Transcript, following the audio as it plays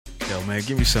Yo, man,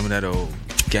 give me some of that old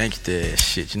gangsta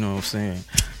shit, you know what I'm saying?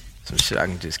 Some shit I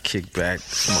can just kick back,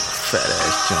 smoke a fat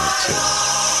ass joint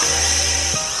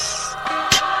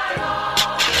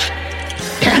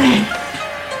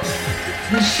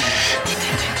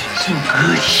Some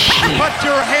good shit. Put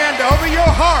your hand over your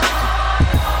heart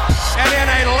and in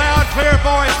a loud, clear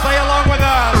voice say along with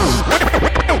us.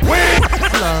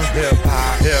 Hip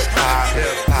hop, hip hop,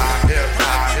 hip hop, hip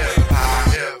hop, hip hop,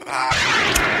 hip hop.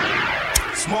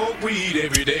 Smoke weed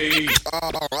every day.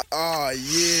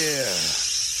 Yeah.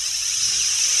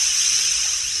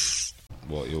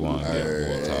 What you want to get?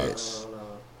 What talks?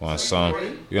 Want sound?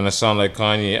 You're gonna sound like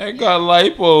Kanye. I got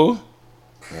lipo.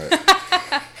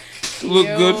 Look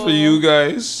good for you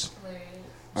guys.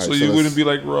 Right, So you wouldn't be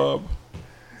like Rob.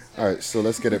 All right, so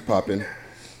let's get it popping.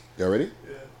 Y'all ready?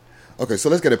 Yeah. Okay, so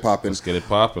let's get it popping. Let's get it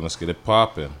popping. Let's get it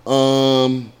popping.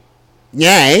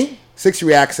 Yeah. 6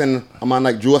 reaction. I'm on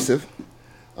like Joseph.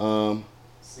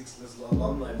 Six-list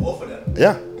alumni, both of them.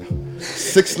 Yeah.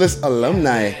 6 list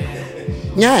alumni.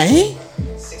 Yeah.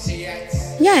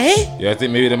 Yeah. Yeah, I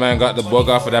think maybe the man got the bug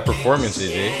off of that performance,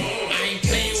 AJ. I ain't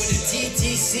playing with the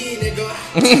TTC, nigga.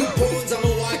 2 pounds, I'ma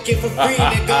walk in for free,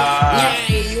 nigga. Yeah,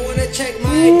 you wanna check my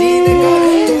ID,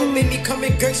 nigga? Don't make me come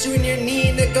and curse you in your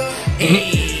knee, nigga.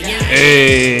 Hey, yeah.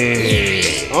 Hey.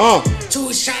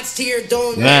 2 shots to your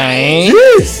dome. Nice.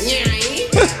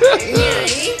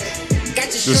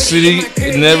 The city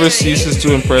never ceases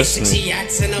to impress me.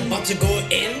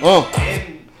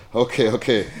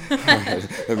 Okay. Right,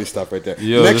 let me stop right there.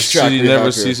 Yo, Next the track city we never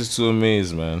have here. ceases to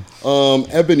amaze, man.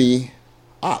 Ebony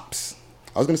Ops.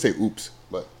 I was gonna say oops,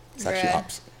 but it's actually Bruh.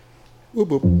 Ops. Whoop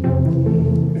whoop.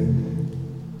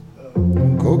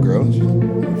 Go girl.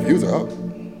 Views are up.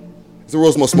 It's the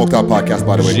World's Most Smoked Out podcast,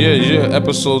 by the way. Yeah.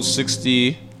 Episode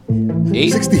 68.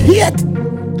 68.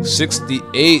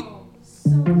 68.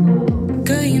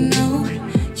 Girl, you know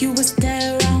you was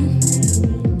there wrong.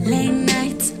 Late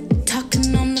nights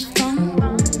talking on the phone.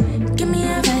 Give me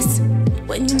a rest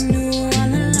when you knew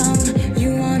all along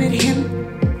you wanted him.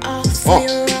 All for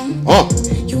your own.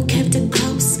 You kept it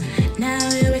close. Now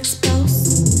you're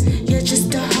exposed. You're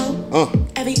just a hoe.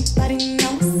 Everybody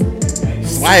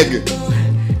knows. Swag.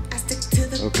 I stick to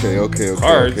the Okay.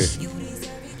 Cards.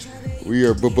 We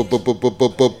are back.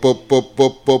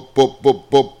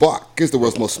 It's the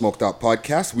World's Most Smoked Out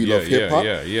podcast. We love hip hop.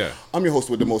 Yeah. I'm your host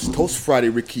with the most Toast Friday,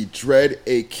 Ricky Dread,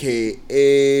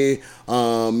 aka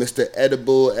Mr.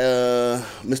 Edible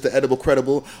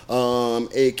Credible,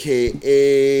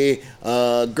 aka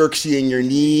Gurksy in your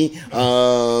knee,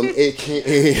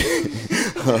 aka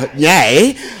Yay.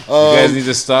 You guys need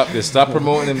to stop this. Stop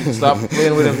promoting him. Stop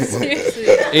playing with him.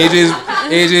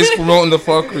 AJ's promoting the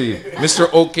fuckery. Mr.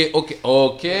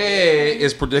 Okay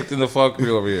is predicting the fuckery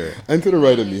over here. And to the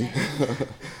right of me.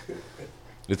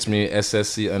 It's me,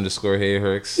 SSC_Hey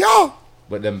Herx. Yo!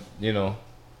 But then,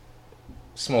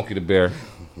 Smokey the Bear.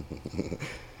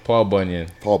 Paul Bunyan.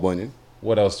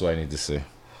 What else do I need to say?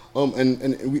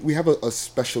 And we have a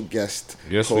special guest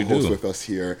co-host with us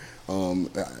here.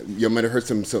 You might have heard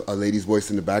a lady's voice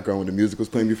in the background when the music was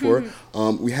playing before.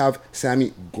 We have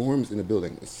Sammy Gorms in the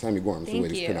building. It's Sammy Gorms, the way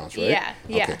it's pronounced, right?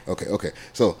 Yeah. Okay.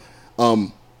 So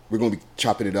we're going to be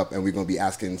chopping it up, and we're going to be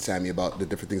asking Sammy about the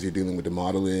different things you're dealing with, the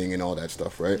modeling and all that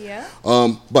stuff, right? Yeah.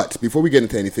 But before we get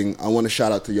into anything, I want to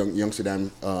shout out to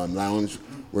Youngsterdam Lounge,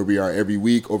 where we are every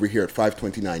week over here at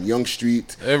 529 Young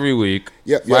Street. Every week.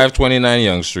 Yep. 529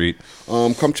 Young Street.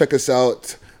 Come check us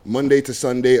out Monday to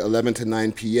Sunday, 11 to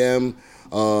 9 p.m.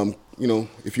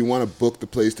 If you want to book the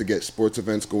place to get sports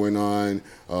events going on,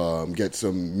 get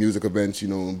some music events,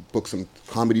 book some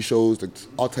comedy shows, there's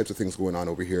all types of things going on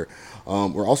over here.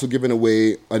 We're also giving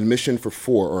away admission for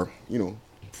 4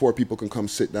 people can come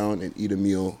sit down and eat a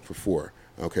meal for 4,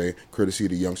 okay? Courtesy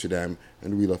of the Youngsterdam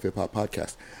and the We Love Hip Hop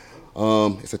podcast.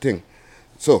 It's a thing.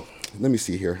 So let me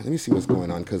see here. Let me see what's going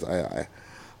on, because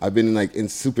I've been in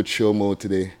super chill mode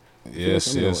today.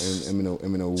 Yes.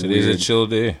 Today's a chill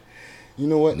day. You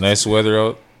know what? Nice weather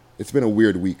out. It's been a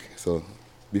weird week. So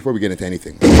before we get into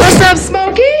anything, What's up,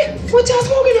 Smokey? What y'all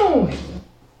smoking on?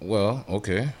 Well,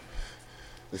 okay.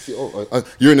 let's see.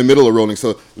 You're in the middle of rolling,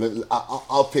 so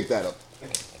I'll pick that up.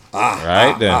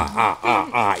 Right then.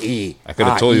 I could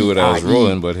have told you what I was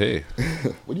rolling, but hey.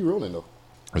 What are you rolling though?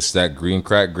 It's that green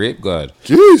crack grape god.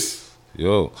 Jeez.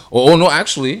 Yo. Oh no,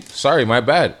 actually, sorry, my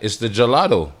bad. It's the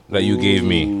gelato that you gave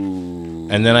me.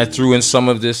 And then I threw in some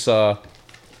of this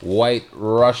White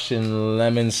Russian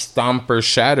lemon stomper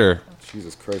shatter.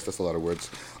 Jesus Christ, that's a lot of words.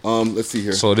 Let's see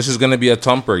here. So this is gonna be a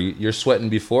thumper. You're sweating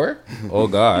before? Oh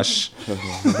gosh.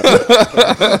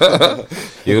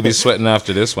 You'll be sweating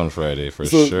after this one Friday for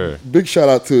sure. Big shout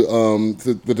out to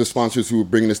the sponsors who are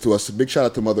bringing this to us. Big shout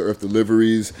out to Mother Earth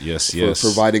Deliveries. Yes, for yes.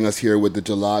 providing us here with the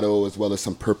gelato as well as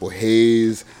some purple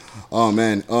haze. Oh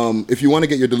man. If you want to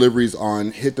get your deliveries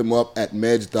on, hit them up at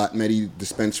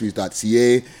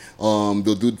meds.medidispensaries.ca.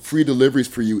 They'll do free deliveries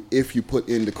for you if you put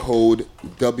in the code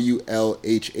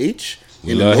WLHH.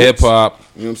 The hip hop.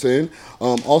 You know what I'm saying?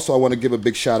 Also, I want to give a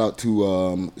big shout out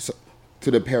to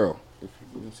the apparel. If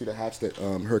you see the hats that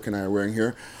Herc and I are wearing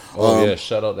here. Oh yeah,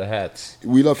 shout out the hats.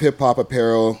 We love hip hop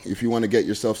apparel. If you want to get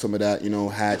yourself some of that,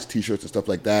 hats, t-shirts, and stuff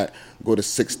like that, go to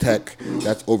Six Tech.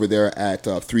 That's over there at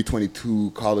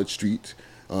 322 College Street,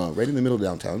 right in the middle of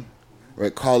downtown.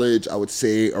 Right, College, I would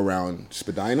say around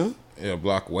Spadina. Yeah,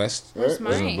 Block West. Where's Isn't it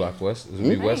mine? Block West? Is it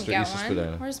be West or I East of got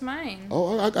Spadina? one. Where's mine?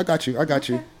 Oh, I got you. I got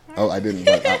you. Oh, I didn't,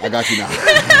 but I got you now.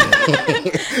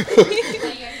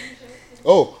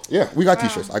 Oh, yeah, we got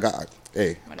t-shirts. I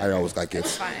always got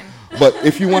gifts. Fine. But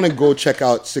if you want to go check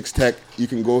out Six Tech, you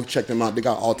can go check them out. They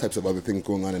got all types of other things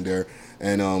going on in there.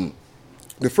 And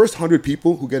the first 100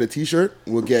 people who get a t-shirt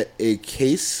will get a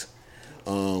case.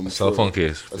 A cell phone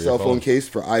case. A cell phone case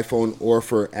for iPhone or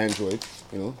for Android.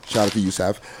 Shout out to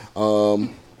Yusuf.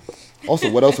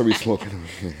 Also, what else are we smoking?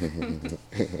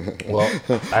 Well,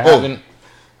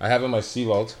 I have in my sea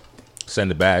vault.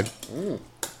 Send a bag.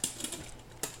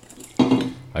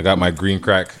 I got my green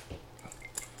crack.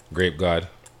 Grape God.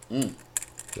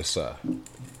 Just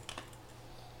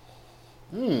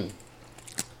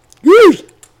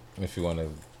if you want to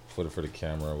put it for the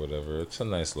camera or whatever, it's a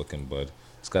nice looking bud.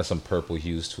 It's got some purple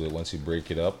hues to it once you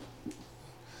break it up.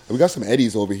 We got some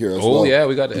Eddies over here as well. Oh yeah,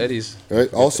 we got the Eddies.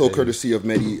 Right. Also, courtesy of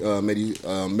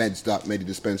Meds.Medi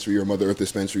Dispensary or Mother Earth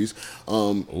Dispensaries.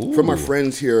 From our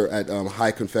friends here at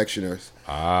High Confectioners.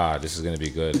 Ah, this is gonna be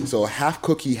good. So half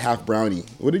cookie, half brownie.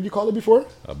 What did you call it before?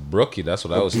 A brookie. That's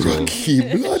what I was told. Brookie,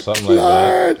 blood Something clot.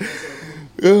 like that.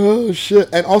 Oh shit!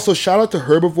 And also shout out to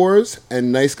Herbivores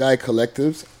and Nice Guy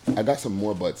Collectives. I got some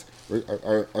more buds.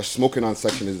 Our smoking on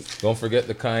section is. Don't forget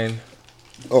the kind.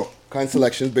 Oh, Kind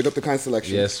Selections. Big up the Kind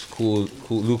Selections. Yes, cool.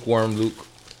 Lukewarm Luke.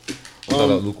 Shout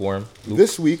out Lukewarm. Luke.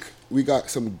 This week we got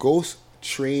some Ghost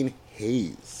Train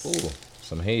Haze. Ooh,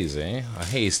 some haze, eh? A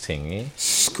haze thing, eh?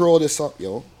 Scroll this up,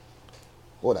 yo.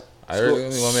 Hold that. I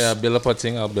really want me to build up a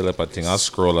thing. I'll build up a thing. I'll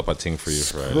scroll up a thing for you,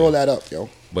 Friday. Scroll that up, yo.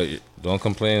 But don't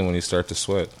complain when you start to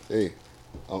sweat. Hey,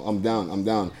 I'm down. You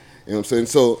know what I'm saying?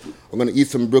 So I'm gonna eat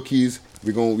some brookies.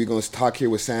 We're gonna talk here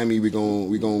with Sammy. We're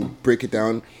gonna break it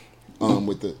down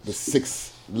with the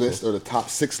 6 list or the top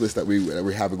 6 list that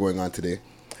we have going on today.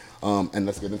 And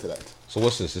let's get into that. So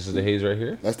what's this? This is the haze right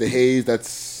here? That's the haze. That's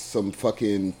some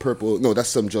fucking purple. No, that's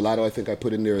some gelato. I think I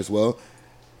put in there as well.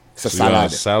 It's a So you want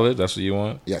salad. a salad? That's what you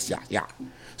want? Yes, yeah.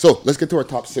 So let's get to our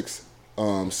top 6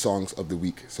 songs of the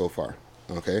week so far.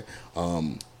 Okay,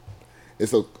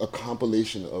 it's a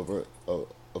compilation of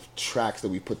tracks that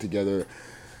we put together.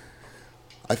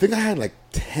 I think I had like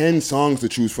 10 songs to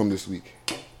choose from this week,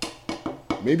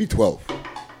 maybe 12.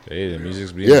 Hey, the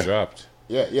music's being dropped.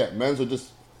 Yeah. Mans are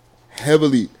just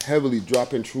heavily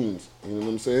dropping tunes. You know what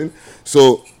I'm saying?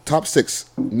 So top 6,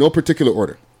 no particular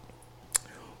order.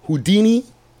 Houdini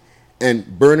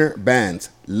and Burner Bands,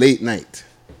 Late Night.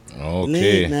 Okay.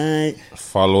 Late Night.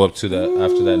 Follow up to that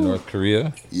after that North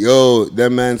Korea. Yo,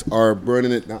 them mans are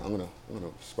burning it. Now I'm gonna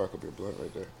spark up your blunt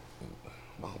right there.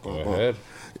 Go ahead.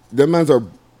 Them mans are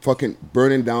fucking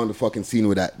burning down the fucking scene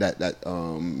with that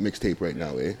mixtape right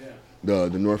now, eh? The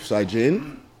North Side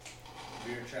Gin.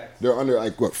 They're under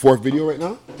like what 4th video right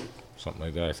now? Something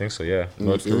like that. I think so. Yeah.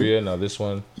 North Korea. Now this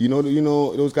one. You know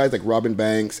those guys like Robin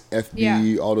Banks,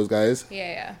 FB, all those guys.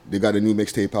 Yeah. They got a new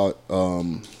mixtape out.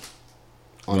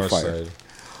 On North fire.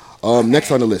 Side.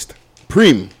 Next on the list,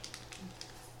 Preem,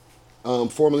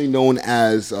 formerly known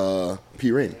as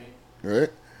P Rain, right?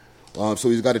 So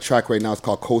he's got a track right now. It's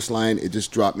called Coastline. It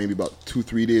just dropped maybe about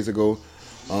 2-3 days ago.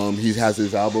 He has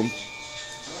his album.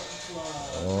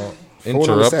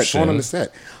 Interruption. Phone on the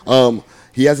set.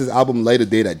 He has his album Light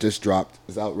of Day that just dropped.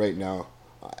 It's out right now.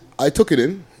 I took it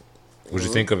in. What'd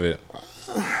you think of it?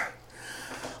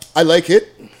 I like it.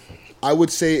 I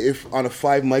would say if on a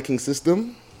 5 miking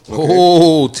system. Okay.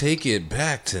 Oh, take it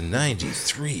back to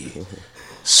 93.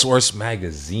 Source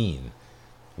Magazine.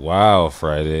 Wow,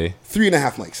 Friday.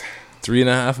 3.5 mics.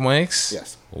 3.5 mics?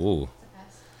 Yes. Ooh.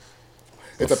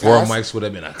 It's a 4 pass. mics would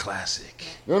have been a classic.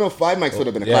 No, 5 mics would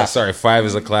have been a Yeah, classic. sorry. 5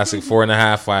 is a classic.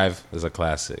 4.5, 5 is a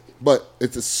classic. But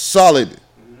it's a solid.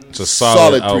 It's a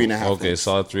solid 3.5 Okay, mics.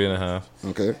 solid 3.5.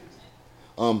 Okay.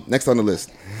 Next on the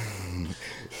list.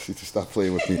 Stop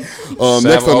playing with me. Sav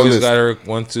Next on the always list, got her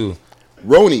 1-2.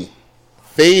 Roni,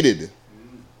 Faded.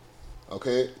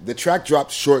 Okay, the track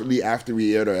dropped shortly after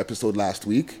we aired our episode last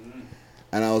week,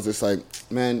 and I was just like,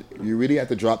 man, you really have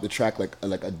to drop the track like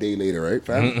a day later, right,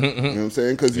 fam? You know what I'm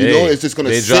saying? Because you know it's just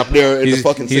gonna sit there in the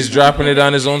fucking. He's dropping it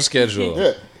on his own schedule.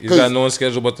 Yeah, he's got no one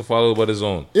schedule but to follow but his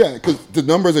own. Yeah, because the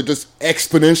numbers are just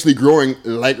exponentially growing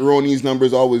like Roni's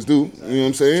numbers always do. You know what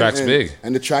I'm saying? Track's big,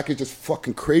 and the track is just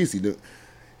fucking crazy.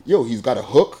 Yo, he's got a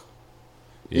hook.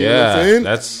 You know Yeah, what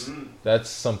I'm saying? that's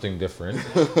something different.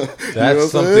 what That's I'm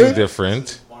something saying?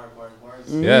 different.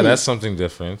 Yeah, that's something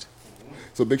different.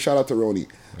 So big shout out to Roni.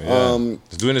 Yeah.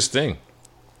 He's doing his thing.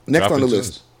 Next Dropping on the tunes.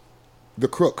 list, The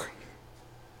Crook.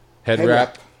 Head Head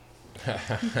wrap.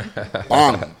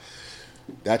 Bomb.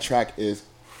 That track is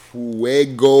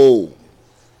fuego.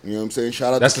 You know what I'm saying?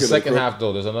 Shout out That's to the Kid second Crook. half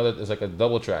though. There's another. It's like a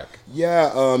double track.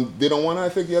 Yeah, they don't want to. I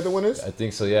think the other one is. I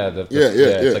think so. Yeah. Yeah.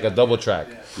 It's like a double track.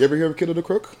 You ever hear of Kid of the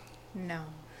Crook? No.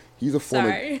 He's a former.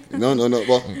 Sorry. No.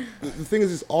 Well, the thing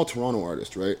is, it's all Toronto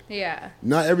artists, right? Yeah.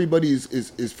 Not everybody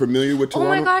is familiar with Oh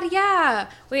Toronto. my god, yeah.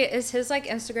 Wait, is his like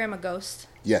Instagram a ghost?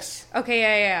 Yes. Okay,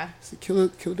 yeah. See, Killer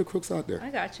the Crooks out there. I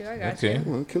got you. Okay.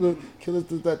 Come on, Killer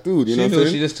that dude. You She know what I'm knew.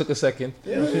 She saying? just took a second.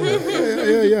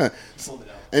 Yeah.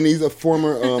 And he's a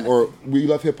former, or We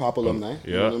Love Hip Hop alumni.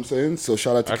 You know Yeah. what I'm saying? So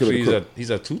shout out to Actually, Killer the Crook. he's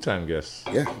a 2-time guest.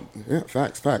 Yeah,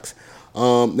 facts.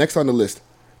 Next on the list,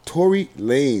 Tory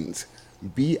Lanez,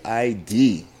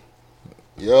 B.I.D.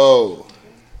 Yo.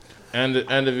 And the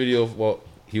video. Well,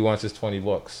 he wants his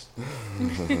 $20.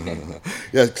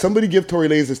 Yeah, somebody give Tory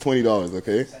Lanez his $20,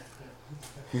 okay?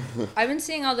 I've been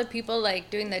seeing all the people like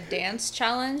doing the dance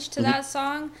challenge to that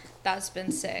song. That's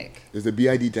been sick. Is the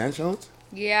B.I.D. dance challenge?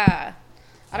 Yeah.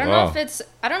 I don't Wow. know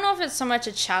if it's so much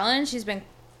a challenge.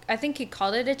 I think he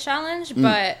called it a challenge,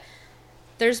 but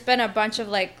there's been a bunch of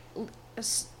like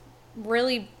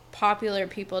really popular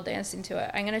people dancing to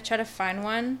it. I'm going to try to find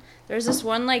one. There's this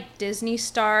one like Disney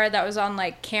star that was on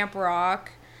like Camp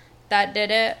Rock that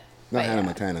did it. Not But Hannah yeah.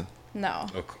 Montana. No.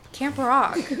 Okay. Camp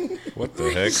Rock. What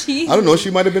the heck? I don't know. She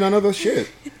might have been on other shit.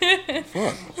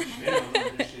 Fuck.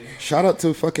 Shout out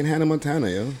to fucking Hannah Montana,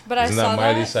 yo. But I Isn't saw that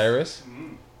Miley that. Cyrus?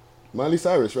 Miley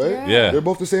Cyrus, right? Yeah. They're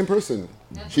both the same person.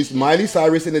 She's Miley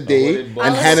Cyrus in the day and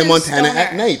Alison Hannah Montana Stoner.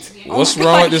 at night. What's Oh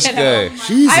wrong my with this God, guy?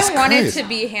 Jesus I wanted Christ. to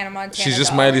be Hannah Montana. She's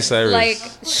just though. Miley Cyrus. Like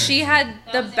she had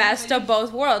the best of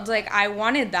both worlds. Like I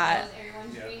wanted that.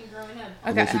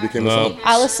 And then she Okay. became a No. song.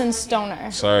 Allison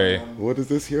Stoner. Sorry. What is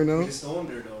this here now? Stoned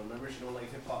her though. Remember, she don't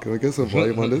like hip hop. Can we get some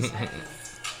volume on this?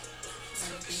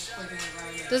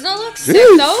 Doesn't it look sick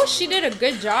Jeez. though? She did a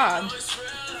good job.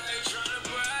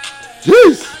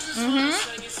 Jeez.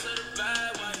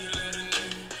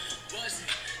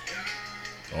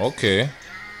 Okay.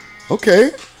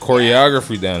 Okay.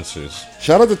 Choreography dancers.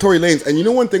 Shout out to Tory Lanez. And you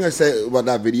know one thing I said about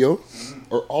that video?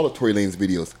 Or all of Tory Lanez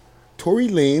videos? Tory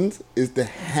Lanez is the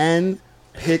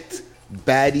hand-picked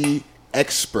baddie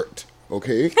expert,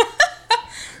 okay?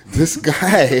 This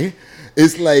guy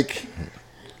is like,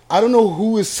 I don't know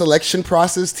who his selection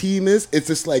process team is. It's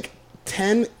just like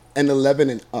 10 and 11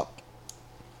 and up.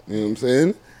 You know what I'm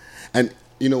saying? And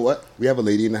you know what? We have a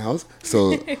lady in the house.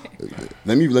 So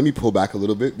let me pull back a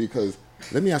little bit because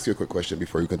let me ask you a quick question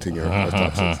before you continue our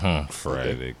talk.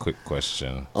 Friday. Quick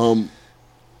question.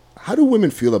 How do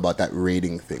women feel about that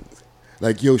rating thing?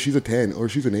 Like, yo, she's a 10 or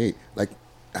she's an 8. Like,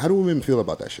 how do women feel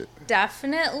about that shit?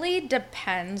 Definitely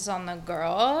depends on the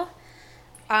girl.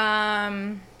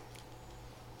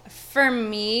 For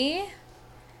me,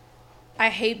 I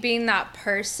hate being that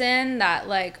person that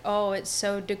like, oh, it's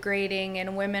so degrading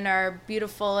and women are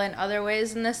beautiful in other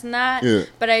ways and this and that. Yeah.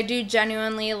 But I do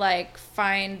genuinely like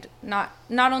find not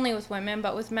only with women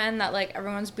but with men that like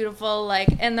everyone's beautiful like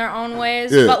in their own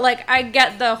ways. Yeah. But like I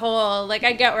get the whole like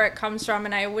I get where it comes from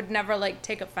and I would never like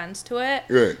take offense to it.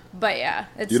 Right. But yeah,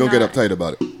 it's You don't not, get uptight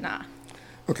about it. Nah.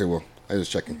 Okay, well, I was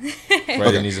checking.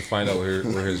 Friday needs to find out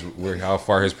where how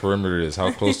far his perimeter is. How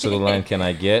close to the line can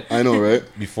I get I know, right?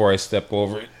 before I step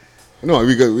over it? No,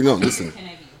 we know. Listen,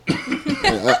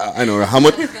 I know. How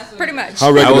much? Pretty much. How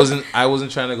regular? I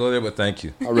wasn't trying to go there, but thank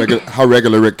you. How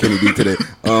regular Rick can he be today?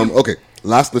 Okay.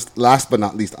 Last but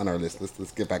not least on our list.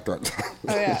 Let's get back to our.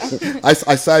 Oh yeah. I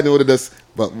side noted this,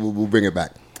 but we'll bring it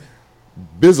back.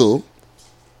 Bizzle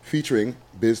featuring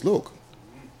Biz Loke.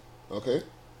 Okay.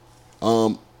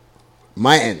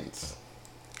 My Ends.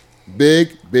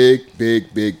 Big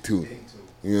tune.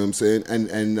 You know what I'm saying?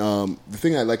 And the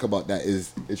thing I like about that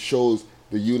is it shows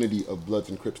the unity of Bloods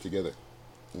and Crips together.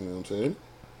 You know what I'm saying?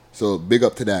 So big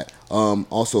up to that.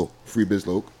 Also, free Biz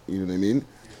Loke. You know what I mean?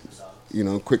 You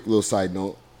know, quick little side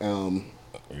note. Yeah,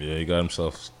 he got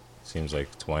himself Seems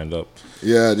like to wind up.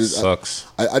 Yeah, sucks.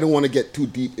 I don't want to get too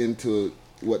deep into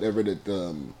whatever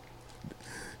the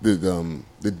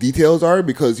details are,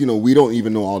 because we don't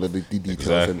even know all of the details.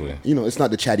 Exactly. And, it's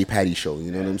not the Chatty Patty show.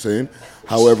 You know what I'm saying?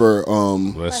 However,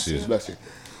 bless you. Bless you.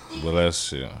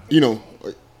 Bless you.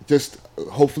 Just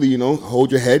hopefully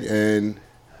hold your head and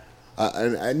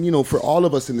for all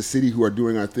of us in the city who are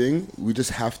doing our thing, we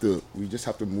just have to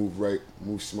move right,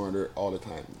 move smarter all the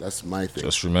time. That's my thing.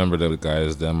 Just remember that the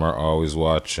guys, them are always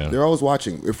watching. They're always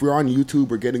watching. If we're on YouTube,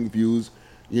 we're getting views,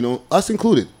 us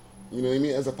included. You know what I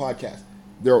mean? As a podcast,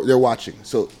 they're watching.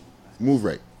 So move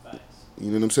right.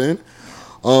 You know what I'm saying?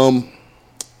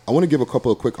 I want to give a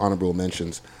couple of quick honorable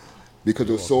mentions because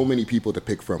there's so many people to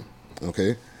pick from.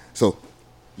 Okay, so.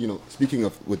 Speaking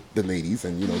of with the ladies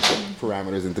and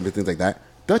parameters and things like that,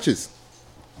 Duchess,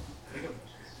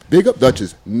 big up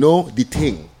Duchess. No, the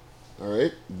thing, all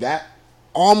right, that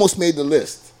almost made the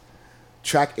list.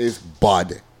 Track is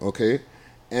bod, okay,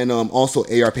 and also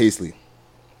A.R. Paisley.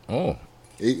 Oh,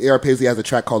 A.R. Paisley has a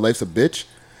track called "Life's a Bitch."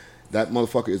 That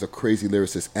motherfucker is a crazy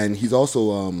lyricist, and he's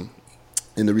also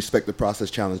in the Respect the Process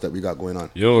challenge that we got going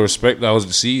on. Yo, respect.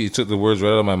 You took the words right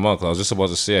out of my mouth. I was just about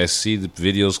to say, I see the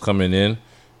videos coming in.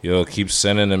 Yo, keep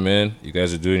sending them in. You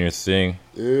guys are doing your thing.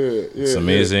 Yeah, it's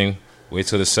amazing. Yeah. Wait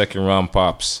till the second round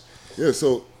pops. Yeah,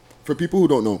 so for people who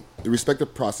don't know, the Respect the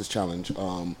Process challenge,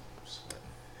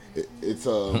 it's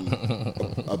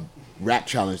a rap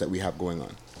challenge that we have going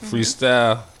on.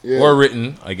 Freestyle or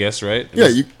written, I guess, right? Yeah,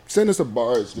 you send us a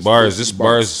bars.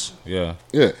 Bars. Yeah.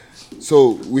 Yeah.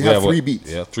 So we have 3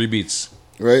 beats. Yeah, 3 beats.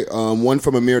 Right. One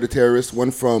from Amir the Terrorist, one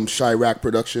from Chirac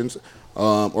Productions,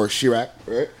 or Chirac,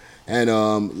 right? And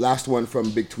last one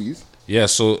from Big Tweez. Yeah,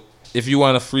 so if you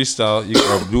want to freestyle, you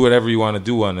or do whatever you want to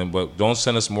do on them, but don't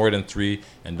send us more than 3,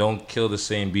 and don't kill the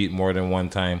same beat more than one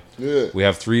time. Yeah. We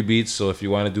have 3 beats, so if you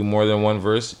want to do more than one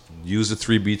verse, use the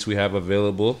 3 beats we have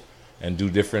available and do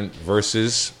different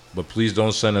verses. But please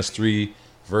don't send us 3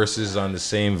 verses on the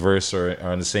same verse or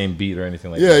on the same beat or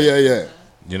anything like that. Yeah.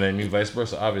 You know what I mean? Vice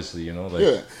versa, obviously,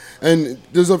 Yeah. And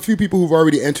there's a few people who've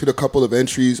already entered a couple of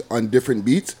entries on different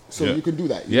beats, so you can do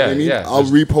that. You know what I mean? Yeah. I'll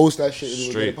repost that shit and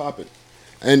we'll get it popping.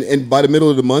 And by the middle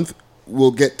of the month,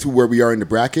 we'll get to where we are in the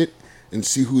bracket and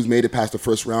see who's made it past the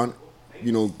first round.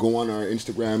 Go on our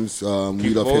Instagrams, We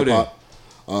Love Hip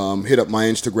Hop. Hit up my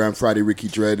Instagram, Friday Ricky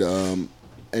Dread, and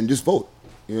just vote.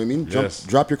 You know what I mean? Yes.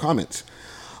 Drop your comments.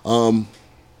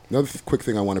 Another quick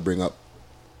thing I want to bring up: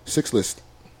 6 list.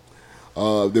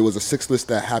 There was a 6 list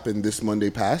that happened this Monday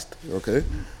past. Okay,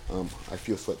 I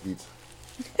feel sweat beads.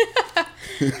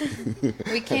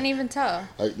 We can't even tell.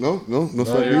 No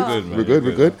sweat you're beads. good, man.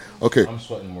 We're good. Okay. I'm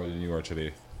sweating more than you are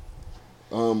today.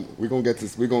 We're gonna get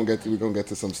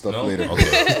to some stuff later.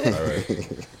 Okay. All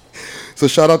right. So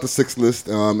shout out to 6 list.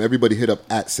 Everybody hit up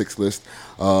at 6 list.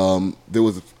 There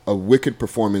was a wicked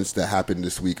performance that happened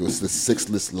this week. It was the 6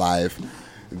 list live.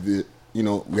 We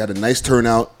had a nice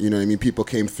turnout. You know what I mean? People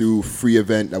came through. Free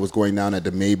event that was going down at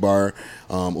the May Bar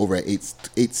over at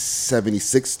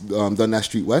 876 Dundas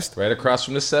Street West. Right across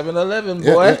from the 7-Eleven,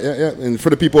 boy. Yeah. And for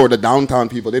the people or the downtown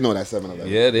people, they know that 7-Eleven.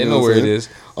 Yeah, they know where it is.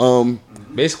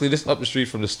 Basically, just up the street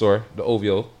from the store, the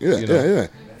OVO. Yeah.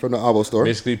 From the Abo store.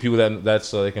 Basically, people that's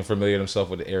so they can familiar themselves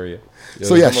with the area.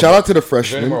 So yeah, shout out to the freshmen.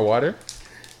 Is there any more water?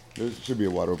 There should be a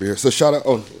water over here. So shout out.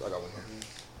 Oh, I got one.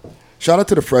 Shout out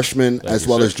to the freshmen as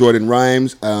well as Jordan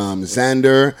Rhymes,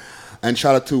 Xander, and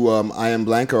shout out to I Am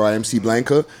Blanca or IMC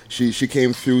Blanca. She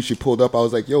came through. She pulled up. I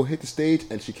was like, "Yo, hit the stage!"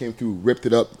 And she came through, ripped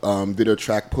it up, did her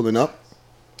track "Pulling Up,"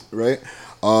 right?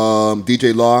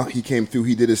 DJ Law, he came through.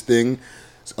 He did his thing.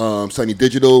 Sunny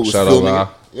Digital was shout filming.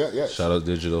 Out Yeah. Shout out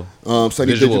Digital.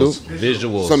 Sunny Visuals.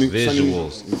 Digital.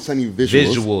 Visuals. Sunny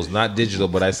Visuals. Visuals, not digital,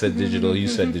 but I said digital. You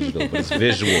said digital, but it's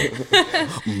visual.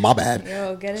 My bad.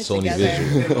 Yo, get it Sony together.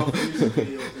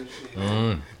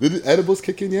 Visual. Did the edibles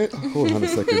kick in yet? Hold on a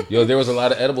second. Yo, there was a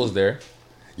lot of edibles there.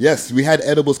 Yes, we had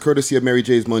edibles courtesy of Mary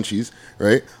J's Munchies,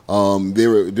 right?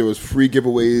 There was free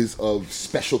giveaways of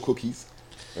special cookies,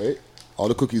 right? All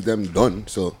the cookies them done,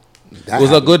 so it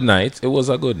was a good night. It was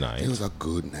a good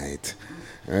night.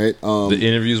 All right. The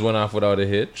interviews went off without a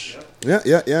hitch.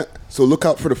 Yeah. So look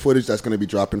out for the footage that's going to be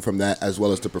dropping from that, as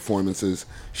well as the performances.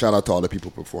 Shout out to all the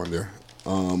people who performed there.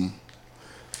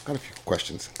 Got a few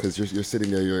questions because you're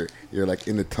sitting there. You're like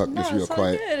in the tuck, just real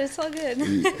quiet. It's all good.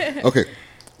 Okay.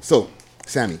 So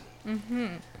Sammy,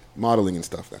 modeling and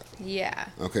stuff. That. Yeah.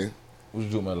 Okay. What did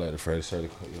you do with my lighter, Fred? Sorry to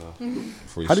cut you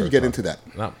off. How did you get into that?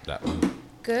 Not that one.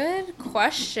 Good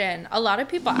question. A lot of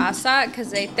people ask that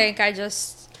because they think I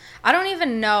don't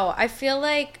even know. I feel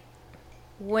like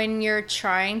when you're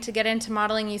trying to get into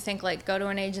modeling, you think like go to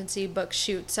an agency, book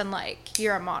shoots, and like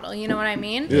you're a model. You know what I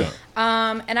mean? Yeah.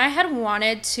 And I had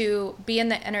wanted to be in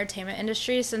the entertainment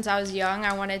industry since I was young.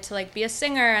 I wanted to like be a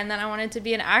singer, and then I wanted to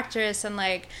be an actress, and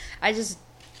like I just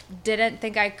didn't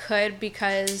think I could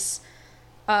because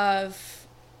of,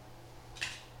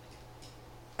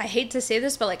 I hate to say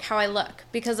this, but like how I look.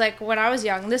 Because like when I was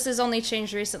young, this has only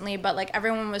changed recently, but like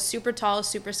everyone was super tall,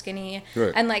 super skinny,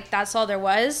 Right. and like that's all there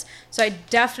was. So I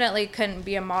definitely couldn't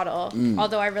be a model,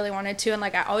 although I really wanted to. And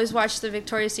like I always watched the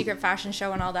Victoria's Secret fashion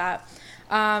show and all that.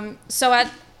 So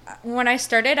when I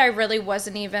started, I really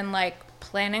wasn't even like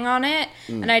planning on it.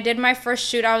 And I did my first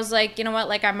shoot. I was like, you know what,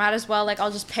 like I might as well, like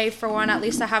I'll just pay for one. At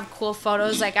least I have cool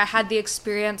photos. Like I had the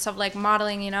experience of like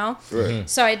modeling, you know? Right.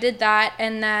 So I did that,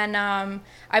 and then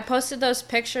I posted those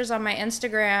pictures on my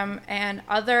Instagram, and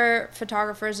other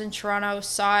photographers in Toronto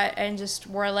saw it and just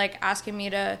were like asking me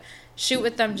to shoot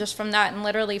with them just from that. And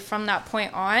literally from that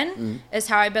point on is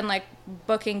how I've been like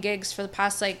booking gigs for the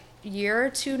past like year or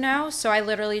two now. So I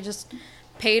literally just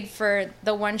paid for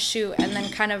the one shoot and then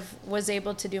kind of was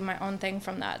able to do my own thing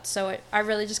from that. So I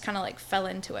really just kind of like fell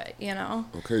into it, you know?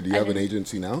 Okay. Do you have an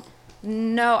agency now?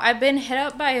 No, I've been hit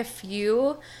up by a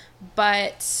few,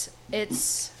 but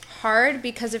it's hard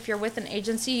because if you're with an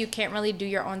agency, you can't really do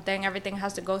your own thing. Everything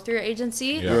has to go through your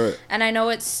agency. Yeah. Right. And I know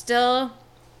it's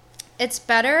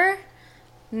better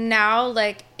now,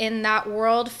 like in that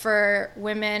world for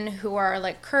women who are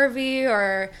like curvy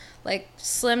or like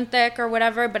slim thick or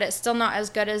whatever, but it's still not as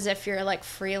good as if you're like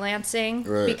freelancing,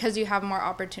 Right. because you have more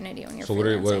opportunity when you're So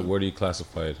freelancing. what are you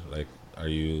classified? Like, are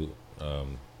you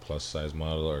plus size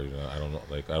model, or I don't know?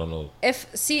 Like, I don't know.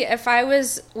 If I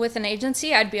was with an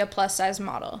agency, I'd be a plus size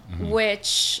model,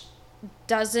 which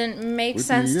doesn't make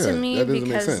sense to me that doesn't make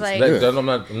because sense. like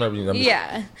I'm just,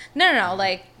 yeah, no,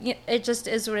 like it just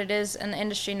is what it is in the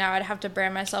industry now. I'd have to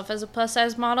brand myself as a plus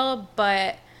size model,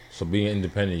 but So being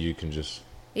independent, you can just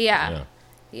yeah.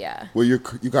 Well, you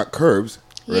got curves,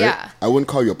 right? Yeah. I wouldn't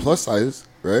call you a plus size,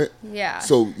 right? Yeah.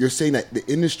 So you're saying that the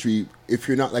industry, if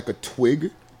you're not like a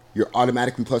twig, you're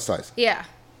automatically plus size. Yeah.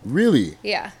 Really?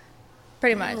 Yeah.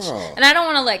 Pretty much. Oh. And I don't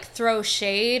want to like throw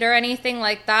shade or anything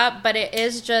like that, but it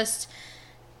is just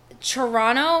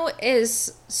Toronto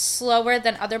is slower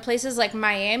than other places. Like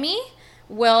Miami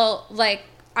will like,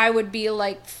 I would be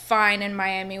like fine in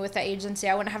Miami with the agency.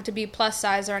 I wouldn't have to be plus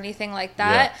size or anything like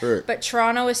that. Yeah, right. But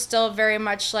Toronto is still very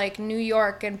much like New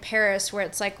York and Paris, where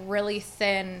it's like really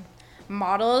thin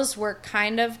models. We're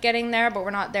kind of getting there, but we're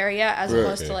not there yet, as Right.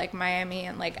 opposed to like Miami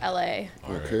and like LA.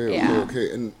 Okay, Yeah.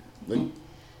 okay. And like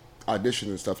auditions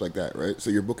and stuff like that, right? So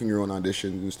you're booking your own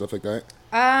auditions and stuff like that?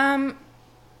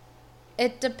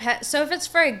 It depends. So if it's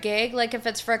for a gig, like if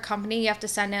it's for a company, you have to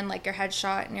send in like your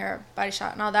headshot and your body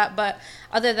shot and all that. But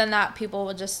other than that, people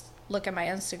will just look at my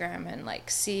Instagram and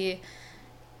like see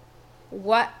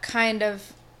what kind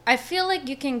of, I feel like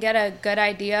you can get a good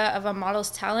idea of a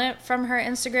model's talent from her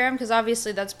Instagram, because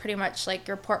obviously that's pretty much like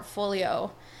your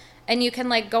portfolio. And you can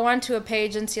like go onto a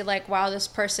page and see like, wow, this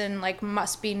person like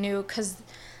must be new, because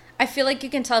I feel like you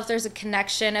can tell if there's a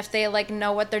connection, if they like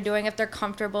know what they're doing, if they're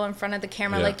comfortable in front of the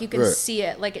camera. Yeah. Like you can Right. see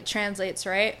it, like it translates,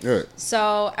 right? Right.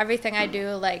 So everything I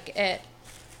do, like it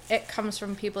comes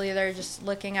from people either just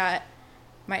looking at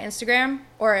my Instagram,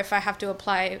 or if I have to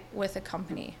apply with a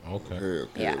company. okay.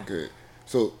 Okay. Yeah.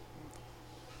 So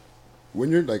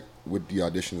when you're like with the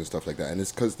auditions and stuff like that, and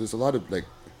it's because there's a lot of like,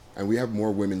 and we have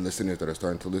more women listeners that are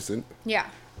starting to listen. Yeah.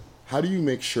 How do you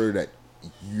make sure that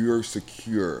you're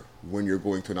secure when you're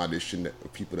going to an audition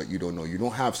of people that you don't know? You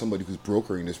don't have somebody who's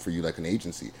brokering this for you like an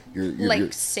agency. You're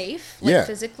Like safe? Like Yeah.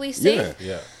 physically safe?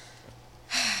 Yeah.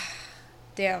 Yeah.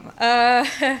 Damn.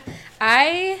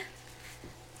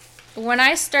 When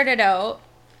I started out,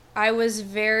 I was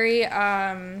very,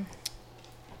 I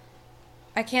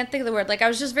can't think of the word. Like, I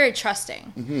was just very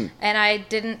trusting. And I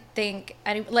didn't think,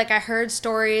 like, I heard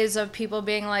stories of people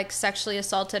being, like, sexually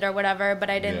assaulted or whatever, but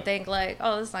I didn't Yeah. think, like,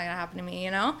 oh, this is not going to happen to me,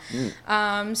 you know?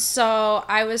 So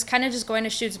I was kind of just going to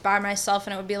shoots by myself,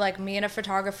 and it would be, like, me and a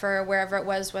photographer, wherever it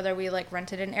was, whether we, like,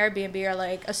 rented an Airbnb or,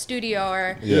 like, a studio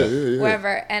or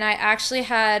wherever. And I actually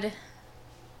had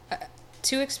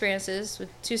two experiences with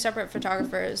two separate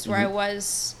photographers where I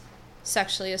was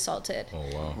sexually assaulted. Oh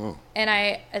wow.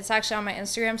 And it's actually on my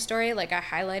Instagram story, like I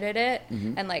highlighted it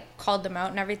and like called them out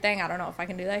and everything. I don't know if I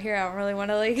can do that here. I don't really want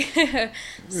to like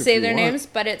say their names,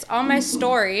 but it's on my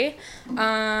story.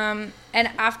 And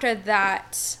after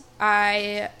that,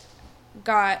 I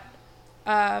got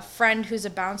a friend who's a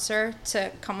bouncer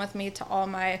to come with me to all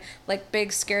my like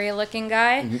big scary looking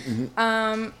guy.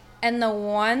 And the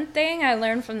one thing I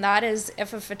learned from that is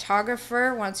if a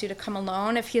photographer wants you to come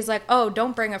alone, if he's like, oh,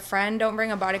 don't bring a friend, don't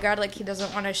bring a bodyguard, like he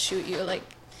doesn't want to shoot you, like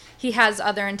he has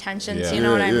other intentions, you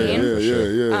know what I mean?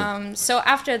 Yeah. So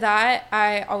after that,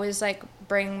 I always like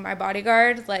bring my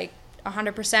bodyguard, like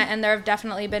 100%. And there have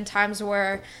definitely been times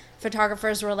where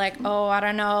photographers were like, oh, I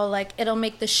don't know, like it'll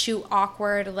make the shoot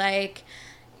awkward, like.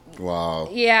 Wow.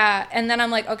 Yeah, and then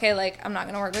I'm like, okay, like I'm not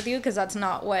gonna work with you because that's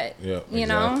not what you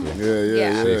know.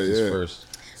 Yeah. Safety's first.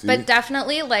 See? But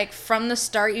definitely, like from the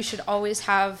start, you should always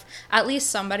have at least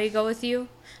somebody go with you,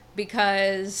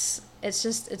 because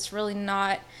it's really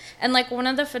not. And like one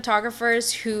of the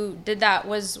photographers who did that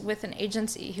was with an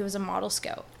agency. He was a model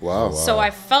scout. Wow. So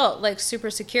I felt like super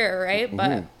secure, right?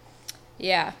 But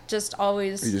yeah, just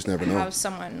always You just never know. have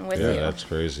someone with you. Yeah, that's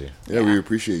crazy. Yeah, we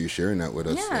appreciate you sharing that with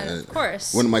us. Yeah, of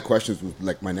course. One of my questions was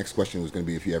like, my next question was going to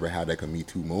be if you ever had like a Me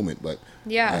Too moment, but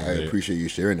Yeah. I appreciate you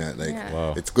sharing that. Like, Yeah.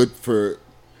 Wow. it's good because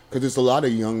there's a lot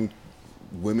of young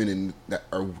women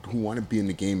who want to be in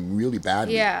the game really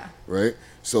badly. Yeah. Right.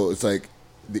 So it's like,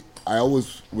 I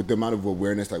always, with the amount of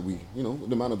awareness that the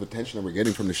amount of attention that we're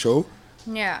getting from the show,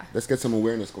 Yeah. let's get some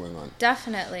awareness going on.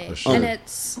 Definitely. For sure. And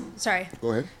it's sorry.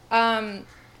 Go ahead.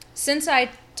 Since I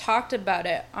talked about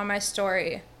it on my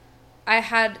story, I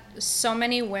had so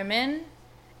many women,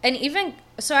 and even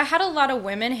so I had a lot of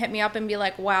women hit me up and be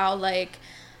like, wow, like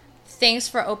thanks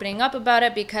for opening up about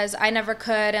it, because I never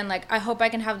could, and like I hope I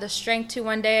can have the strength to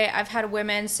one day. I've had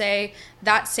women say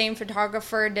that same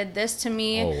photographer did this to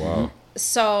me. Oh wow.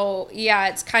 So yeah,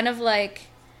 it's kind of like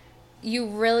you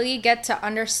really get to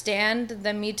understand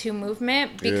the Me Too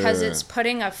movement because it's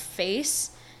putting a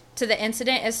face to the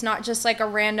incident. It's not just like a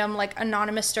random like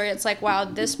anonymous story. It's like, wow,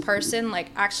 this person like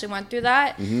actually went through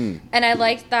that. And I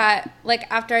like that, like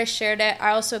after I shared it,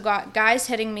 I also got guys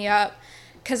hitting me up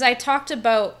because I talked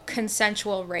about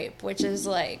consensual rape, which is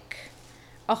like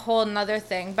a whole nother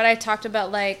thing. But I talked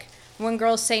about like when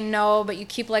girls say no, but you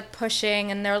keep like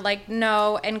pushing and they're like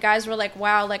no, and guys were like,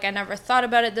 wow, like I never thought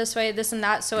about it this way, this and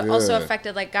that. So it also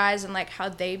affected like guys and like how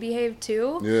they behave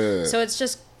too. So it's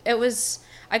just,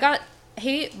 I got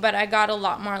hate, but I got a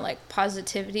lot more like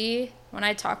positivity when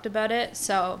I talked about it.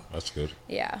 So That's good.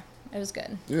 yeah, it was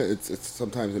good. Yeah, it's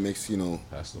sometimes it makes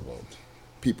Pass the vote.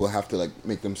 people have to like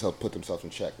put themselves in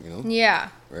check. Yeah,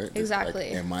 Right. exactly.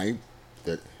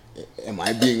 Like, am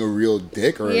I being a real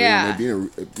dick, or am I being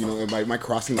am I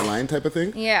crossing the line type of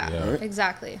thing? Yeah,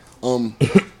 exactly.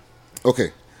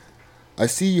 Okay, I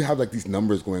see you have like these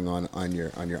numbers going on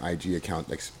your IG account.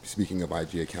 Like speaking of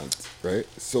IG accounts, right?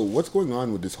 So what's going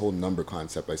on with this whole number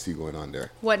concept I see going on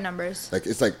there? What numbers? Like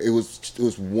it's like it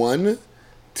was 1,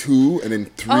 2, and then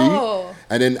 3,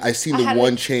 and then I seen the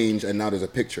one change, and now there's a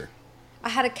picture. I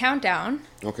had a countdown.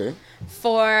 Okay.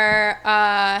 For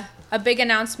a big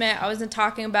announcement. I wasn't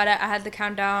talking about it. I had the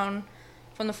countdown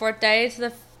from the 4th day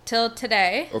till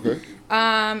today. Okay.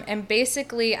 And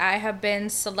basically, I have been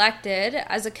selected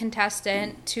as a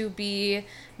contestant to be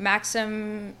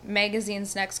Maxim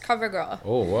Magazine's next cover girl.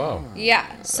 Oh wow.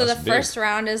 Yeah. So That's the big. first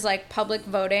round is like public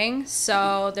voting.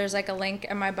 So there's like a link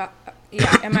in my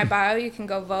in my bio. You can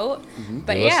go vote.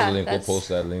 But Give us yeah, the link. We'll that's, post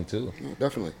that link too.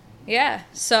 Definitely. yeah.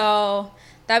 So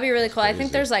that'd be really cool. I think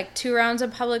crazy. there's like 2 rounds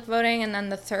of public voting, and then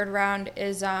the 3rd round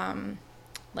is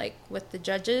like with the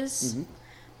judges.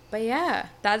 But yeah,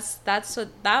 that's what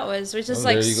that was, which is Oh,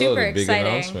 there like you go, super the big exciting.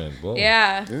 announcement. Boom.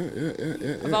 Yeah.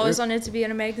 Yeah. I've always wanted to be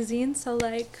in a magazine, so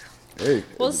like Hey,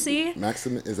 we'll see.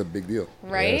 Maxim is a big deal.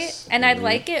 Right? Yes. And I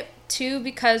like it too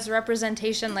because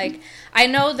representation, like I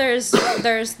know there's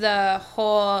the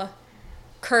whole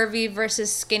curvy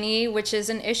versus skinny, which is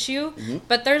an issue,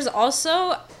 but there's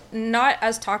also not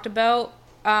as talked about,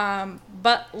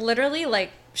 but literally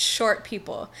like short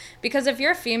people, because if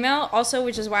you're a female also,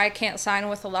 which is why I can't sign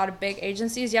with a lot of big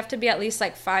agencies, you have to be at least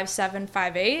like 5'7",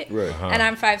 5'8", Right. and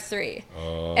I'm 5'3",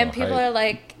 and people height. are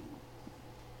like,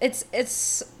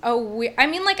 it's a weird, I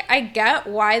mean, like I get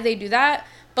why they do that,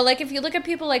 but like if you look at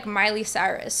people like Miley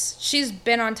Cyrus, she's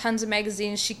been on tons of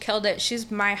magazines, she killed it, she's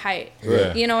my height.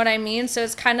 Yeah. You know what I mean? So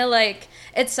it's kind of like,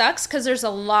 it sucks because there's a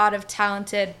lot of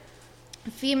talented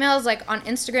females like on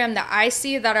Instagram that I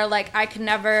see that are like, I could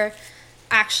never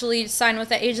actually sign with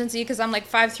the agency because I'm like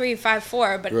 5'3",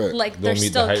 5'4", but Right. like Don't they're meet the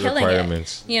still height killing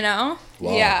requirements. it. You know?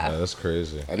 Wow. Yeah, Yeah. that's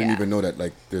crazy. I didn't even know that.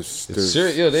 Like, there's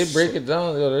Serious, yo, they break it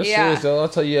down. Yo, they're Yeah. serious. I'll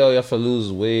tell you, yo, you have to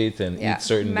lose weight and Yeah. eat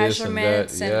certain this and that.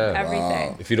 Measurements and Yeah.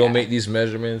 everything. If you don't Yeah. make these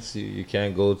measurements, you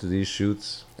can't go to these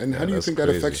shoots. And how Yeah, do you that's think that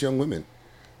crazy. affects young women?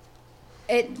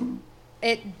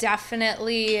 It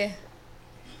definitely,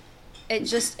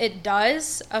 it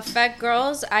does affect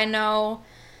girls. I know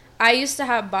I used to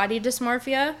have body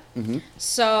dysmorphia.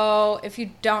 So if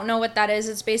you don't know what that is,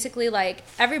 it's basically like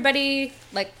everybody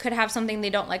like could have something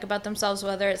they don't like about themselves,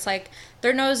 whether it's like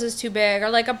their nose is too big or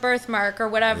like a birthmark or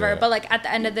whatever. Yeah. But like at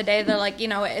the end of the day, they're like, you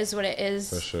know, it is what it is.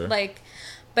 For sure. Like,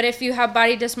 but if you have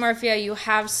body dysmorphia, you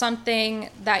have something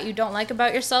that you don't like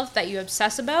about yourself that you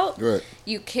obsess about. Right.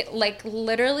 You can like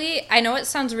literally, I know it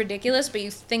sounds ridiculous, but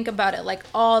you think about it like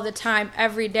all the time,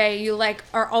 every day. You like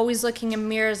are always looking in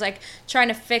mirrors, like trying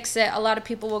to fix it. A lot of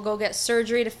people will go get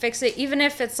surgery to fix it, even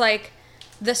if it's like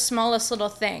the smallest little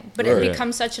thing. But Right. it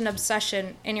becomes such an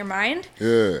obsession in your mind.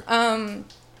 Yeah.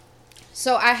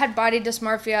 So I had body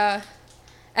dysmorphia,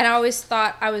 and I always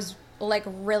thought I was like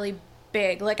really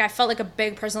big. Like I felt like a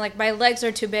big person. Like my legs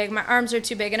are too big, my arms are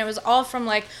too big, and it was all from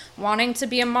like wanting to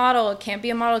be a model. Can't be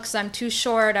a model because I'm too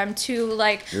short. I'm too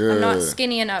like I'm not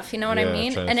skinny enough. You know what I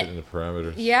mean? Trying And to fit in the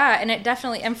parameters. yeah, and it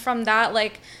definitely. And from that,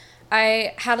 like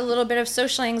I had a little bit of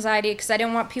social anxiety because I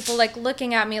didn't want people like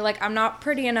looking at me like I'm not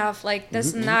pretty enough, like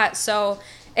this and that. So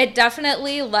it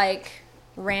definitely like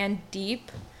ran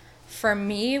deep for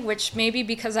me, which maybe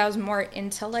because I was more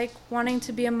into like wanting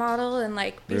to be a model and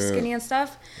like be skinny and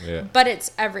stuff. Yeah. But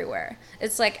it's everywhere.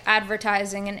 It's like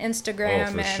advertising and Instagram,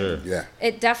 Oh, for and sure. Yeah.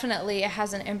 it definitely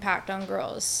has an impact on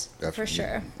girls for Definitely.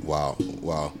 sure. Wow.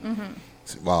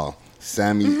 Wow.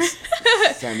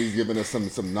 Sammy's giving us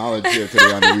some knowledge here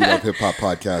today on the We Love Hip Hop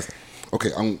podcast. Okay,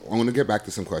 I'm going to get back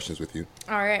to some questions with you.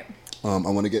 All right. I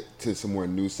want to get to some more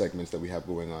news segments that we have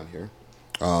going on here.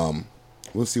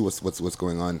 We'll see what's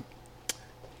going on.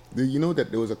 You know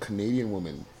that there was a Canadian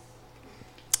woman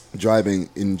driving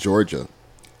in Georgia,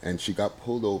 and she got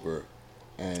pulled over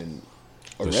and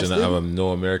But she arrested didn't have no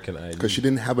American ID. because she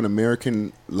didn't have an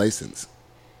American license.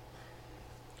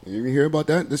 You ever hear about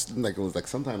that? This like it was like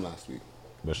sometime last week.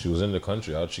 But she was in the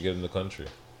country. How'd she get in the country?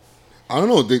 I don't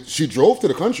know. She drove to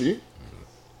the country.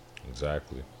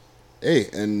 Exactly. Hey,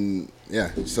 and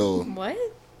yeah, so What?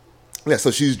 yeah,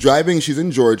 so she's driving. She's in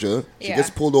Georgia. She Yeah. gets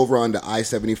pulled over on the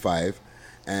I-75,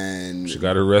 and She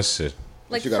got arrested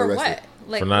Like She got for arrested. what?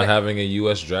 Like for not what? having a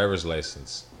U.S. driver's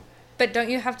license. But don't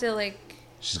you have to like?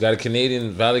 She's got a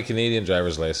valid Canadian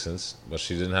driver's license, but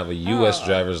she didn't have a U.S. Oh.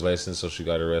 driver's license, so she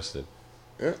got arrested.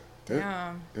 yeah,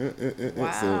 Damn.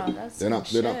 Wow, So that's they're not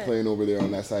some they're not shit. playing over there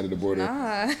on that side of the border.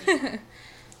 Ah.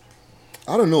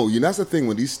 I don't know. That's the thing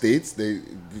with these states. They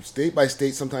state by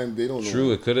state. Sometimes they don't know.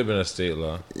 True, it could have been a state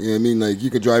law. You know what I mean? Like you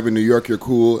could drive in New York, you're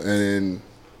cool, and then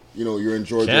you're in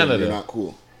Georgia, and Canada. you're not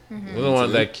cool. Mm-hmm. We don't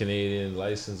want that Canadian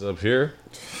license up here.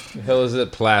 The hell is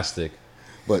it? Plastic.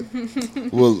 But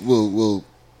we'll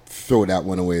throw that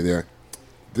one away there.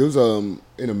 There's in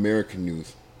American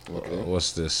news, okay,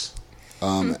 What's this?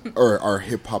 or our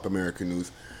hip hop American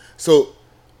news. So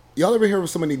y'all ever hear of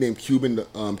somebody named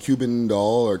Cuban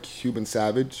Doll or Cuban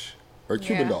Savage or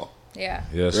Cuban Yeah. Doll? Yeah.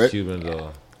 Yes, Right? Cuban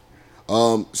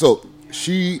doll. So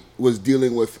she was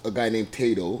dealing with a guy named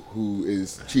Tato, who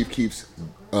is Chief Keef's.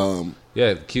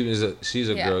 Yeah, she's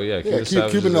a Yeah. girl. Yeah, Yeah, Savage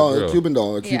is Cuban a Doll, girl. Cuban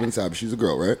Doll, or Yeah. Cuban Savage. She's a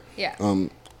girl, right? Yeah.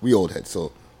 We old heads,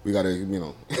 so we gotta,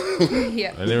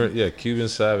 Yeah. I never. Yeah, Cuban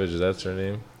Savage. That's her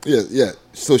name. Yeah.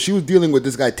 So she was dealing with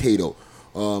this guy Tato,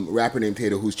 rapper named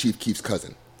Tato, who's Chief Keef's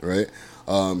cousin, right?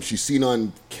 She's seen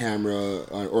on camera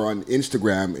or on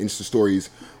Instagram, Insta stories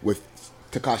with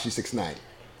Tekashi 6ix9ine,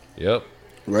 Yep.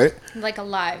 right? Like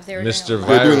alive. They were Mr. doing a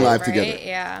They're doing Viral. live right? together.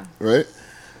 Yeah. Right?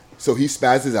 So he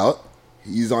spazzes out.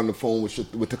 He's on the phone with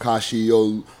Tekashi.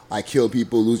 Yo, I kill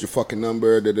people. Lose your fucking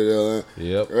number. Da da da.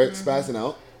 Yep. Right? Spazzing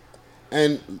out,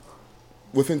 and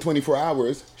within 24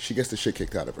 hours, she gets the shit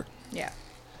kicked out of her. Yeah.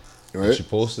 Right? She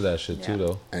posted that shit too, Yeah.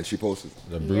 though. And she posted.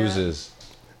 The bruises.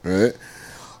 Right?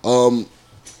 And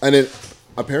then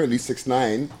apparently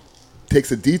 6ix9ine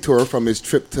takes a detour from his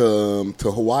trip to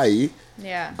Hawaii,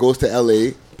 Yeah. goes to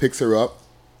LA, picks her up,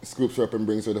 scoops her up, and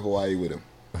brings her to Hawaii with him.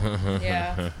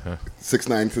 Yeah.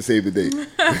 6ix9ine to save the day.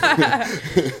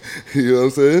 You know what I'm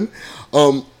saying?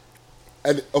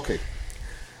 And okay.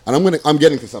 And I'm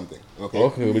getting to something. Okay.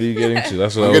 Okay, what are you getting to?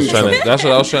 That's what I'm I was getting to trying to. That's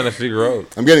what I was trying to figure out.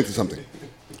 I'm getting to something.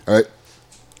 All right.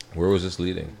 Where was this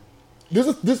leading?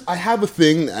 I have a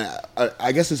thing.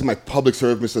 I guess this is my public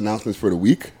service announcements for the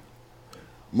week.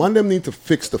 Mondem need to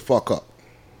fix the fuck up.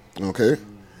 Okay?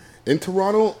 In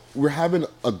Toronto, we're having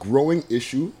a growing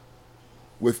issue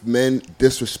with men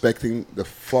disrespecting the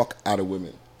fuck out of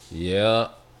women. Yeah.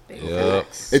 Yeah.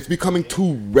 It's becoming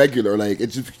too regular. Like,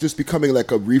 it's just becoming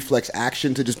like a reflex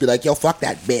action to just be like, yo, fuck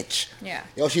that bitch. Yeah.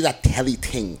 Yo, she's a telly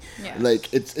ting. Yeah.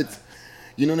 Like, it's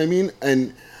you know what I mean?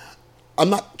 And I'm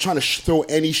not trying to throw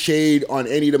any shade on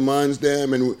any of the mons,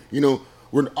 them, and,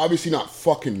 we're obviously not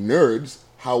fucking nerds.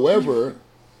 However,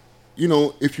 you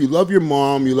know, if you love your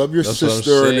mom, you love your That's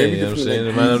sister, what I'm and saying. You know what I'm everything, saying? The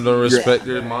like, man don't you're- respect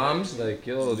their moms. Like,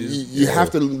 yo, these, you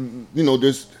have to, you know,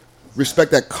 there's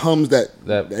respect that comes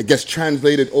that gets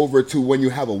translated over to when you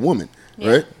have a woman,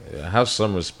 right? Yeah, have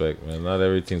some respect, man. Not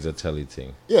everything's a telly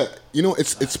thing. Yeah, you know, it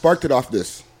sparked it off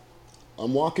this.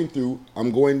 I'm walking through,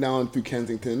 I'm going down through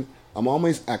Kensington. I'm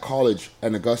almost at college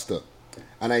in Augusta.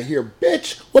 And I hear,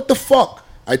 bitch, what the fuck?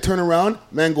 I turn around,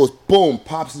 man goes, boom,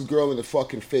 pops his girl in the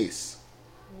fucking face.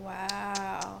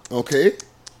 Wow. Okay?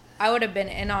 I would have been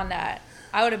in on that.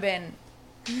 I would have been.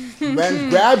 Man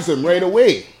grabs him right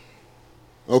away.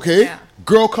 Okay? Yeah.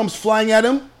 Girl comes flying at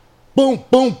him. Boom,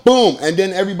 boom, boom. And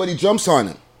then everybody jumps on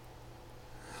him.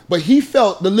 But he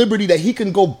felt the liberty that he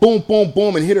can go boom, boom,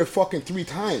 boom and hit her fucking 3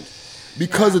 times.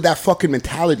 Because of that fucking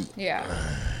mentality. Yeah.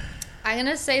 I'm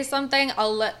gonna say something.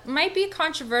 Might be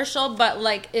controversial, but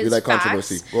like it's We like facts.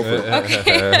 controversy. Go for it.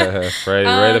 Okay.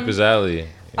 right up his alley.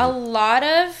 A lot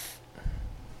of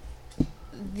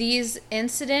these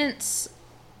incidents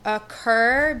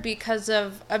occur because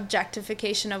of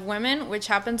objectification of women, which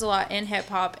happens a lot in hip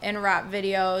hop and rap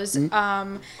videos.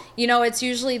 You know, it's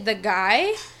usually the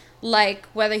guy, like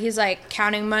whether he's like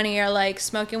counting money or like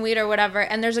smoking weed or whatever,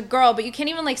 and there's a girl, but you can't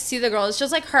even like see the girl. It's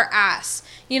just like her ass.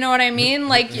 You know what I mean?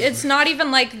 Like it's not even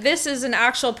like this is an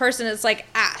actual person. It's like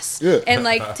ass and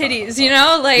like titties. You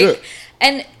know, like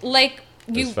and like.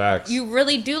 You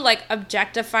really do like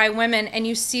objectify women, and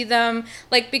you see them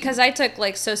like, because I took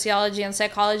like sociology and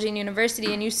psychology in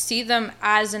university, and you see them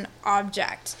as an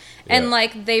object. And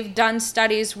like they've done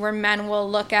studies where men will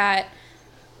look at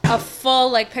a full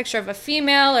like picture of a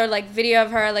female or like video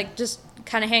of her like just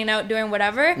kind of hanging out doing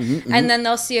whatever, and then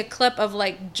they'll see a clip of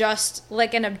like just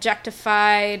like an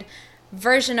objectified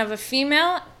version of a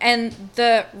female, and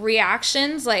the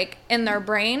reactions like in their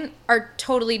brain are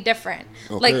totally different.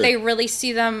 Like they really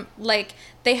see them, like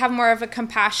they have more of a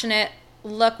compassionate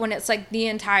look when it's like the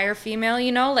entire female,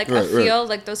 you know, like a feel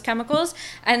like those chemicals,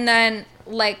 and then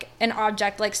like an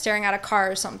object like staring at a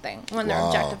car or something when they're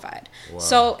objectified.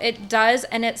 So it does,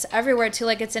 and it's everywhere too.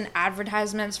 Like it's in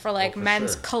advertisements for like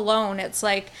men's cologne. It's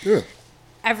like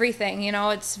everything, you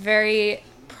know. It's very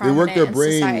they work their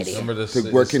brains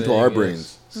to work into our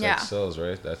brains. Sex sells,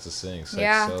 right? That's the saying.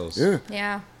 Sex sells.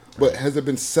 Yeah. But has it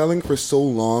been selling for so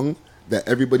long that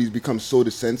everybody's become so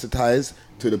desensitized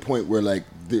to the point where like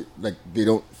they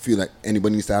don't feel like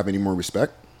anybody needs to have any more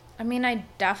respect? I mean, I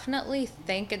definitely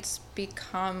think it's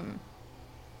become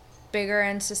bigger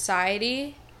in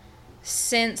society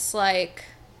since like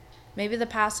maybe the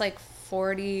past like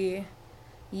 40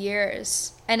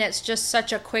 years, and it's just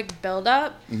such a quick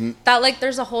buildup that like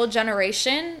there's a whole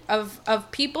generation of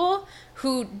people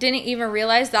who didn't even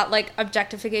realize that like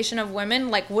objectification of women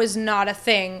like was not a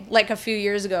thing like a few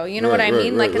years ago. You know what I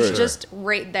mean? Like it's just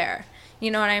right there. You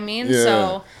know what I mean? Yeah.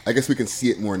 So I guess we can see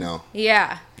it more now.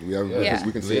 Yeah.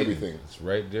 We can see everything. It's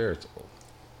right there.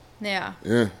 Yeah.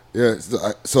 Yeah.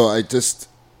 So I just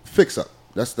fix up.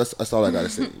 That's all I gotta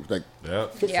say. Like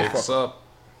fix up.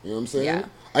 You know what I'm saying? Yeah.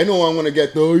 I know I'm gonna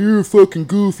get you're a fucking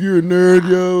goof, you're a nerd,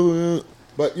 yo.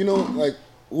 But you know, like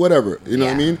whatever. You know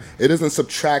what I mean? It doesn't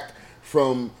subtract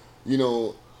from, you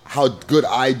know, how good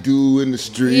I do in the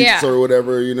streets or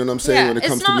whatever, you know what I'm saying, when it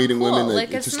comes to meeting women.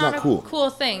 Like, it's just not cool. It's not a cool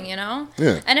thing, you know?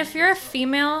 Yeah. And if you're a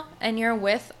female and you're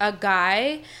with a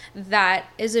guy that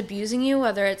is abusing you,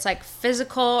 whether it's like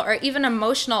physical or even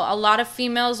emotional, a lot of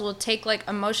females will take like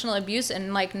emotional abuse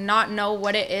and like not know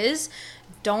what it is.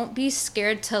 Don't be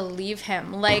scared to leave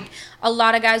him. Like, a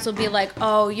lot of guys will be like,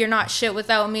 oh, you're not shit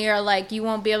without me, or like, you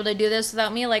won't be able to do this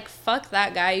without me. Like, fuck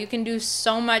that guy. You can do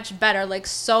so much better. Like,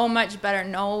 so much better.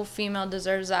 No female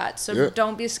deserves that. So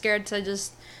don't be scared to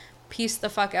just piece the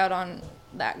fuck out on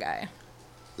that guy.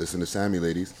 Listen to Sammy,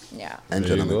 ladies. Yeah. And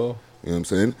There you gentlemen. go. You know what I'm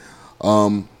saying?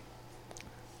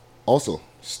 Also,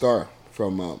 Star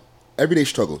from Everyday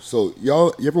Struggle. So,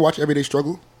 y'all, you ever watch Everyday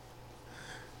Struggle?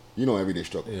 You know Everyday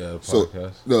Struggle. Yeah, the so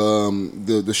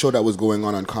podcast. the show that was going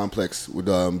on Complex with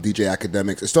DJ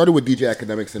Academics. It started with DJ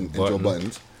Academics and Joe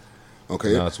Buttons.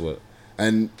 Okay. Now it's what?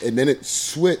 And then it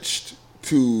switched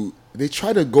to, they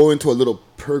tried to go into a little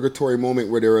purgatory moment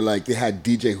where they were like, they had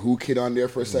DJ Who Kid on there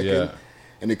for a second,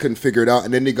 and they couldn't figure it out.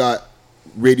 And then they got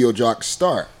Radio Jock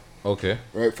Star. Okay.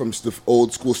 Right, from the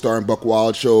old school Star and Buck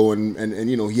Wild show, and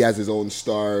you know, he has his own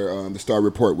Star, the Star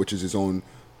Report, which is his own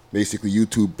basically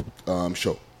YouTube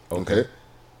show. Okay.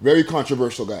 Very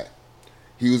controversial guy.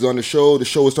 He was on the show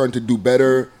was starting to do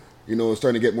better, you know,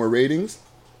 starting to get more ratings.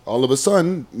 All of a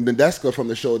sudden, Nadeska from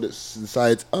the show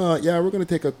decides, yeah, we're going to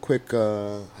take a quick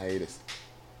hiatus.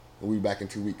 We'll be back in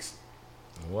 2 weeks.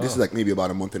 Wow. This is like maybe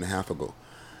about a month and a half ago.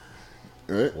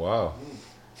 Right? Wow.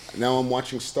 now I'm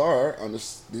watching Star on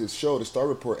this show, the Star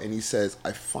Report, and he says,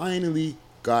 I finally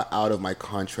got out of my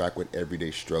contract with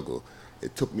Everyday Struggle.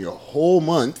 It took me a whole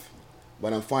month,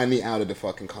 but I'm finally out of the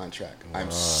fucking contract.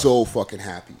 I'm so fucking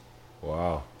happy.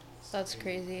 Wow. That's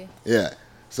crazy. Yeah.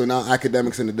 So now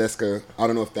Academics and the Desk are, I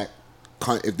don't know if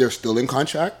if they're still in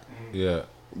contract. Yeah.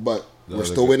 But we're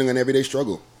still waiting on Everyday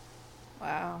Struggle.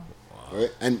 Wow.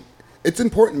 Right? And it's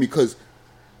important because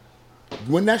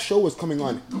when that show was coming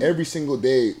on every single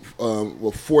day,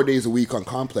 4 days a week on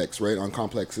Complex, right? On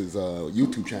Complex's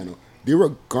YouTube channel, they were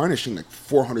garnishing like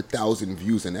 400,000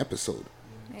 views an episode.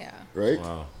 Yeah. Right?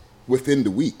 Wow. Within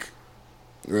the week.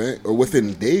 Right? Or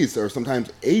within days, or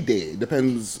sometimes a day. It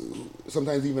depends.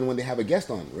 Sometimes even when they have a guest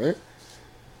on, right?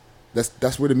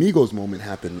 That's where the Migos moment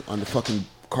happened on the fucking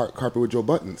carpet with Joe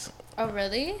Buttons. Oh,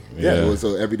 really? Yeah, it was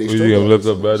an Everyday You Struggle. lift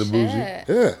up bad bougie. Shit.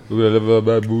 Yeah. We lift up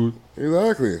bad bougie.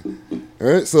 Exactly. All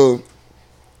right. So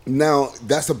now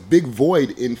that's a big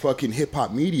void in fucking hip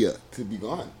hop media to be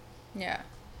gone. Yeah.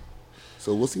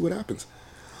 So we'll see what happens.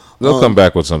 They'll come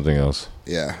back with something else.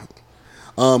 Yeah.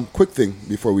 Quick thing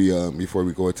before we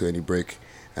go into any break,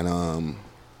 and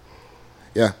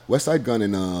West Side Gun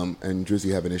and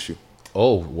Drizzy have an issue.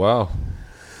 Oh wow.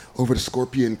 Over the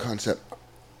Scorpion concept.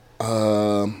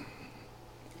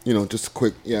 Just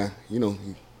quick, and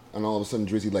all of a sudden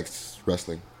Drizzy likes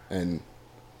wrestling, and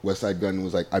West Side Gun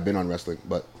was like, I've been on wrestling,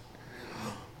 but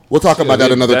we'll talk about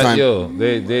that another time. Yo,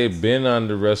 they've been on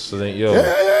the wrestling. Yo,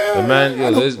 the man,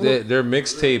 their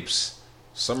mixtapes,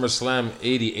 SummerSlam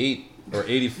 '88 or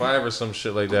 '85 or some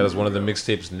shit like that is one of the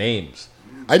mixtapes names.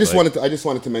 I just wanted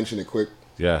to mention it quick.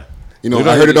 Yeah.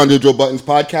 I heard it on the Joe Buttons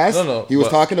podcast. No, he was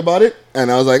talking about it,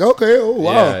 and I was like, okay, oh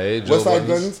wow, Yeah, hey,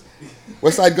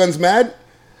 West Side Gun's mad.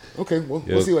 Okay,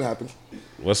 we'll see what happens.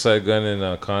 West Side Gun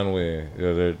and Conway,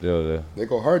 they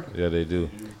go hard. Yeah, they do.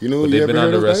 But they've been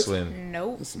on the wrestling.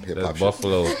 Nope. Some hip hop That's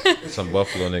Buffalo, some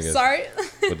Buffalo niggas. Sorry.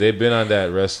 But they've been on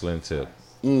that wrestling tip.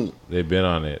 They've been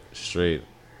on it straight.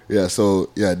 Yeah, so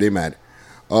they mad.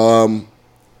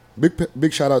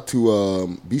 Big shout out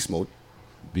to Beast Mode.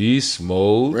 Beast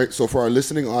Mode. Right. So for our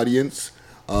listening audience,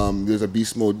 there's a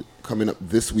Beast Mode coming up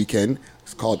this weekend.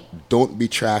 It's called Don't Be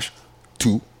Trash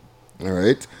 2. All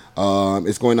right.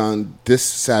 It's going on this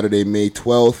Saturday, May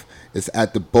 12th. It's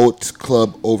at the Boats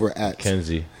Club over at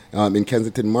Kenzie. In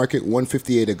Kensington Market,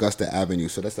 158 Augusta Avenue.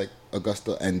 So that's like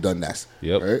Augusta and Dundas.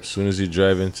 Yep. Right? As soon as you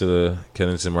drive into the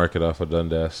Kensington Market off of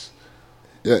Dundas.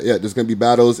 Yeah. There's gonna be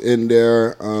battles in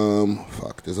there.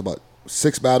 There's about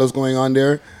 6 battles going on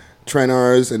there.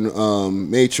 Trenars and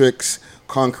Matrix,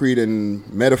 Concrete and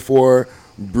Metaphor,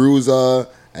 Bruiser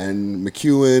and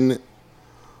McEwen,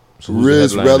 So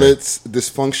Riz Relits,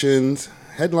 Dysfunctions.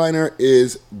 Headliner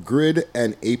is Grid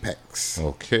and Apex.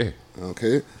 Okay.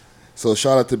 So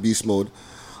shout out to Beast Mode.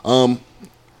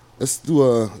 Let's do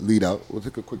a lead out. We'll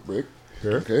take a quick break.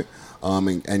 Sure. Okay.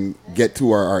 And get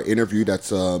to our interview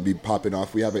that's be popping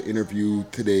off. We have an interview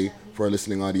today for our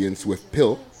listening audience with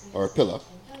Pilla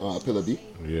B.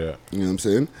 Yeah. You know what I'm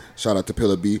saying? Shout out to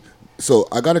Pilla B. So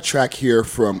I got a track here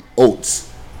from Oates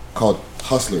called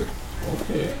Hustler.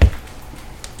 Okay.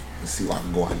 Let's see what I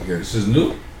can go on here. This is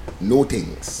new? No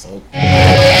things. Okay.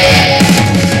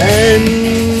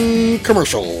 And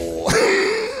commercial.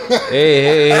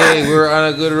 Hey, we're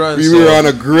on a good run. We were on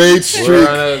a great streak. We're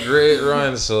on a great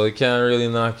run, so you can't really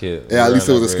knock it. Yeah, at least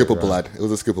it was a skippable lad. It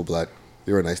was a skippable lad.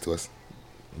 They were nice to us.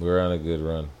 We're on a good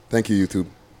run. Thank you, YouTube.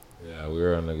 Yeah,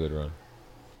 we're on a good run.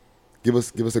 Give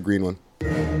us a green one.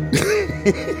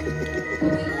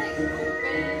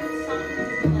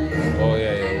 Oh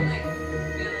yeah.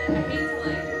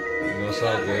 It's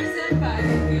all good.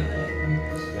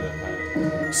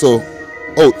 So,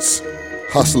 Oates,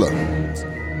 Hustler.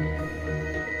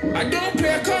 I don't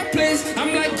play a card plays.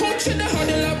 I'm like coach in the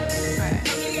huddle up.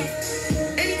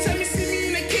 Anytime you see me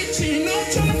in the kitchen, you know I'm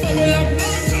trying to bubble up.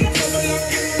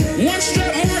 One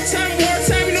strap, more time,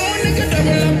 no nigga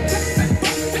double up.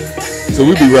 So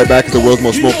we'll be right back at the world's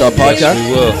most smoked out podcast.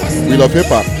 Yes, we will. We love hip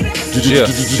hop.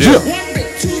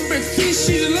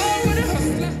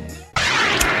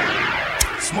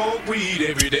 Smoke weed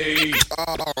every day.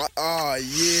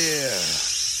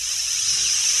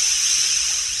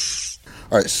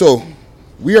 All right, so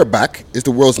we are back. It's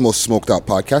the world's most smoked out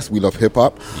podcast. We love hip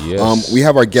hop. Yes. We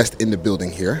have our guest in the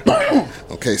building here.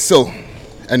 Okay, so,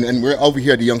 and we're over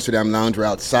here at the Youngsterdam Lounge. We're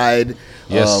outside.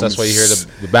 Yes, that's why you hear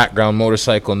the background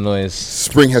motorcycle noise.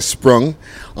 Spring has sprung.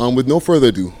 With no further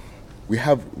ado, we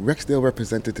have Rexdale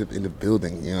representative in the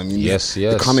building. You know what I mean? Yes.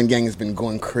 The Common Gang has been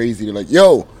going crazy. They're like,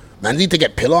 yo, man, need to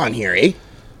get Pilla on here, eh?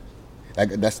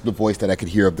 That's the voice that I could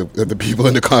hear of the people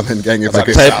in the Common Gang. If I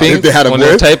could, typing, if they had a when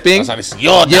voice. they're typing,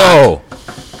 Yo.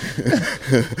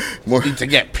 More Need to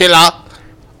get Pillar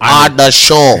on the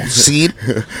show. See?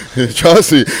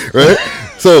 Trust me, right?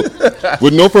 So,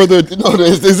 with no further, no,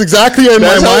 it's exactly in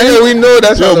my mind. how we know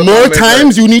that's how the more comment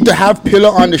times you need to have Pillar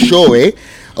on the show, eh?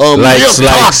 Likes,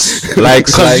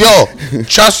 Because yo,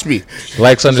 trust me,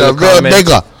 likes under he's the a real comments.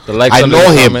 nigga. The likes I under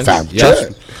know the him, comments. fam. Yeah. Trust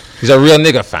me. He's a real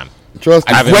nigga, fam. Trust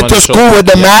me. Have him Went on to the show. school with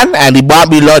the man, and he bought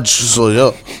me lunch. So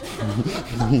yo,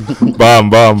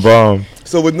 Bomb.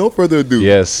 So, with no further ado,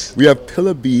 Yes. we have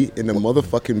Pillar B in the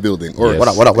motherfucking building, or Yes.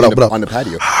 What up? on the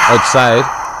patio. Outside.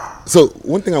 So,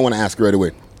 one thing I want to ask right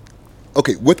away.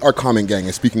 Okay, with our comment gang,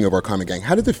 and speaking of our comment gang,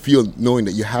 how does it feel knowing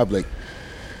that you have, like,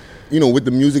 you know, with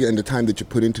the music and the time that you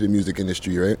put into the music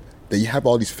industry, right? That you have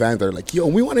all these fans that are like, yo,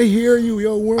 we want to hear you,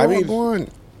 yo, where I are we mean- going?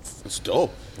 it's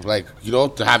dope. Like, you know,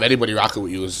 to have anybody rocking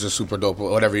with you is just super dope.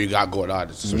 Whatever you got going on,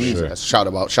 it's just amazing. That's shout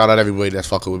out everybody that's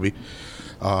fucking with me.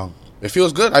 It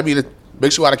feels good. I mean, it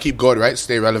makes you want to keep going, right?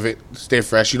 Stay relevant, stay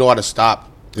fresh. You don't want to stop.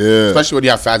 Yeah. Especially when you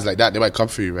have fans like that, they might come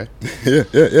for you, right?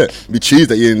 yeah. Be cheese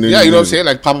that you Yeah, you know what I'm saying?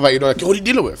 Like, pop up at you know, like, yo, what are you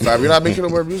dealing with, fam? You're not making no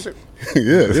more music.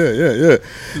 yeah.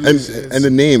 And the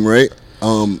name, right?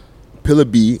 Pillar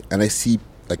B, and I see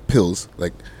like pills.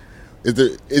 Like,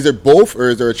 is there both, or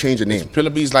is there a change of name? Pillar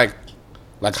B's like,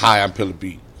 hi, I'm Pillar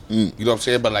B. You know what I'm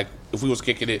saying? But like, if we was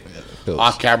kicking it Pills.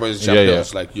 off camera, it's just Yeah.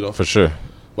 pills, like, you know. For sure.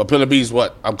 But Pillar B is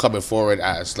what I'm coming forward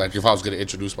as. Like, if I was going to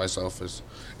introduce myself as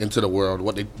into the world,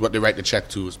 what they write the check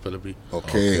to is Pillar B.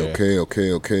 Okay.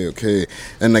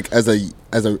 And like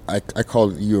I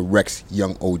call you a Rex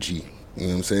Young OG. You know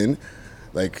what I'm saying?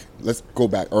 Like, let's go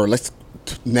back, or let's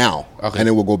now, Okay. and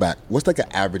then we'll go back. What's like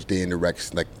an average day in the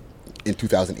Rex, like in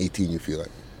 2018? You feel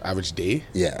like? Average day?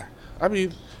 Yeah. I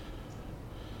mean,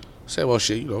 say, well,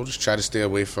 shit, you know, just try to stay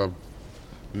away from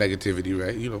negativity,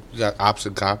 right? You know, you got ops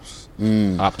and cops.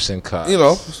 Ops and cops. You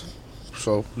know,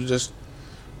 so you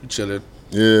chilling.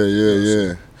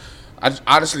 Yeah. I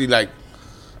honestly, like,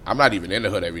 I'm not even in the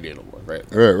hood every day no more, right?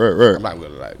 Right. I'm not gonna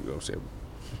lie, you know what I'm saying?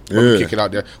 When we kick it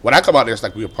out there. When I come out there, it's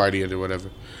like we a partying or whatever.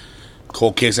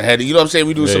 Cold case ahead. You know what I'm saying?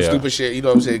 We do some stupid shit. You know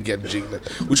what I'm saying? Getting jig. Like,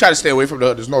 we try to stay away from the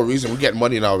hood. There's no reason. We getting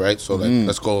money now, right? So like,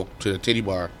 let's go to the titty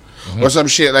bar or some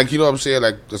shit. Like, you know what I'm saying?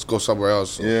 Like, let's go somewhere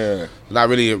else. So, Yeah. not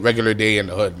really a regular day in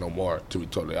the hood no more, to be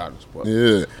totally honest. But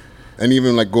Yeah. And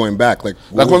even like going back, like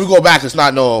like when we go back, it's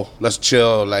not no. Let's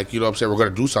chill. Like, you know what I'm saying? We're gonna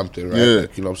do something, right? Yeah.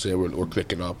 Like, you know what I'm saying? We're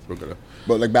clicking up. We're gonna.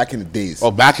 but like back in the days.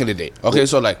 Oh, back in the day. Okay,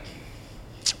 so like,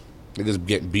 niggas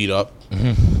getting beat up.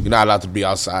 You're not allowed to be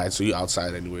outside, so you're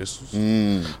outside anyways.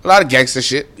 A lot of gangster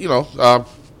shit, you know.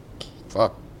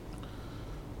 Fuck.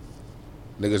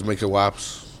 Niggas making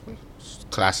wops.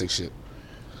 Classic shit.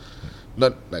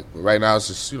 Not like right now. It's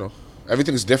just, you know,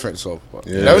 everything's different. So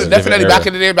Yeah, that was it's a definitely different back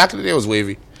in the day. Back in the day, it was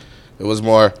wavy. It was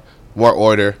more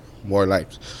order, more like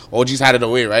OGs had it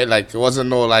away, right? Like, it wasn't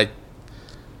no like.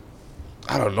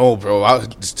 I don't know, bro.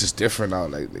 It's just different now.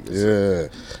 Like, niggas. Yeah.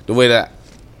 The way that,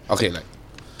 okay, like,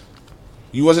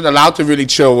 you wasn't allowed to really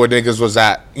chill where niggas was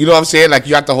at. You know what I'm saying? Like,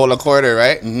 you had to hold a corner,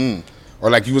 right? Mm-hmm. Or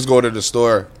like, you was going to the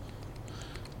store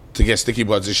to get sticky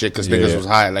buds and shit because niggas was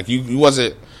high. Like, you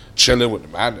wasn't chilling with the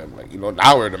man them. Like, you know,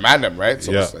 now we're the man them, right?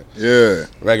 So it's like, Yeah.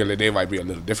 regular day might be a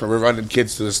little different. We're running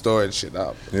kids to the store and shit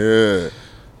up. Yeah. So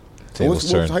Tables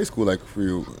what's turn. high school like for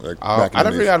you? Like I back in the never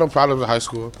days? really had no problems in high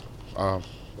school.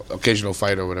 Occasional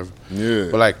fight or whatever. Yeah.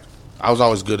 But like, I was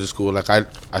always good at school. Like I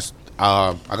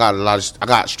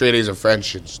got straight A's in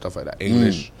French and stuff like that.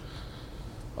 English.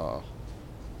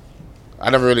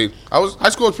 High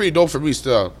school was pretty dope for me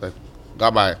still. Like,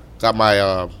 got my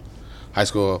high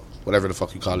school, whatever the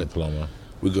fuck you call it. Diploma.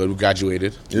 We good. We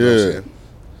graduated. You know what I'm Yeah. saying?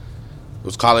 It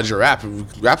was college or rap.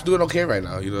 Rap's doing okay right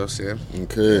now. You know what I'm saying?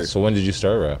 Okay. So when did you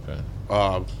start rapping?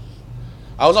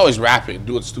 I was always rapping,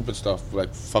 doing stupid stuff,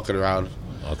 like fucking around.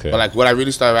 Okay. But like when I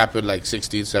really started rapping, like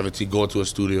 16, 17, going to a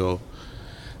studio,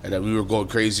 and then we were going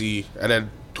crazy. And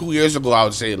then 2 years ago, I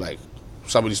would say like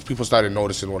some of these people started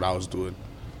noticing what I was doing.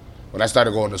 When I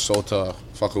started going to Sota,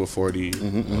 fucking with 40.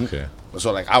 Okay.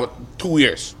 So like 2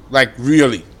 years, like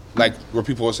really, like where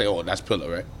people would say, "Oh, that's Pillar,"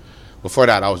 right? Before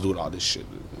that, I was doing all this shit,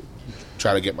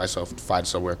 trying to get myself to find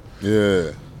somewhere.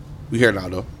 Yeah. We here now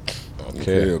though.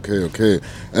 Okay.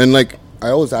 And like I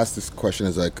always ask this question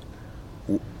is like,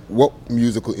 what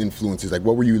musical influences? Like,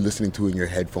 what were you listening to in your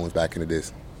headphones back in the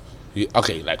days? Yeah,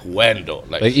 okay, like when though?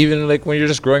 Like even like when you're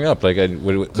just growing up, like what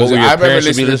were your I remember parents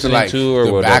be listening to listening like to or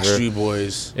the whatever? Backstreet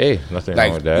Boys. Hey, nothing Like,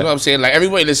 wrong with that. you know what I'm saying? Like,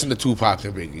 everybody listened to Tupac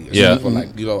and Biggie. Yeah. But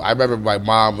like, you know, I remember my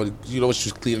mom, you know, when she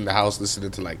was cleaning the house,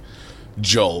 listening to like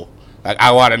Joe. Like,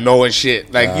 I Want to Know and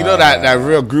shit. Like, you know that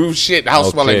real groove shit. The house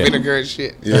smell like Okay. vinegar and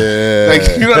shit. Yeah.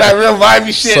 Like, you know that real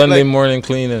vibey shit. Sunday like, morning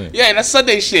cleaning. yeah, that's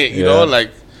Sunday shit, you Yeah. know?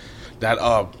 Like,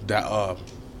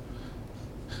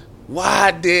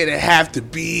 Why did it have to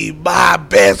be my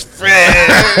best friend?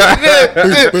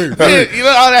 You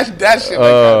know all that shit. Like, you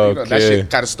know, that shit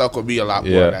kind of stuck with me a lot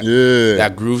more.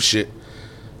 That groove shit.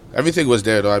 Everything was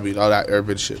there though. I mean, all that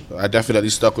urban shit. I definitely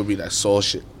stuck with me. That soul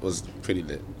shit was pretty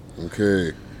lit.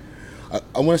 Okay,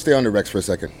 I want to stay on the Rex for a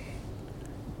second.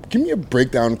 Give me a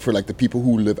breakdown for like the people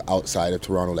who live outside of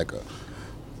Toronto, like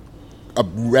a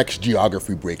Rex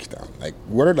geography breakdown. Like,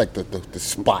 what are like the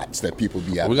spots that people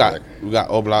be at? We got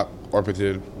O Block,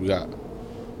 Orpington. We got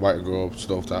White Grove,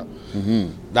 Stovetop.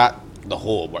 Not the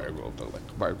whole White Grove though. Like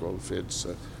White Grove fits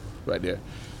right there.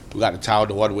 We got the town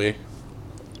the one way.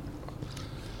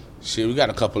 Shit, we got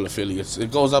a couple affiliates.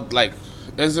 It goes up like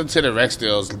isn't to the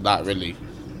Rexdale's not really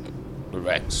the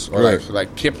Rex or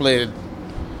like Kipling.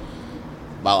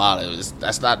 Mount Olive,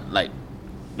 that's not like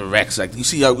the Rex. Like you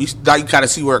see, now you kind of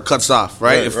see where it cuts off,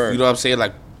 right? You know what I'm saying?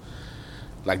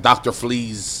 Like Dr.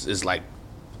 Flea's is like,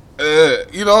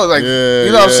 you know, like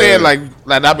you know what I'm saying? Like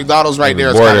that McDonald's right there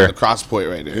is kind of the cross point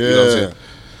right there. You know what I'm saying?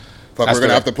 Fuck, we're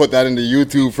gonna have to put that into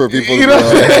YouTube for people. You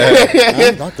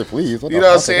know, Dr. Flea's. You know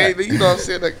what I'm saying? You know what I'm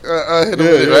saying? Like, hit him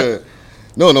with it, right?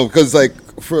 No, because like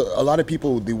for a lot of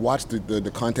people, they watch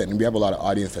the content, and we have a lot of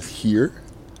audience that's here.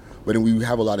 But then we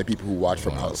have a lot of people who watch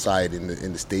from outside in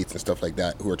the States and stuff like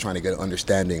that who are trying to get an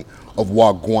understanding of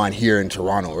what going on here in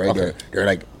Toronto, right? Okay. They're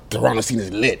like, Toronto scene is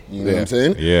lit. You know what I'm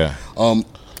saying? Yeah. And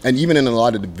even in a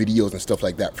lot of the videos and stuff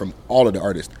like that from all of the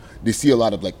artists, they see a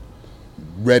lot of like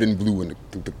red and blue and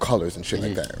the colors and shit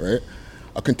like that, right?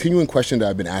 A continuing question that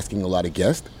I've been asking a lot of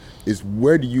guests is,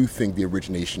 where do you think the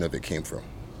origination of it came from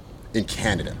in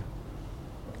Canada?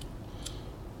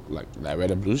 Like that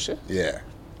red and blue shit? Yeah.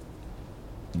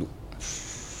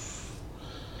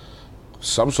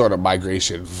 Some sort of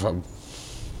migration from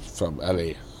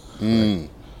LA. Right?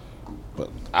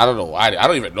 But I don't know why. I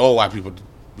don't even know why people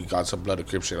got some blood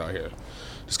encryption out here.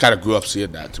 Just kind of grew up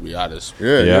seeing that, to be honest.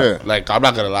 Yeah. Like, I'm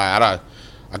not gonna lie,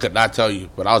 I could not tell you,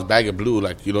 but I was bagging blue.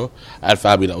 Like, you know, I had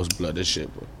family that was blood and shit.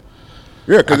 But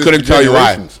yeah, I couldn't tell you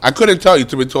why. I couldn't tell you,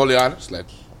 to be totally honest. Like,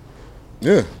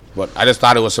 yeah. But I just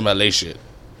thought it was some LA shit.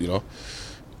 You know.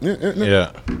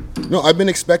 Yeah. No, I've been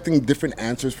expecting different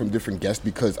answers from different guests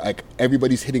because like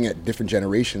everybody's hitting at different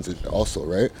generations also,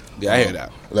 right? Yeah, I hear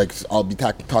that. Like I'll be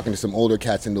talking to some older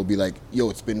cats and they'll be like,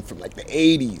 "Yo, it's been from like the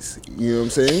 '80s." You know what I'm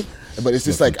saying? But it's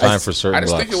just like time for certain. I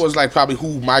just think it was like probably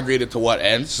who migrated to what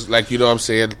ends. Like, you know what I'm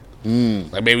saying?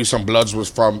 Like maybe some Bloods was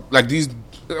from like these.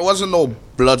 There wasn't no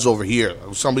Bloods over here. It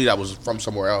was somebody that was from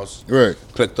somewhere else. Right.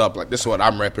 Clicked up like, this is what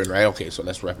I'm repping, right? Okay, so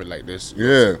let's rep it like this.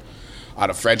 Yeah. Out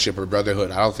of friendship or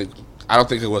brotherhood, I don't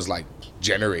think it was like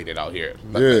generated out here.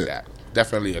 Nothing like that.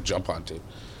 Definitely a jump on thing.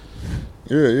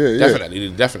 Yeah. Definitely.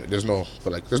 There's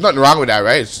nothing wrong with that,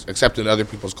 right? It's accepting other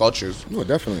people's cultures. No,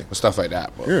 definitely. And stuff like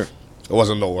that. But yeah. It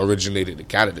wasn't no originated in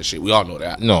Canada shit. We all know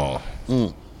that. No.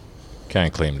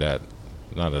 Can't claim that.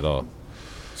 Not at all.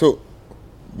 So,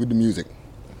 with the music,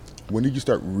 when did you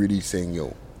start really saying,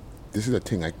 "Yo, this is a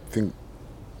thing"? I think.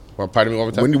 Well, pardon me one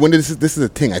more time. When did this is a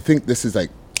thing? I think this is like,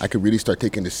 I could really start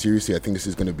taking this seriously. I think this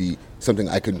is going to be something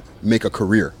I could make a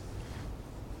career.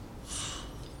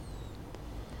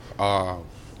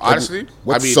 Honestly,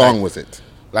 what song was it?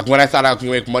 Like when I thought I could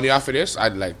make money off of this,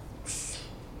 that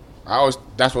was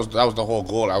the whole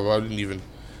goal. I didn't even,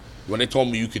 when they told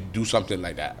me you could do something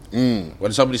like that.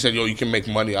 When somebody said, "Yo, you can make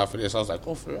money off of this," I was like,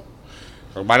 "Oh, for real?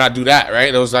 Or why not do that?"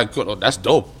 Right? It was like, "Good, that's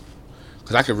dope."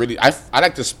 Because I could really, I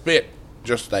like to spit,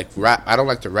 just like rap. I don't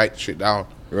like to write shit down.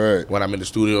 Right. When I'm in the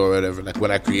studio or whatever, like when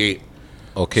I create.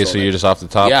 Okay, so you're just off the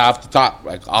top? Yeah, off the top,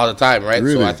 like all the time, right?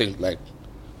 Really? So I think like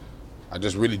I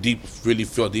just really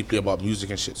feel deeply about music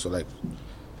and shit. So like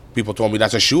people told me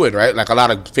that's a shoo-in, right? Like a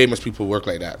lot of famous people work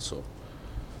like that. So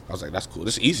I was like, that's cool.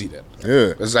 This is easy then.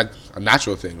 Yeah. It's like a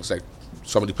natural thing. It's like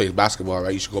somebody plays basketball,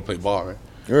 right? You should go play ball, right?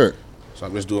 Right. So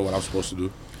I'm just doing what I'm supposed to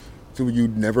do. So you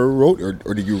never wrote,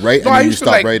 or did you write No, and I then you used to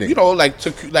stopped like, writing? you know, like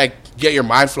to like get your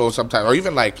mind flow sometimes, or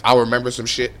even like I'll remember some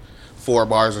shit, 4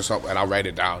 bars or something, and I'll write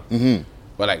it down. Mm-hmm.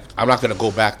 But like I'm not gonna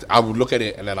go back. I would look at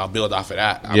it and then I'll build off of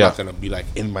that. I'm not gonna be like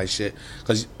in my shit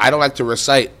because I don't like to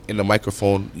recite in the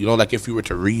microphone. You know, like if you were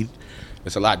to read,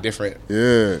 it's a lot different.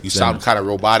 Yeah, you sound kind of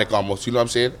robotic almost. You know what I'm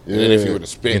saying? Yeah. And then if you were to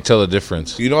spit, You can tell the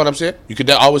difference. you know what I'm saying? You could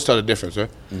always tell the difference, right?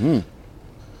 Mm-hmm.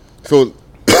 So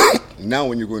now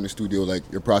when you go in the studio, like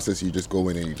your process, you just go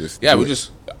in and you just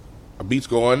a beat's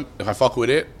going. If I fuck with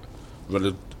it,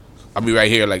 I'll be right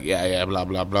here like blah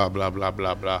blah blah blah blah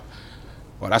blah blah.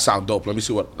 Well, that sounds dope. Let me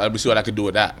see what I can do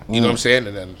with that. You know what I'm saying?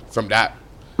 And then from that,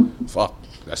 fuck,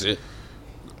 that's it.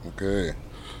 Okay.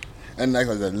 And like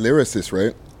as a lyricist,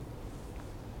 right?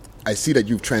 I see that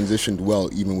you've transitioned well,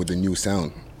 even with the new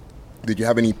sound. Did you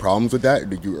have any problems with that?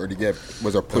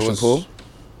 Was there push and pull?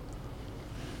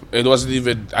 It wasn't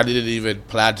even. I didn't even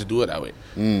plan to do it that way.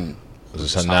 It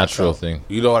was a natural thing.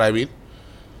 You know what I mean?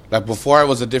 Like before, it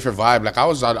was a different vibe. Like I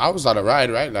was on a ride,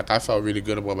 right? Like I felt really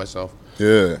good about myself.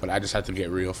 Yeah. But I just had to get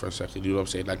real for a second. You know what I'm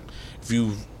saying? Like if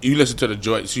you listen to the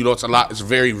joints, you know it's a lot. It's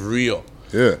very real.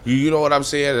 Yeah. You know what I'm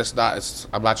saying?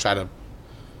 I'm not trying to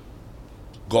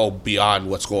go beyond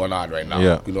what's going on right now.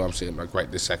 Yeah. You know what I'm saying? Like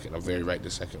right this second. I'm very right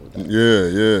this second with that.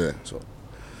 Yeah. So.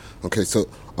 Okay, so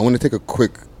I want to take a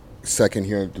quick second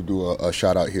here to do a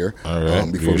shout out here. All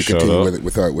right. Before we continue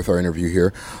with our interview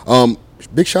here.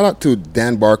 Big shout out to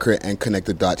Dan Barker and Connect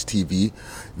the Dots TV.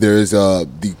 There's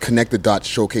the Connect the Dots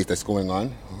showcase that's going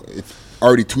on. It's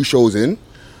already 2 shows in.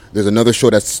 There's another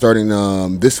show that's starting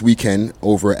this weekend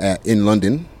over in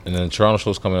London. And then the Toronto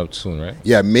show's coming up soon, right?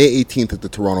 Yeah, May 18th at the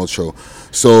Toronto show.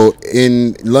 So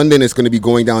in London, it's going to be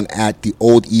going down at the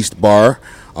Old East Bar.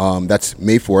 That's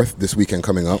May 4th, this weekend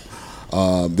coming up.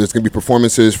 There's going to be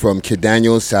performances from Kid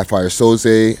Daniels, Sapphire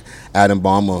Soze, Adam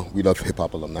Bomber, we love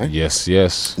hip-hop alumni.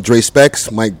 Yes. Dre Specs,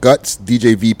 Mike Guts,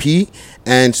 DJ VP,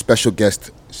 and special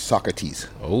guest Socrates.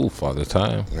 Oh, Father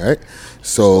Time. All right.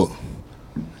 So,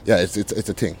 yeah, it's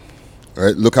a thing. All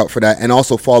right, look out for that. And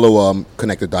also follow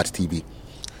Connect the Dots TV.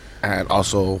 And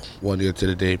also 1 year to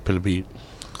the day, Pillar Beat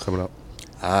coming up.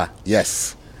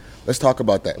 Yes. Let's talk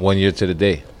about that. 1 year to the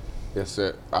day. Yes,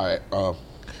 sir. All right.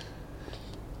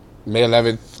 May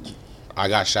 11th, I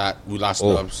got shot. We lost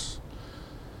Dubs.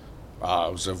 It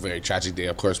was a very tragic day,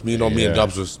 of course. Me and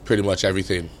Dubs was pretty much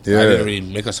everything. Yeah. I didn't really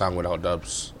make a song without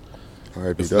Dubs. All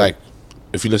right,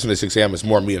 if you listen to 6 a.m., it's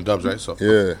more me and Dubs, right? So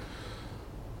yeah.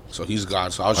 So he's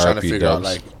gone. So I was trying to figure out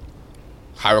like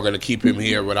how we're gonna keep him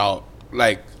here without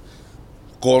like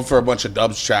going for a bunch of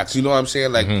Dubs tracks. You know what I'm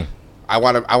saying? Like I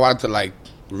wanted to like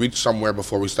reach somewhere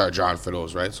before we start drawing for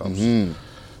those, right? So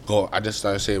I just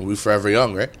started saying we forever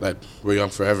young, right? Like we're young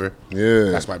forever.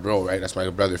 Yeah. That's my bro, right? That's my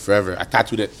brother forever. I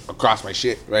tattooed it across my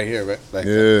shit right here, right? Like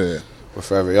yeah. We're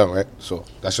forever young, right? So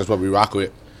that's just what we rock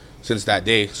with since that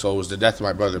day. So it was the death of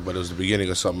my brother, but it was the beginning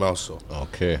of something else. So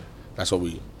okay. That's what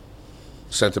we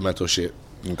sentimental shit.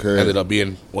 Okay. Ended up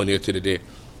being 1 year to the day.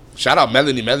 Shout out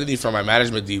Melanie. Melanie from my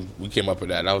management team. We came up with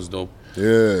that. That was dope.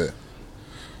 Yeah.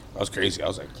 That was crazy. I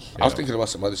was thinking about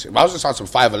some other shit. But I was just on some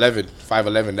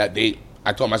 511 that date.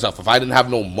 I told myself if I didn't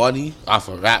have no money off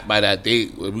of rap by that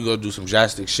date, we gonna do some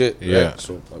drastic shit. Yeah. Right?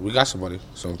 So we got some money.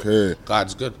 So okay.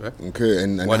 God's good, right? Okay.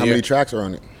 And how many tracks are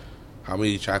on it? How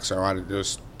many tracks are on it?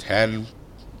 There's 10.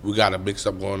 We got a mix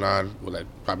up going on with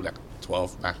probably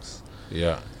 12 max.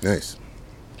 Yeah. Nice.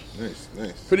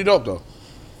 Pretty dope though.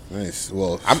 Nice.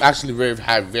 Well, I'm actually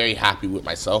very happy with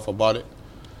myself about it.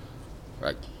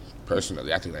 Like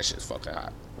personally, I think that shit's fucking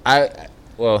hot. I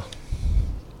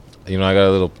got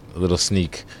a little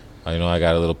sneak. I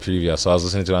got a little preview. So I was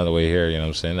listening to it on the way here. You know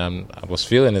what I'm saying? I was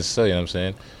feeling it still. You know what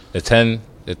I'm saying?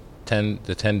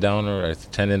 The 10 down or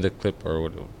 10 in the clip or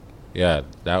what? Yeah,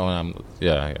 that one.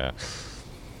 Yeah.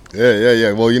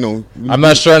 Yeah. Well, I'm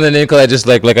not sure on the name because I just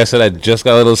like I said, I just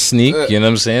got a little sneak. You know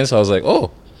what I'm saying? So I was like,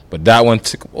 oh, but that one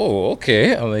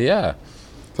okay. I'm like, yeah.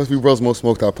 Plus, we World's Most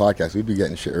Smoked Out podcast. We'd be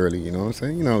getting shit early. You know what I'm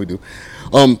saying? You know how we do.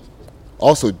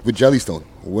 Also with Jellystone,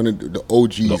 one of the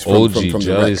OGs from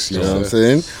the Rex. You know what I'm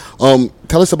saying?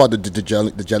 Tell us about the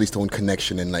Jellystone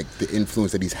connection and like the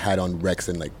influence that he's had on Rex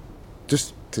and like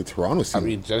just to Toronto scene. I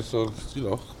mean, just so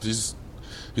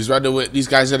he's running with these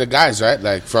guys are the guys, right?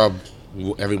 Like from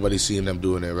everybody's seeing them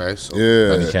doing it, right? So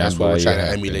that's what we're trying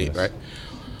to emulate, right?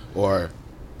 Or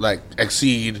like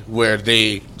exceed where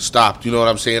they stopped, you know what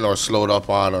I'm saying, or slowed up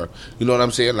on, or you know what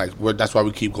I'm saying. Like that's why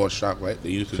we keep going strong, right?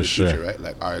 The youth of the future, right?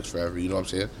 Like RX forever, you know what I'm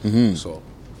saying. Mm-hmm. So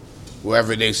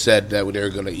wherever they said that they were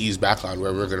gonna ease back on,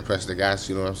 where we're gonna press the gas,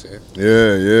 you know what I'm saying.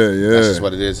 Yeah. That's just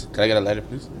what it is. Can I get a lighter,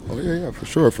 please? Oh yeah,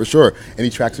 for sure.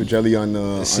 Any tracks with Jelly on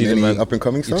any up and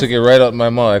coming stuff? You took it right out my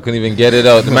mouth. I couldn't even get it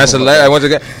out. The man said, I want to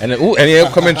get any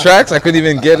upcoming tracks. I couldn't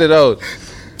even get it out.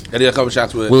 Any upcoming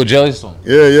tracks with Jellystone?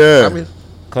 Yeah. I mean,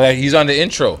 cause he's on the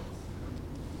intro.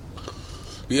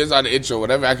 He is on the intro.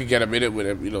 Whenever I could get a minute with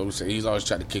him, you know what I'm saying? He's always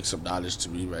trying to kick some knowledge to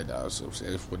me right now. So I'm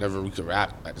saying, whenever we could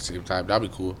rap at the same time, that'd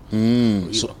be cool.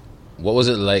 So, what was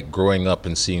it like growing up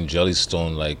and seeing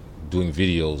Jellystone like doing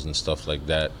videos and stuff like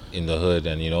that in the hood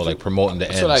and like promoting the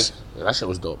ends? So like that shit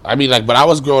was dope. I mean, like, but I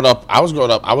was growing up. I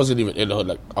wasn't even in the hood.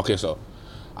 Like, okay, so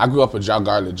I grew up in John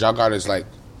Garland. John Garland is like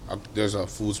there's a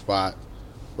food spot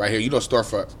right here. You know,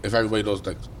 Storefront. If everybody knows,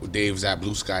 like Dave's at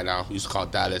Blue Sky now. We used to call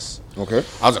it Dallas. Okay.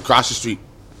 I was across the street.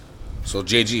 So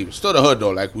JG, still the hood though.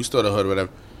 Like we still the hood,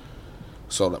 whatever.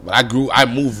 So, but I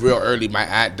moved real early. My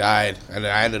aunt died, and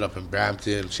then I ended up in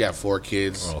Brampton. She had 4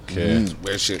 kids. Okay.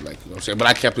 Weird shit, like, you know what I'm saying? But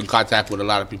I kept in contact with a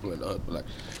lot of people in the hood. But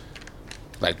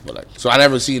so I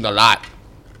never seen a lot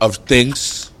of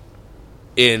things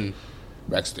in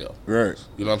Rexdale. Right.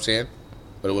 You know what I'm saying?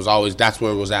 But it was always, that's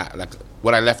where it was at. Like,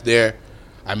 when I left there,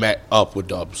 I met up with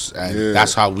Dubs. And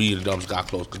that's how we and Dubs got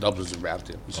close, because Dubs was in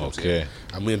Brampton. You see what I'm saying?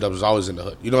 And me and Dubs was always in the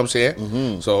hood. You know what I'm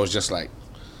saying? So it was just like,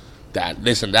 that,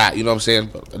 this and that, you know what I'm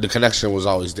saying? But the connection was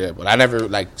always there. But I never,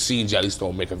 like, seen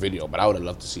Jellystone make a video, but I would have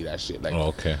loved to see that shit. Like, you know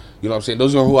what I'm saying?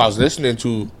 Those are who I was listening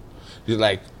to, just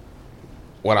like,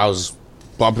 when I was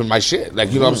bumping my shit.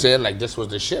 Like, you know what I'm saying? Like, this was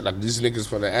the shit. Like, these niggas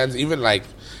from the ends, even, like,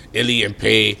 Illy and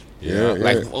Pay.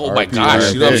 Like, oh my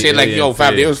gosh, you know what I'm saying? Like, yo,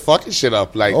 fam, they was fucking shit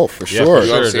up. Like, oh, for sure. You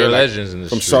know what I'm saying? They're Like, legends in the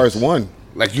from street. SARS 1.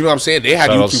 Like, you know what I'm saying? They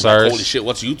had Shout out YouTube. SARS. Like, holy shit,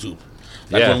 what's YouTube?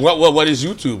 Like, what is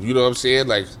YouTube? You know what I'm saying?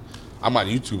 Like, I'm on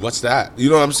YouTube. What's that? You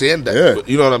know what I'm saying?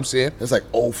 You know what I'm saying? It's like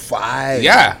 05.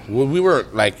 Yeah. Well, we were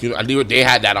like, you know, they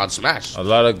had that on Smash. A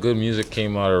lot of good music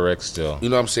came out of Rexdale. You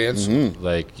know what I'm saying? So,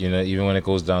 Like, you know, even when it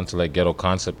goes down to like Ghetto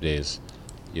Concept days,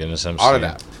 you understand what all I'm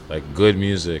of saying? that. Like good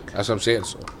music. That's what I'm saying.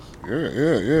 So,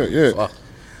 Yeah. fuck.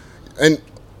 And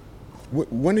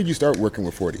when did you start working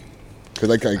with 40? Because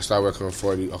like I started working with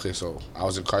 40. Okay, so I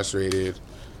was incarcerated.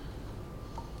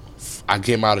 I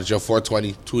came out of jail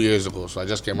 420 2 years ago, so I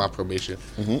just came out probation.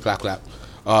 Clap,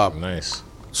 clap. Nice.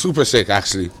 Super sick,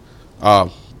 actually. I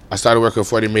started working with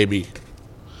 40 maybe.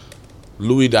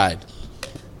 Louis died.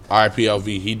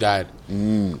 RIPLV, he died.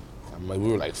 I'm like,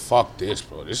 we were like, fuck this,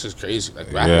 bro. This is crazy.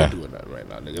 Like, rap ain't doing nothing right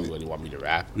now. Nigga really want me to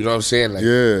rap. You know what I'm saying? Like,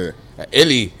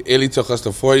 Illy took us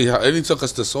to 40. Illy took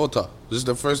us to Sota. This is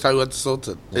the first time we went to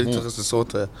Sota. Illy took us to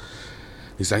Sota.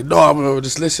 He's like, no, bro,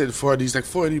 just listen, 40. He's like,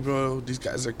 40, bro, these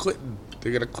guys are quitting.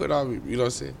 They're going to quit on me. You know what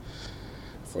I'm saying?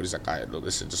 40's like, all right, no,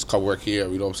 listen, just come work here.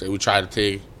 You know what I'm saying? We tried to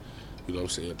take, you know what I'm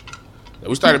saying? And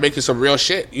we started making some real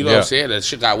shit. You know what I'm saying? That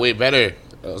shit got way better.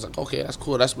 I was like, okay, that's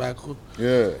cool. That's mad cool.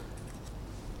 Yeah.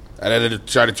 And then it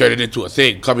tried to turn it into a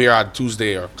thing. Come here on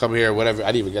Tuesday or come here, whatever. I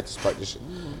didn't even get to start this shit.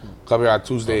 Come here on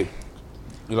Tuesday.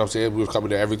 You know what I'm saying? We were coming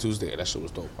there every Tuesday, and that shit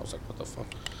was dope. I was like, what the fuck?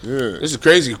 Yeah. This is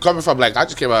crazy. Coming from, like, I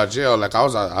just came out of jail. Like, I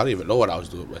don't even know what I was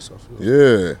doing with myself. You know?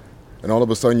 Yeah. And all of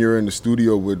a sudden, you're in the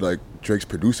studio with, like, Drake's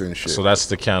producer and shit. So that's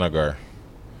the Canagar.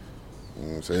 You know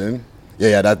what I'm saying?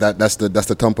 Yeah, that's the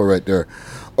Tumpa right there.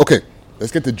 Okay,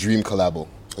 let's get the Dream collabo.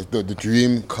 The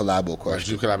Dream collabo question.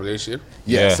 Dream collaboration?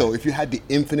 Yeah, so if you had the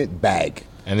infinite bag.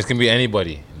 And this can be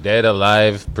anybody. Dead,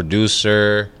 alive,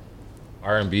 producer,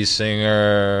 R&B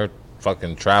singer,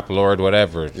 fucking trap lord,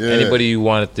 whatever. Yeah. Anybody you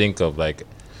want to think of, like,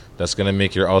 that's going to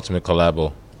make your ultimate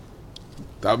collabo.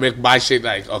 That'll make my shit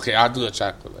like, okay, I'll do a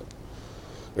track with it.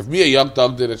 If me and Young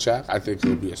Thug did a track, I think it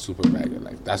would be a super banger.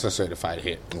 Like, that's a certified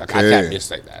hit. Like, I can't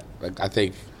miss like that. Like, I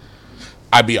think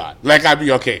I'd be on. Like, I'd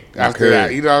be okay after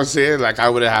that. You know what I'm saying? Like, I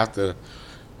wouldn't have to.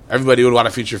 Everybody would want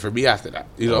to feature for me after that.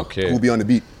 You know? Okay. Who'll be on the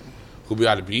beat? Who'll be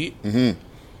on the beat?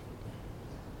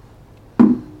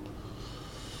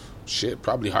 Shit,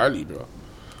 probably Harley, bro.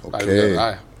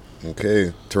 Okay.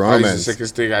 Okay. Toronto man. Harley's the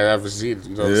sickest thing I've ever seen.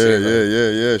 You know what I'm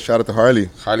saying? Yeah. Shout out to Harley.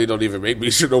 Harley don't even make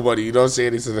beats with nobody. You know what I'm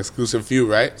saying? It's an exclusive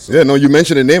few, right? So, Yeah, no, you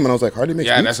mentioned the name, and I was like, Harley makes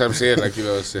beats? that's what I'm saying. Like, you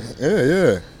know what I'm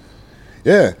saying?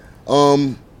 Yeah.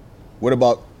 What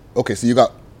about, okay, so you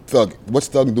got Thug. What's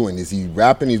Thug doing? Is he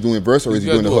rapping, he's doing verse, or is he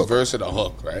doing the do a hook? verse and a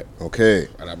hook, right? Okay.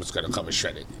 And I'm just going to come and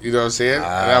shred it. You know what I'm saying? And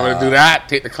I'm going to do that,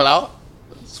 take the clout,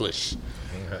 swish.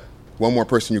 One more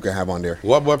person you can have on there.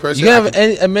 One more person? You can have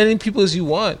as many people as you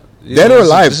want. Dead or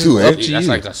alive, too, eh? That's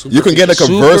like a super You can get like a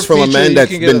feature. verse from a feature, man you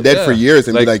that's can get been a- dead yeah. for years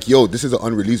and Like- be like, yo, this is an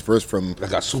unreleased verse from...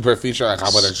 Like a super feature, like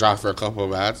I'm going to drop for a couple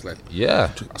of mats. Like,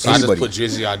 Yeah. so I just Anybody. put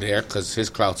Drizzy on there because his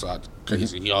clout's are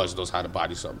crazy. He always knows how to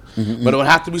body something. But it would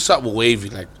have to be something wavy,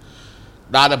 like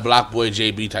not a Block Boy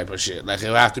JB type of shit. Like it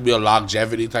would have to be a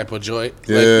longevity type of joint. Like,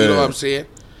 you know what I'm saying?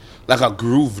 Like a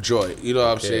groove joint. You know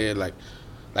what I'm saying? Like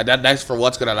that nice for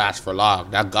what's gonna last for long.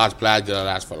 That God's plan gonna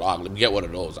last for long. Let me get one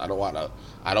of those. I don't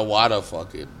wanna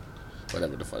fucking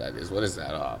whatever the fuck that is. What is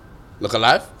that? Look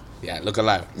Alive? Yeah, Look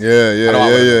Alive. Yeah.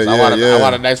 I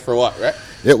want a nice for what, right?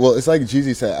 Yeah, well, it's like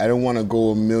Jeezy said, I don't want to go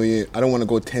 1 million. I don't want to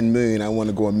go 10 million. I want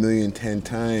to go 1 million 10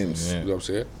 times. Yeah. You know what I'm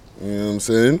saying? You know what I'm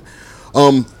saying?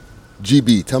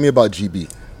 GB, tell me about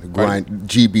GB.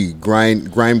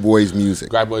 Grind Boys music.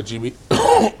 Grind Boy GB.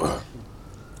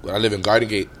 When I live in Garden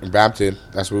Gate in Brampton,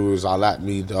 that's where we was all at.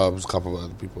 Me, Dubs, a couple of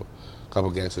other people, a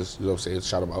couple of gangsters. You know what I'm saying?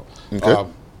 Shout them out.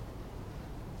 Okay.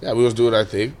 Yeah, we was doing our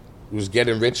thing. We was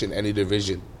getting rich in any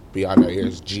division beyond our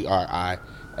ears. GRIND.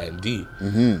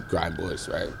 Grind Boys,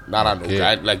 right? Not on no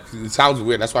grind. Like, it sounds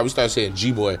weird. That's why we started saying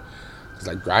G-Boy. He's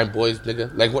like Grind Boys,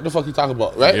 nigga. Like what the fuck you talking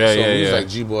about, right? Yeah, so yeah, he's yeah. like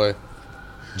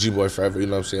G-Boy forever. You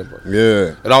know what I'm saying? But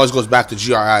Yeah. it always goes back to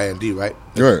GRIND, right?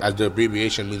 Right. As the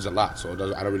abbreviation means a lot, so it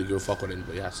doesn't, I don't really give a fuck what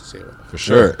anybody has to say. Right? For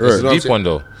sure. Right, It's right. a You know what I'm deep one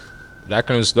though. The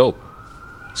acronym is dope.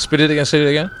 Spit it again. Say it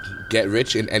again. Get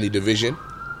rich in any division.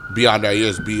 Beyond our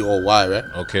years, BOY, right?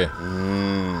 Okay.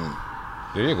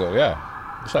 There you go. Yeah.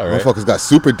 It's all right. Motherfuckers got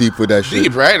super deep with that shit.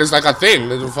 Deep, right? It's like a thing.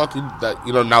 There's a fucking that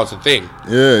now it's a thing.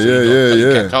 Yeah,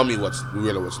 You can't yeah. tell me what's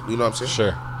real or what's, you know what I'm saying?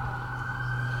 Sure.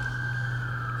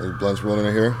 There's blunts rolling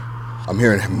in here. I'm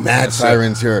hearing mad That's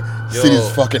sirens here. Yo. City's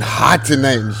fucking hot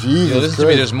tonight. Jesus Yo, listen to me.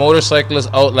 Christ. There's motorcyclists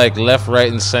out like left, right,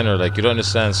 and center. Like you don't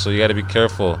understand, so you got to be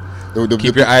careful.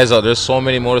 Keep your eyes out. There's so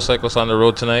many motorcyclists on the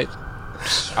road tonight.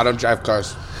 I don't drive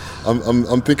cars.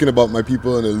 I'm thinking about my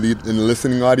people in the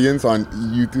listening audience on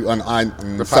YouTube, on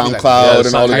probably SoundCloud, like-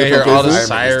 and all the I hear different all the places.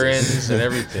 sirens and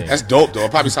everything. That's dope, though. It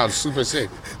probably sounds super sick.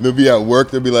 They'll be at work.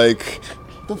 They'll be like,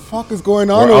 "What the fuck is going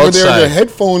on We're over there? outside. Your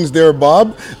headphones, there,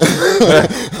 Bob."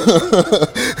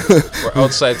 We're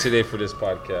outside today for this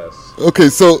podcast. Okay,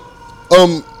 so,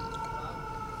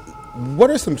 what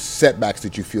are some setbacks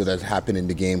that you feel that's happened in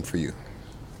the game for you?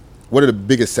 What are the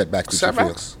biggest setbacks that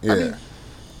Setbacks? you feel? I Yeah. mean,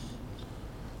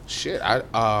 shit,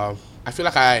 I feel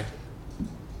like I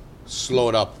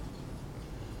slowed up.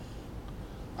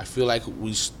 I feel like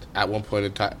at one point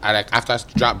in time, after I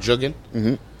dropped jugging,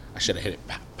 I should have hit it.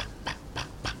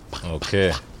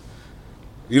 Okay.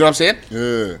 You know what I'm saying?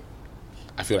 Yeah.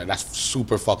 I feel like that's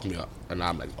super fucked me up, and now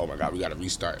I'm like, oh my god, we gotta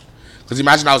restart. Because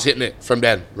imagine I was hitting it from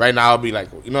then. Right now, I'll be like,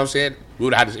 you know what I'm saying? We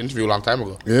would have had this interview a long time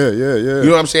ago. Yeah. You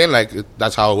know what I'm saying? Like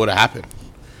that's how it would have happened.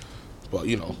 But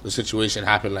you know, the situation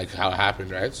happened like how it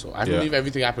happened, right? So I believe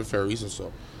everything happened for a reason.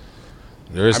 So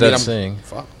There is that saying.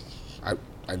 Fuck,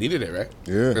 I needed it, right?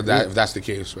 Yeah, If that's the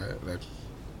case, right? Like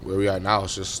where we are now,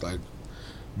 it's just like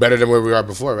better than where we are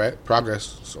before, right?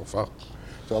 Progress. So fuck.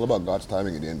 It's all about God's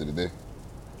timing at the end of the day.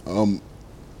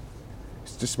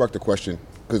 It's just sparked a question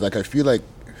because, like, I feel like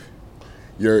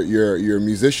you're a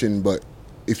musician, but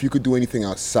if you could do anything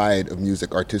outside of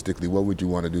music artistically, what would you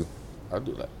want to do? I'll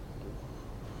do that.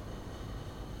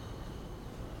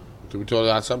 To be told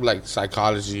about something like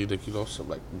psychology, like some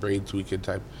like brain tweaking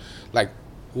type, like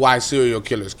why serial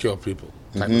killers kill people,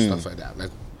 type of stuff like that.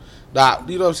 Like, nah,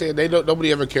 you know what I'm saying?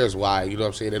 Nobody ever cares why. You know what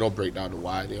I'm saying? They don't break down the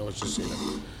why. They always just say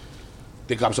that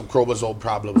they got some chromosome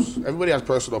problems. Everybody has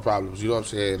personal problems. You know what I'm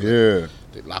saying? Yeah.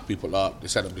 They lock people up. They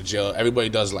send them to jail. Everybody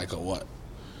does like a what?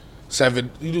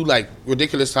 7. You do like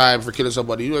ridiculous time for killing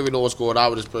somebody. You don't even know what's going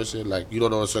on with this person. Like you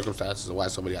don't know the circumstances of why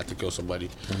somebody had to kill somebody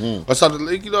or something.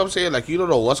 Like, you know what I'm saying? Like you don't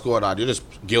know what's going on. You're just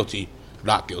guilty,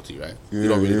 not guilty, right? You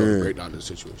don't really know the breakdown of the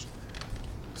situation.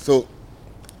 So,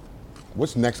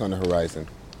 what's next on the horizon?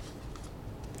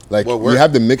 Like, Well, you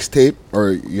have the mixtape,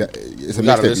 or it's a We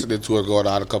got a mixtape. listening tour going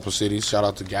on in a couple cities. Shout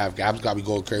out to Gav. Gav's got me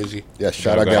going crazy. Yeah,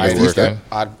 shout out Yeah, Gavin Gavin Batista. working.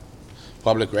 Odd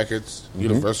Public Records,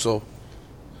 Universal.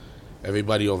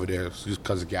 Everybody over there,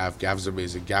 because of Gav. Gav's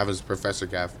amazing. Gav is Professor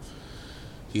Gav.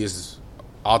 He has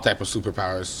all type of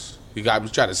superpowers. He trying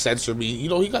to censor me. You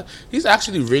know, he's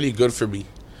actually really good for me.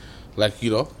 Like,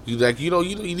 you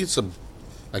need some,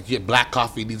 like, black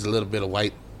coffee needs a little bit of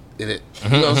white in it. You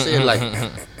know what I'm saying?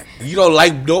 Like, you don't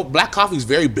like, black coffee's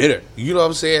very bitter. You know what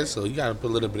I'm saying? So you got to put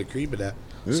a little bit of cream in that.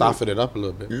 Soften it up a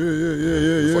little bit.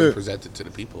 Before you present it to the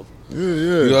people. Yeah.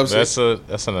 You know what I'm saying?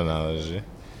 That's an analogy.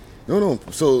 No.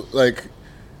 So, like,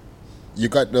 you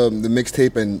got the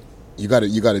mixtape, and you got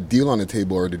a deal on the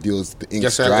table, or the deal's the ink's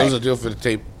Yes, sir. dry. There was a deal for the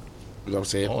tape. You know what I'm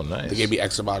saying? Oh, nice. They gave me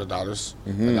X amount of dollars.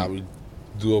 And now we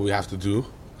do what we have to do.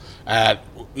 And,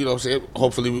 you know what I'm saying?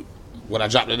 Hopefully, when I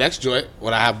drop the next joint,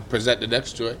 when I present the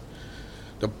next joint,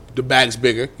 the bag's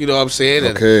bigger. You know what I'm saying?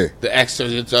 And Okay. the X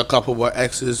turns into a couple more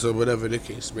X's or whatever the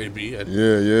case may be. And,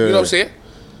 Yeah. You know what I'm saying?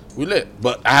 We lit.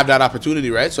 But I have that opportunity,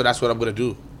 right? So that's what I'm going to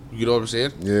do. You know what I'm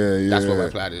saying? Yeah. That's what my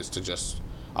plan is, to just...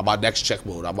 I'm on next check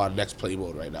mode. I'm on next play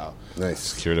mode right now. Nice.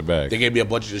 Secure the bag. They gave me a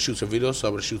budget to shoot some videos, so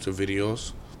I'm going to shoot some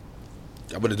videos.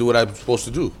 I'm going to do what I'm supposed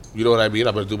to do. You know what I mean?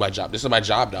 I'm going to do my job. This is my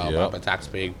job now. Yep. I'm a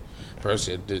tax-paying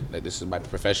person. This is my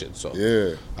profession. So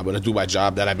Yeah. I'm going to do my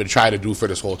job that I've been trying to do for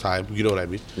this whole time. You know what I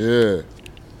mean? Yeah.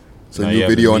 So, Now new you have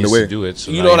the video on the means to way. do it,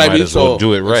 so You now know what I might mean? as well So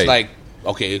do it right. It's like,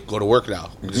 okay, go to work now.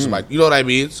 This is my, you know what I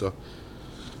mean? So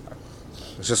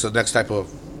it's just the next type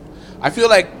of... I feel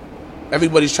like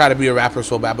everybody's trying to be a rapper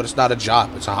so bad, but it's not a job.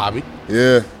 It's a hobby.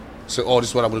 Yeah. So, this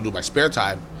is what I'm going to do in my spare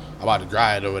time. I'm about to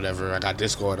grind or whatever. I got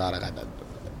this going on. I got that.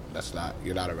 That's not...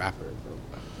 You're not a rapper.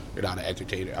 You're not an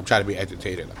entertainer. I'm trying to be an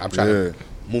entertainer. I'm trying to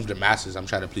move the masses. I'm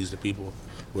trying to please the people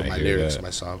with I my hear lyrics, that. my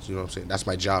songs. You know what I'm saying? That's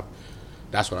my job.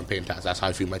 That's what I'm paying tax. That's how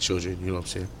I feed my children. You know what I'm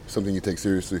saying? Something you take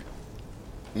seriously.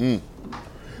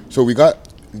 So we got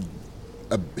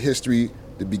a history,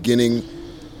 the beginning,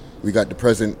 we got the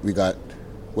present, we got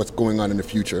what's going on in the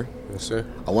future. Yes, sir.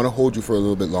 I want to hold you for a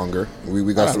little bit longer.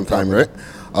 We got some time, right?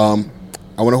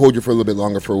 I want to hold you for a little bit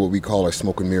longer for what we call our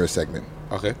smoke and mirror segment.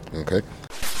 Okay. Okay.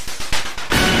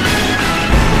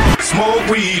 Smoke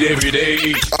weed every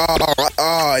day.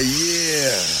 Oh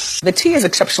yeah. The tea is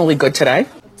exceptionally good today.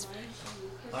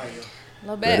 A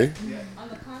little bit. Ready?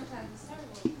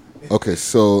 Okay,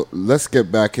 so let's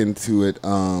get back into it.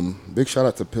 Big shout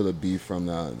out to Pillar B from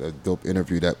the dope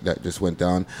interview that just went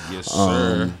down. Yes,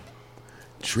 sir.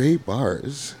 Dre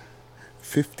Bars,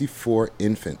 54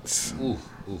 Infants. Ooh,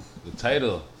 the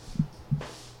title.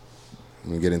 Let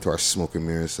me get into our smoke and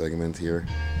mirror segment here.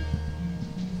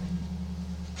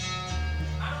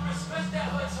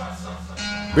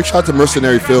 Big shout out to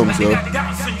Mercenary Films, yo.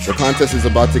 The contest is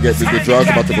about to get, the draw's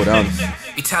about to go down.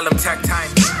 You tell them tech time.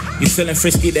 You feeling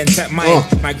frisky, then tech mine.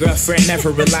 My girlfriend never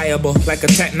reliable, like a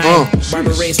tech 9. Barber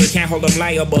razor can't hold them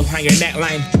liable on your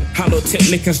neckline. Hollow tip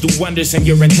lickings do wonders in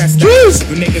your intestines.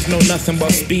 You niggas know nothing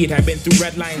but speed. I've been through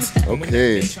red lines.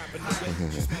 Okay.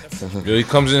 Yo, he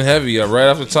comes in heavy right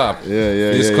off the top.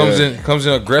 Yeah. He just comes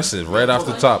in aggressive right off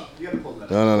the top.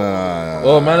 No.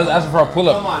 Oh, man is asking for a pull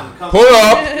up. Pull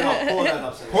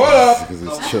up. Pull up.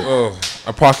 Oh,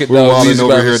 I pocket We're down. walling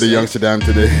over here to Youngsterdam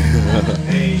today.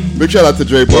 Big shout out to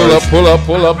Dre Bars. Pull up.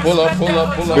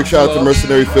 Big shout out to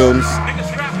Mercenary Films.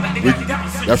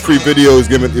 That free video is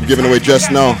given away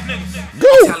just now. Go!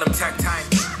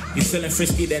 You feeling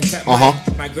frisky, then tech Uh-huh.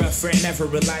 My girlfriend never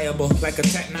reliable, like a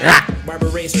tech 9. Barber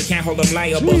razor can't hold them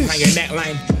liable on your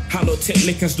neckline. Hollow tip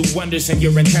lickings do wonders in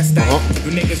your intestine.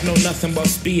 You niggas know nothing but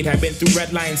speed. I've been through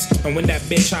red lines. And when that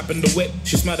bitch hop in the whip,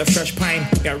 she smelled a fresh pine.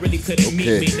 Y'all really couldn't meet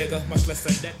me, nigga. Much less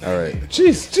a death. All right.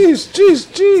 Jeez.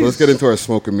 So let's get into our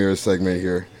smoke and mirror segment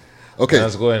here. Okay.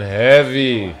 That's going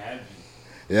heavy.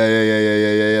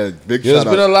 Yeah. Big There's shout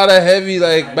been out. a lot of heavy,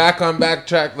 like, back on back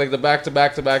track, like the back to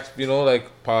back, you know, like,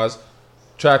 pause.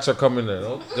 Tracks are coming in.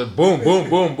 Oh, the boom.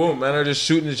 Man, they're just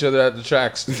shooting each other at the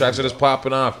tracks. The tracks are just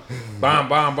popping off. Bam.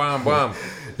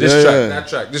 This track, that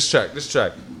track, this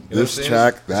track. You know This what I'm saying?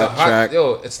 track, It's that a hot- track.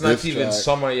 Yo, it's not this even track.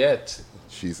 summer yet.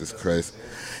 Jesus Christ.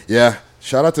 Yeah.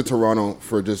 Shout out to Toronto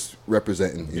for just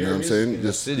representing. You know what I'm saying? in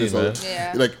the city, man.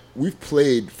 Yeah. Like, we've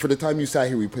played, for the time you sat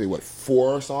here, we played,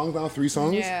 4 songs now? 3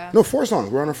 songs? Yeah. No, 4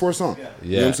 songs. We're on our 4th song.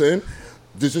 You know what I'm saying?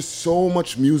 There's just so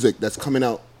much music that's coming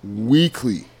out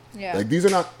weekly. Yeah. Like, these are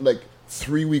not, like,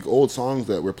 3-week-old songs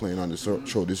that we're playing on the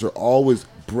show. These are always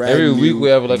brand Every new. week we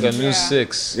have like a new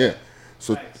 6. Yeah.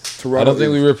 So, Toronto I don't think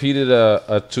is- we repeated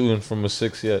a tune from a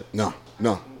 6 yet. No.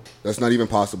 That's not even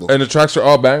possible. And the tracks are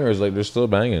all bangers. Like, they're still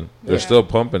banging. They're still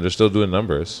pumping. They're still doing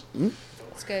numbers.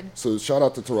 It's good. So shout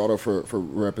out to Toronto for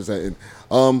representing.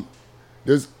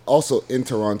 There's also in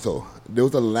Toronto, there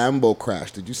was a Lambo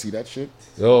crash. Did you see that shit?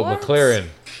 Yo, What? McLaren.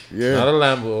 Yeah. Not a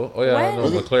Lambo. Oh, yeah, I know.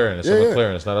 When? McLaren. It's a Yeah.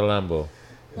 McLaren. It's not a Lambo.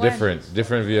 When?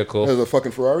 Different vehicle. There's a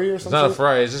fucking Ferrari or It's something? not a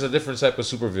Ferrari. It's just a different type of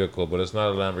super vehicle, but it's not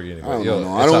a Lamborghini. I don't Yo,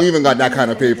 know. I it's don't a- even got that kind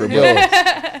of paper, bro.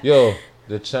 Yo,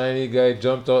 the Chinese guy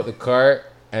jumped out the car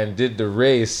and did the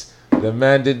race. The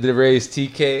man did the race,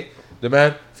 TK. The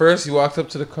man, first he walked up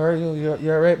to the car. Yo,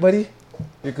 you all right, buddy?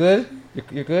 You good?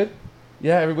 You're good?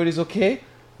 Yeah, everybody's okay?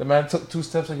 The man took 2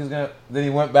 steps like he's gonna... Then he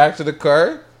went back to the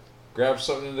car, grabbed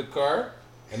something in the car,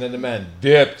 and then the man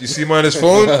dipped. You see him on his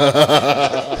phone?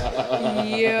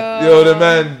 Yo, the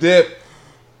man dipped.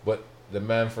 But the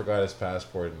man forgot his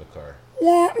passport in the car.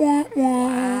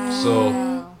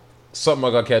 So, something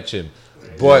I got catch him.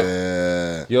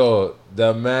 But, yo,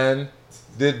 the man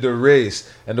did the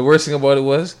race. And the worst thing about it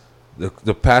was,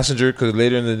 the passenger, because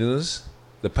later in the news,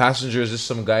 the passenger is just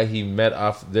some guy he met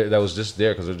off there that was just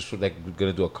there because they're just like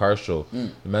going to do a car show. The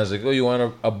man's like, oh, you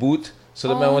want a boot? So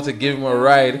the man went to give him a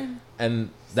ride, and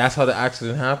that's how the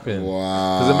accident happened.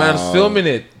 Wow. Because the man's filming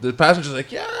it. The passenger's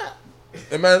like, yeah.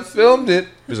 The man filmed it.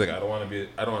 He's like, I don't want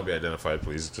to be identified,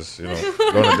 please. Just, don't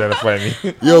identify me.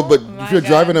 Yo, but if you're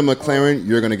driving a McLaren,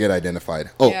 you're going to get identified.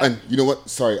 Oh, Yeah. and you know what?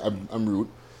 Sorry, I'm rude.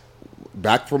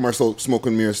 Back from our smoke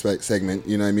and mirror segment,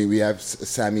 you know what I mean? We have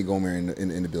Sammy Gomer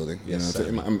in the building. Yes,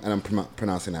 you know, and I'm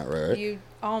pronouncing that right? You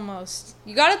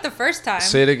got it the first time.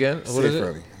 Say it again. What Say is it it?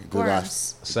 for me. The Gorms.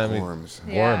 last- Sammy Gorms.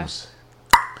 Yeah. Gorms.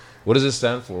 What does it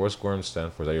stand for? What's Gorms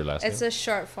stand for? Is that your last It's name? a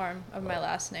short form of my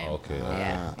last name. Okay.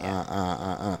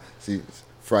 Yeah. See,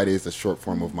 Friday is the short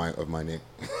form of my name.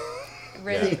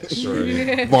 Really?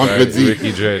 Vendredi.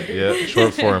 Ricky Dread. Yeah,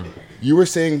 short form. You were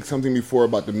saying something before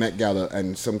about the Met Gala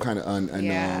and some kind of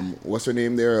Yeah. what's her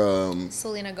name there?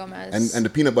 Selena Gomez. And the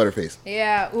peanut butter face.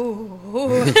 Yeah. Ooh.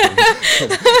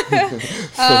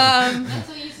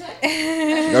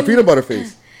 Now got peanut butter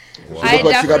face. I look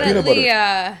like she got peanut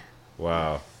definitely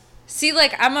Wow. see,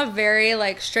 like, I'm a very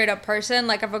like straight up person.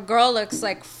 Like, if a girl looks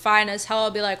like fine as hell,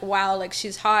 I'll be like, wow, like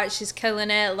she's hot, she's killing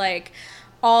it, like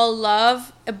all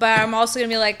love. But I'm also gonna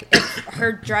be like, if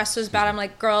her dress was bad, I'm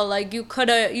like, girl, like you could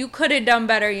have done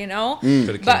better, you know. Could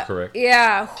have But came correct.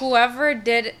 yeah, whoever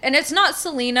did, and it's not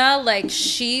Selena. Like,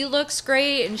 she looks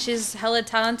great and she's hella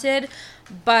talented,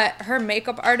 but her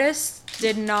makeup artist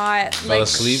did not like.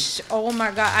 asleep? Oh my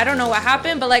god, I don't know what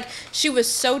happened, but like she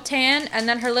was so tan, and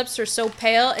then her lips were so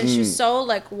pale, and she was so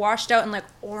like washed out and like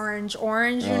orange,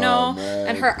 you know. man.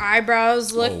 And her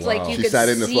eyebrows looked like you She could sat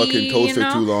in the see, fucking toaster you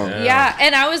know? too long. Yeah,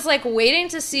 and I was like waiting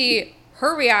to see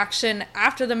her reaction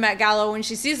after the Met Gala when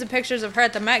she sees the pictures of her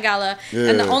at the Met Gala.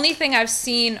 And the Yeah. only thing I've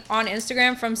seen on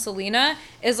Instagram from Selena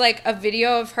is like a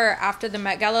video of her after the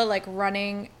Met Gala, like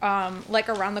running like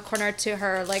around the corner to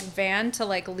her like van to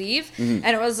like leave. Mm-hmm.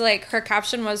 And it was like her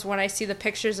caption was, when I see the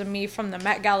pictures of me from the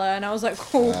Met Gala, and I was like,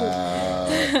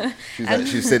 oh.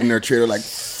 She's sitting in her chair like,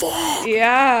 fuck.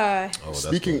 Yeah. Oh, that's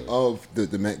Speaking of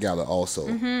the Met Gala, also,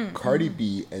 Mm-hmm. Cardi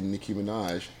B and Nicki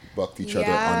Minaj bucked each other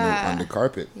Yeah. on the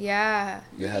carpet. Yeah.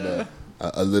 They had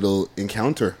a little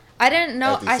encounter. I didn't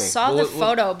know. As they I say. saw the What-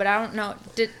 photo, but I don't know.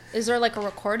 Is there like a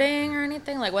recording or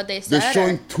anything? Like what they said? They're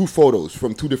showing two photos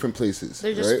from two different places.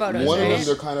 They're just right? photos, One of right? them,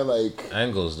 they're kind of like,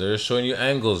 angles. They're showing you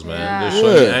angles, man. Yeah. They're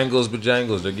showing you Yeah. angles,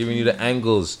 bejangles. They're giving you the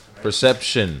angles.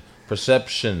 Perception.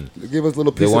 they give us a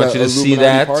little They piece want of you that to see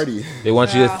Illuminati that. party. They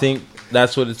want you to Yeah. think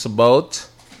that's what it's about.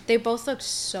 They both look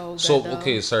so good. So, though.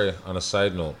 okay, sorry. On a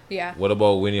side note, Yeah. what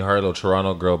about Winnie Harlow,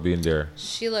 Toronto girl, being there?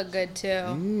 She looked good too.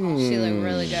 She looked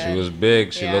really good. She was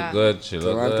big. She Yeah. looked good. She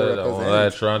looked Toronto good. I won't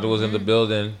represents. lie, Toronto was in the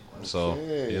building, so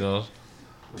you know,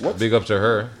 What's- big up to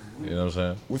her. You know what I'm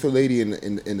saying? With a lady in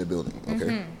the building. Okay.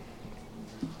 Mm-hmm.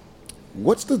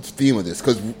 What's the theme of this?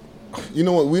 Because you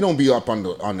know what, we don't be up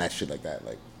on that shit like that.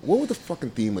 Like, what was the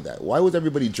fucking theme of that? Why was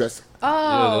everybody dressed?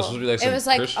 Oh, this would be like it some was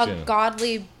like Christian. a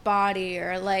godly body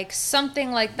or like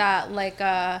something like that. Like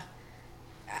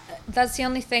that's the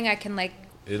only thing I can like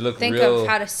It looked think real. of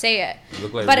how to say it.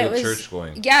 Looked like but real it was church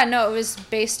going. Yeah, no, it was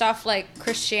based off like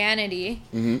Christianity,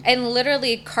 and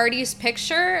literally Cardi's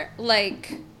picture,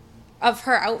 like of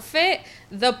her outfit,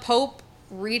 the Pope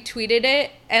retweeted it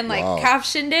and like Wow.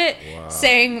 captioned it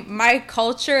saying, "My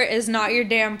culture is not your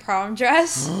damn prom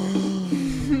dress."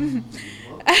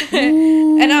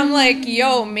 And I'm like,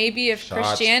 yo, maybe if Shots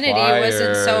Christianity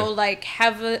wasn't so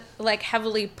fired. like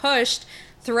heavily pushed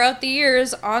throughout the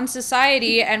years on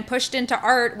society and pushed into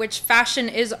art, which fashion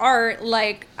is art,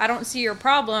 like I don't see your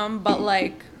problem, but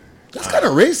like That's kind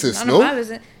of racist, none of my no?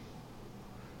 business.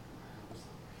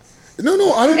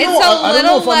 No, I don't It's know. I don't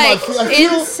know if I'm not. I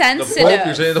feel insensitive.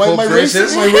 You're saying the my Pope's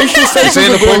racist? my racial You're senses saying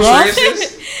are the going Pope's off.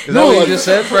 racist? Is that No, what you like- just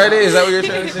said, Friday? Is that what you're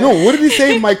trying to say? No, what did he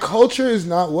say? My culture is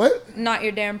not what? Not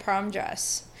your damn prom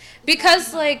dress.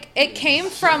 Because like it came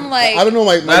from like I don't know.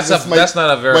 That's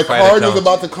not a verified My card account. was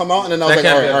about to come out, and then I was That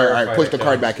like, can't be a all right, verified push the card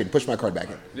account. back in. Push my card back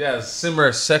in. Yeah,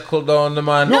 simmer, settle down the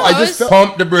man. No, No, I it just was- felt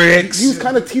Pump the brakes. he was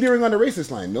kind of teetering on the racist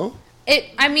line. No,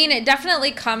 I mean, it definitely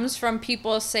comes from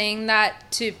people saying that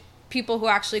to people who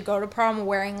actually go to prom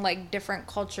wearing like different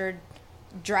cultured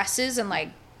dresses and like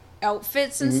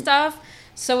outfits and stuff.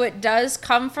 So it does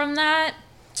come from that.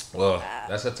 Well,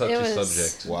 that's a touchy It was-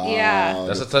 subject. wow, Yeah.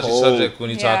 That's a the touchy Pope. subject when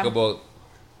you talk Yeah. about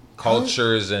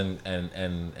cultures and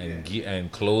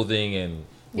clothing and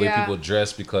way Yeah. people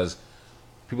dress, because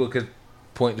people could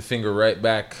point the finger right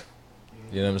back.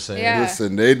 You know what I'm saying? Yeah.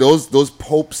 Listen, those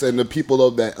popes and the people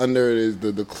of that under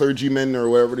the clergymen or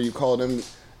whatever you call them,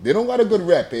 they don't got a good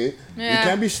rep, eh? You Yeah.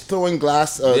 can't be throwing Yeah,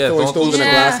 throwing don't stones in a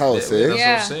Yeah. glass house, That's eh? what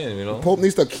Yeah. I'm saying. You know, Pope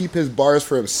needs to keep his bars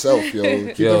for himself, yo.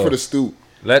 Keep Yo. them for the stoop.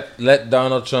 let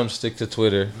Donald Trump stick to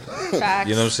Twitter. Facts.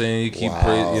 You know what I'm saying? You keep Wow.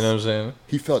 praising. You know what I'm saying?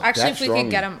 He felt Actually, that if we strongly.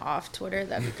 could get him off Twitter,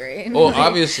 that'd be great. Oh,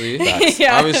 obviously,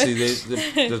 Yeah. obviously,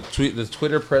 the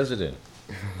Twitter president.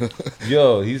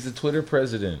 Yo, he's the Twitter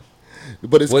president.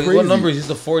 But it's What crazy. number is he? He's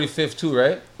the 45th too,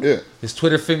 right? Yeah. His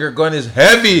Twitter finger gun is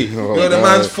heavy. Oh, Yo, the God.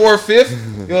 man's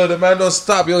 4/5. Yo, the man don't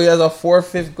stop. Yo, he has a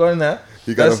 4/5 gun now.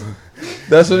 He got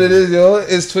That's what it is, yo.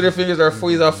 His Twitter fingers are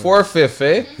he's a 4/5,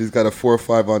 eh? He's got a 4 or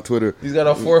 5 on Twitter. He's got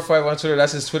a 4 or 5 on Twitter.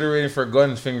 That's his Twitter rating for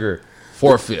gun finger.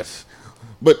 4/5.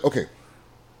 But okay.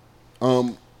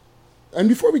 And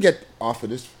before we get off of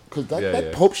this, because that Yeah.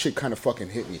 Pope shit kind of fucking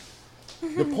hit me.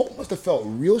 The Pope must have felt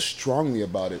real strongly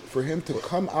about it for him to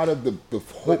come out of the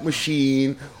Pope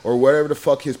machine or whatever the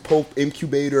fuck his Pope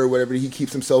incubator or whatever he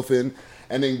keeps himself in,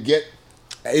 and then get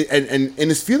and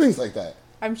his feelings like that.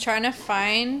 I'm trying to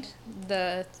find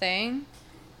the thing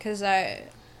because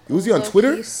Was he on Low-key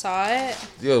Twitter? saw it.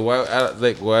 Yo, why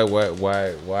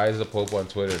is the Pope on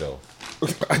Twitter though?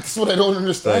 That's what I don't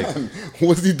understand.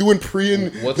 What's he doing What's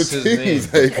the his name? things?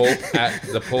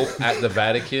 The Pope at the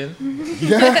Vatican?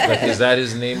 Yeah. Like, is that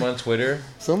his name on Twitter?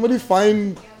 Somebody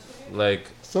find the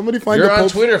Pope. on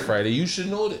Twitter, Friday. You should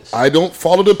know this. I don't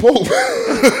follow the Pope.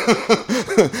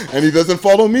 And he doesn't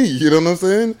follow me. You know what I'm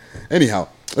saying? Anyhow,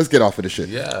 let's get off of this shit.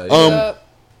 Yeah.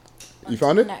 You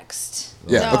found it? Next.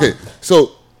 Yeah, No. okay.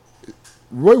 So,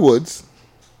 Roy Woods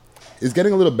is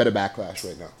getting a little better backlash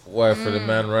right now. Why, for the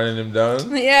man running him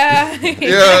down? Yeah.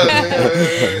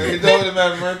 You know the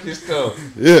man monkey still.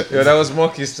 Yeah. Yo, that was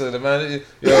monkey still. The man, he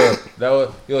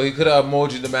could have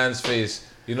emoji the man's face.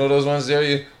 You know those ones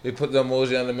there? They put the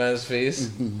emoji on the man's face.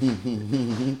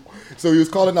 So he was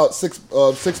calling out Six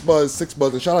Buzz,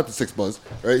 and shout out to Six Buzz,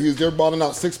 right? He was there balling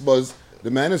out Six Buzz. The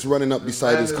man is running up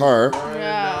beside his car,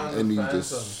 and he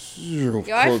just. Yo,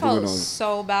 I felt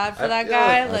so bad for that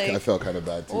guy. I felt kind of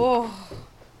bad too. Oh.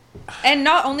 And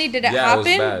not only did it was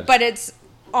happen, bad. but it's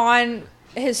on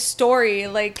his story.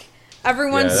 Like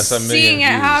everyone's that's 1 million seeing it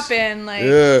views. happen. Like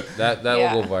That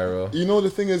Yeah. will go viral. You know, the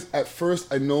thing is, at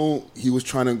first, I know he was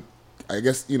trying to. I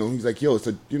guess he's like, yo, it's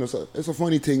a it's a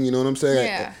funny thing. You know what I'm saying?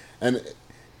 Yeah. And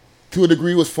to a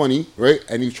degree, it was funny, right?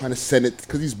 And he was trying to send it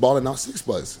because he's balling out Six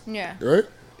Buzz. Yeah. Right.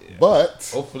 But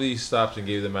Hopefully he stopped and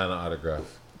gave the man an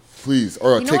autograph. please,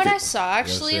 or a you know ticket. what I saw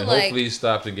actually? You know what I'm saying? Like Hopefully he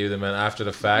stopped and gave the man after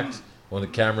the fact when the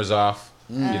camera's off.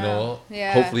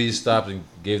 yeah. Hopefully he stopped and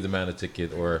gave the man a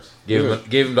ticket or gave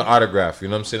him the autograph. You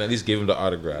know what I'm saying? At least gave him the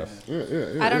autograph.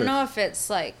 I don't know if it's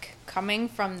like coming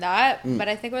from that, but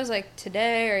I think it was like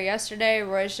today or yesterday.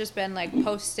 Roy's just been like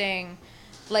posting,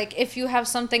 like if you have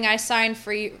something I signed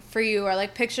for you, or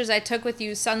like pictures I took with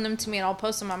you, send them to me and I'll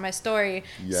post them on my story.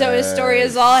 So his story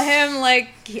is all him, like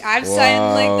I've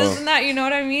signed like this and that. You know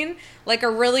what I mean? Like a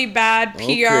really bad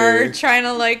PR trying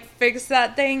to like fix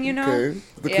that thing. You know?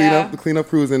 Okay. The cleanup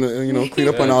crews and clean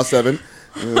up on all seven.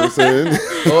 You know what I'm saying?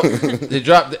 Oh, they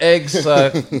dropped the eggs.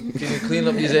 Can you clean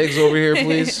up these eggs over here,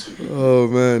 please? Oh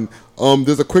man.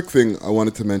 There's a quick thing I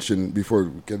wanted to mention before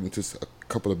we get into a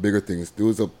couple of bigger things. There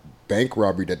was a bank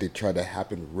robbery that they tried to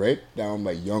happen right down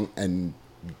by Young and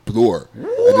Bloor at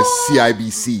the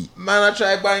CIBC. Man, I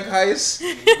tried bank heist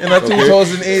in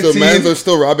 2018. So mans are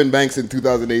still robbing banks in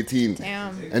 2018.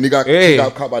 Damn. And he got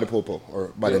caught by the popo,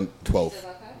 or by the 12.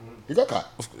 He got caught.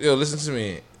 Yo, listen to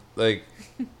me. Like,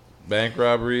 bank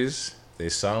robberies, they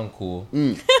sound cool.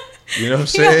 You know what I'm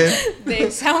saying? They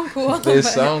sound cool. They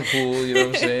sound cool, you know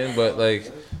what I'm saying? But,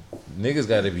 like, niggas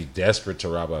got to be desperate to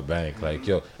rob a bank. Like,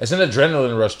 yo, it's an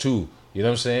adrenaline rush, too. You know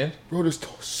what I'm saying? Bro, there's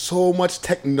so much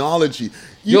technology.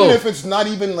 Even if it's not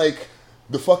even, like,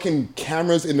 the fucking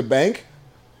cameras in the bank,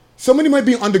 somebody might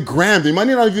be on the gram. They might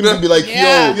not even be like, yo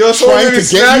trying to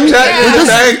get you. They're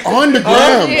just on the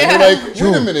gram. And they're like,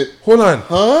 wait a minute. Hold on.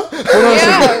 Huh? Hold on a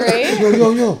second. Right?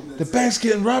 Yo. The bank's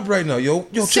getting robbed right now. Yo,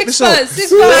 check this Buzz, out. 6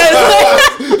 Buzz.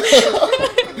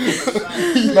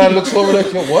 Man looks over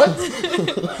like, yo, what?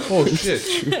 Oh, shit.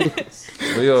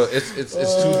 But yo, it's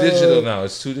too digital now.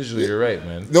 It's too digital. You're right,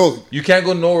 man. No. You can't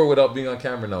go nowhere without being on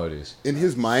camera nowadays. In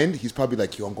his mind, he's probably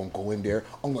like, yo, I'm going to go in there.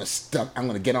 I'm going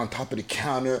to get on top of the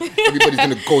counter. Everybody's going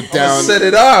to go down. Set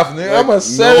it off, nigga. Like, I'm going to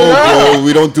set it off. Bro,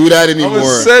 we don't do that anymore. I'm going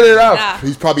to set it off. Nah.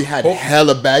 He's probably had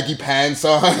hella baggy pants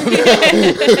on. You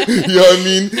know what I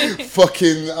mean?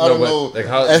 Fucking, I don't know, like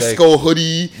how, Esco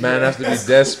hoodie. Man has to be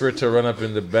desperate to run up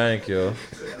in the bank, yo.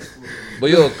 But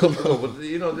yo,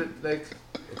 you know, like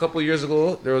a couple of years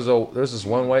ago, there was this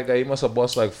one white guy. He must have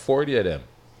bust like 40 of them.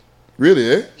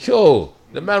 Really? Eh? Yo,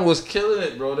 the man was killing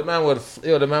it, bro. The man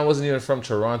wasn't even from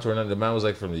Toronto or nothing. The man was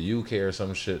like from the UK or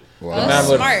some shit. Wow. The man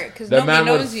Smart, because nobody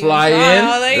knows you. Fly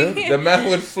in. Like, The man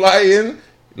would fly in,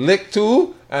 lick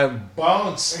two, and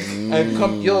bounce and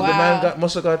come. Yo, the man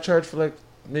must have got charged for like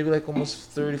maybe like almost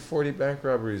 30, 40 bank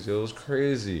robberies. Yo, it was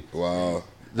crazy. Wow.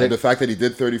 Like, and the fact that he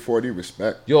did 30, 40,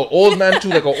 respect. Yo, old man too,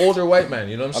 like an older white man.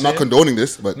 You know what I'm saying? I'm not condoning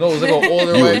this, but no, it was like an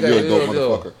older you, white guy. you're a dope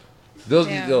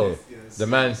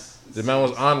motherfucker. The man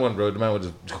was on one, bro. The man would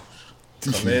just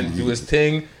come in, do his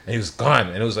thing, and he was gone.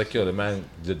 And it was like, yo, the man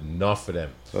did enough for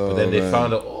them. But then they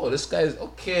found out, oh, this guy's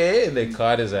okay, and they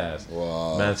caught his ass.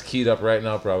 Wow. Man's keyed up right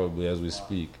now, probably as we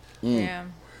speak. yeah.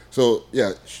 So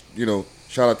yeah,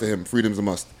 shout out to him. Freedom's a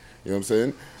must. You know what I'm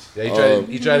saying? Yeah,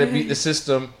 he tried to beat the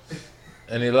system,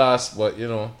 and he lost. But Did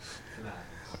run.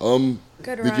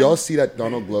 y'all see that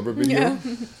Donald Glover video? Yeah.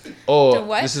 oh, The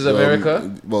what? This is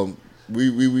America. Well,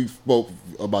 we spoke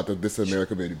about the This Is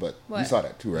America video, but you What? saw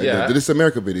that too, right? Yeah. The This Is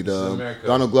America video, This Is the America.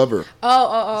 Donald Glover.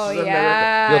 Oh, This is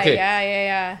yeah. America. Okay.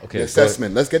 Yeah. Okay, The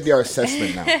assessment. Let's get our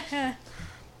assessment now.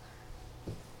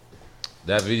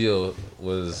 that video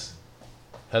was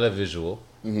hella visual.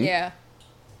 Yeah.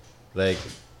 Like,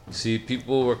 see,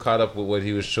 people were caught up with what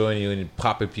he was showing you and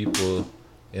popping people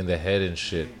in the head and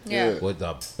shit. Yeah. What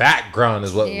the background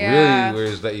is what Yeah. really, where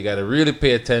is that you gotta really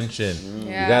pay attention.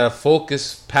 Yeah. You gotta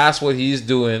focus past what he's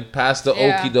doing, past the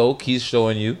Yeah. okie doke he's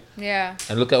showing you, Yeah.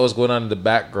 and look at what's going on in the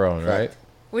background, right?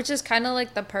 Which is kind of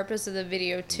like the purpose of the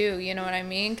video too, you know what I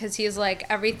mean? Because he's like,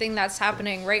 everything that's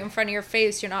happening right in front of your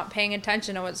face, you're not paying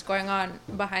attention to what's going on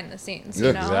behind the scenes,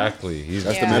 you know? Exactly.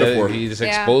 That's the metaphor. He just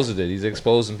Yeah. exposed it. He's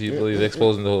exposing people. He's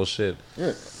exposing the whole shit.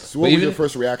 Yeah. So But what was even- your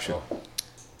first reaction?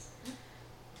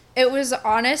 It was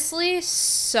honestly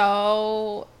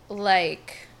so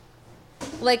like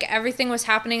everything was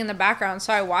happening in the background.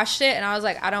 So I watched it and I was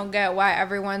like, I don't get why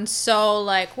everyone's so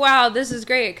like, wow, this is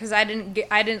great. Because I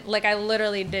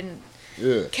literally didn't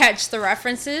catch the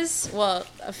references. Well,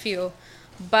 a few.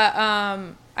 But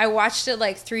I watched it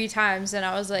like 3 times and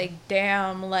I was like,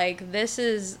 damn, like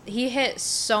he hit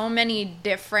so many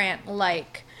different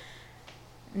like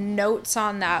notes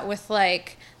on that with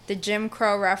like the Jim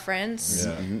Crow reference,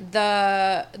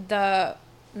 the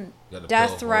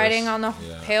death riding on the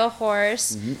pale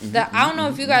horse. I don't know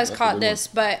if you guys caught this,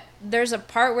 but there's a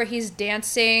part where he's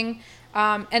dancing,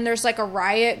 and there's like a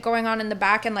riot going on in the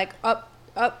back, and like up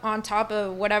on top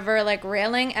of whatever like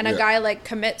railing, and a guy like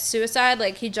commits suicide,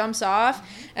 like he jumps off,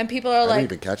 and people are I like,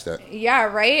 didn't even catch that. yeah,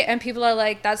 right, and people are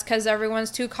like, that's because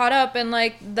everyone's too caught up in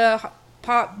like the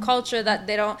pop culture that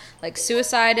they don't like.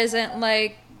 Suicide isn't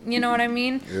like, you know what I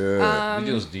mean?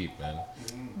 Video's deep, man.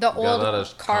 The Got a lot old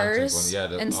of cars content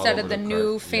going- all instead over of the car.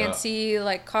 new Yeah. fancy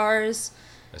like cars.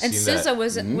 I And seen SZA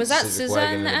was that SZA SZA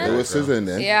wagon in in the the end? It was SZA in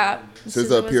there. Yeah. SZA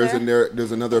was appears there. in there.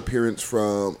 There's another appearance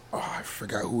from I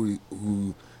forgot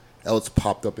who else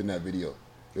popped up in that video.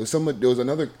 There was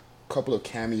another couple of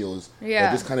cameos Yeah.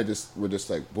 that just kind of were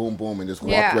just like boom boom and just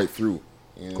walked Yeah. right through.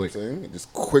 You know Quick. what I'm saying?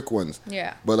 Just quick ones.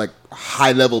 Yeah. But like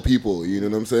high level people, you know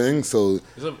what I'm saying? So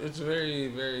It's a very,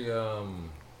 very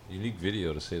unique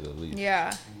video to say the least.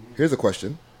 Yeah. here's a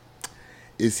question.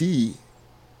 Is he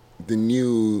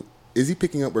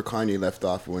picking up where Kanye left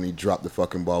off when he dropped the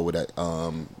fucking ball with that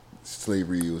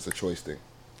slavery was a choice thing?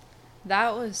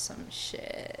 That was some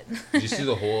shit. Did you see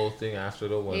the whole thing after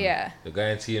though? When Yeah. the guy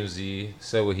in TMZ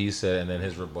said what he said, and then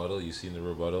his rebuttal. You seen the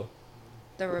rebuttal?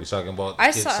 He's talking about I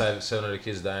kids, saw- 700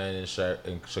 kids dying in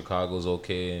Chicago's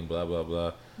okay and blah blah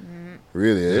blah.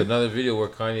 Really? There's Eh? another video where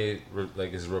Kanye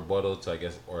like his rebuttal to, I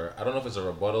guess, or I don't know if it's a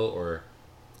rebuttal or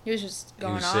He was just he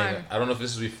going was on. saying, I don't know if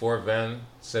this is before Van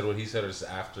said what he said or just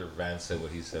after Van said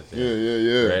what he said. To Yeah, him. yeah,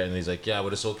 yeah. Right, and he's like, yeah,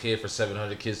 but it's okay for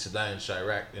 700 kids to die in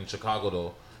Chirac in Chicago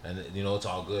though, and you know it's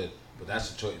all good. But that's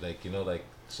the choice, like you know, like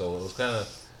so it was kind of.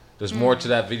 There's more to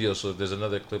that video, so there's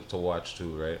another clip to watch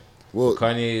too, right? Well-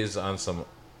 Kanye is on some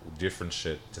different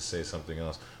shit to say something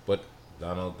else, but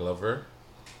Donald Glover,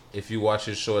 if you watch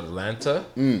his show Atlanta,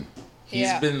 he's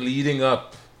Yeah. been leading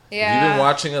up. If you've Yeah. been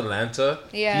watching Atlanta,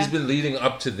 Yeah. he's been leading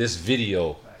up to this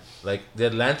video. Like the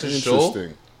Atlanta show,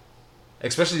 Interesting.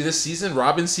 especially this season,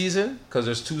 Robin season, because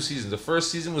there's 2 seasons. The first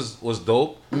season was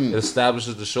dope. It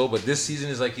establishes the show, but this season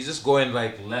is like he's just going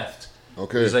like left.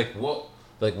 Okay. He's like, what?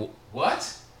 Like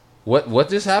what? What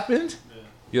just happened?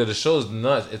 Yo, the show's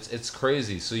nuts. It's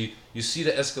crazy. So you see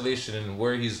the escalation and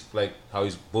where he's like how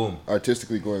he's boom.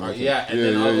 Artistically going with it. Yeah, and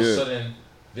then all of a yeah. sudden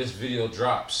this video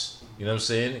drops. You know what I'm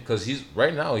saying? Because he's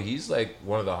right now he's like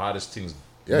one of the hottest things.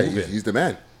 Yeah, moving. he's the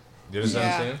man. You understand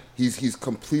what I'm saying? He's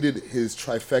completed his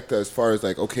trifecta as far as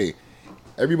like, okay,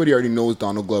 everybody already knows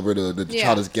Donald Glover, the Yeah.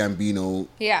 Childish Gambino,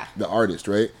 Yeah. the artist,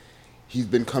 right? He's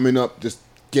been coming up, just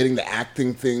getting the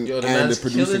acting thing Yo, the and man's the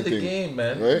producing killing the thing, game,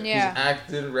 man. right? Yeah. He's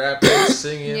acting, rapping,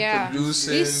 singing, Yeah.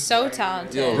 producing. He's so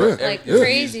talented. Yo, Like yo,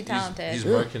 crazy he's- talented. He's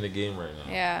working the game right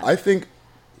now. Yeah. I think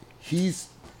he's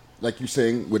like you're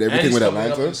saying with And everything he's with coming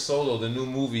up Atlanta, in Solo, the new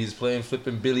movie. He's playing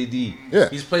flipping Billy D. Yeah.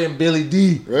 He's playing Billy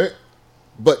D. right?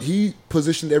 But he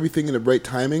positioned everything in the right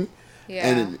timing, Yeah.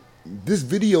 and this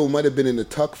video might have been in the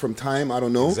tuck from time. I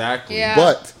don't know Exactly. Yeah.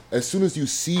 But as soon as you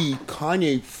see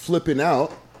Kanye flipping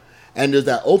out, and there's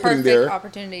that opening Perfect there,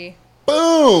 opportunity.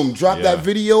 boom, drop Yeah. that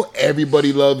video.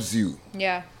 Everybody loves you.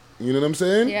 Yeah. You know what I'm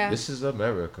saying? Yeah. This is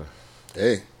America.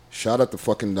 Hey, shout out to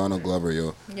fucking Donald Glover,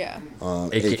 yo. Yeah.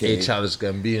 AKA Childish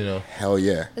Gambino. Hell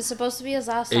yeah. It's supposed to be his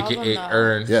last album AKA though.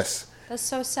 Earn. Yes. That's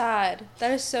so sad.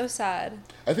 That is so sad.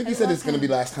 I think he I said love it's gonna be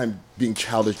him. last time being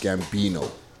Childish Gambino.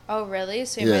 Oh really?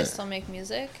 So he Yeah. might still make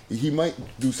music? He might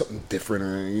do something different,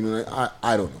 or you know,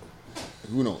 I don't know.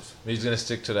 Who knows? He's gonna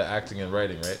stick to the acting and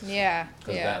writing, right? Yeah.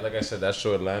 Because Yeah. that, like I said, that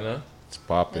show Atlanta, it's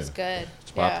popping. It's good.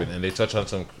 It's popping, Yeah. and they touch on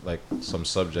some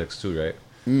subjects too,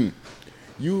 right?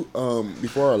 You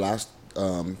before our last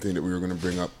thing that we were going to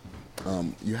bring up.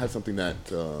 You had something that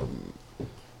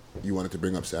you wanted to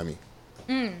bring up, Sammy.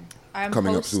 I'm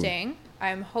Coming up soon. hosting.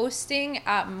 I'm hosting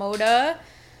at Moda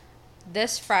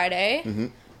this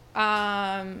Friday.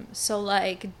 So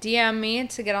like DM me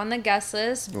to get on the guest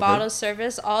list, bottle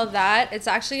service, all of that. It's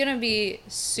actually gonna be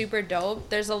super dope.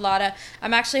 There's a lot of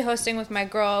I'm actually hosting with my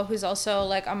girl who's also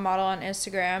like a model on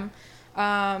Instagram.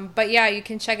 But yeah, you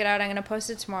can check it out. I'm gonna post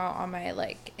it tomorrow on my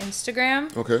like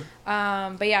Instagram. Okay.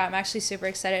 But yeah, I'm actually super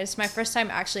excited. It's my first time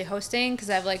actually hosting because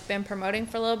I've like been promoting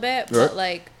for a little bit, Right. but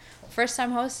like first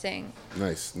time hosting.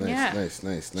 Nice. Yeah. Nice.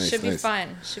 Should be nice.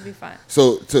 fun. Should be fun.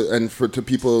 So to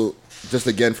people, just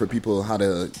again for people how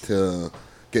to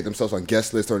get themselves on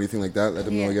guest list or anything like that, let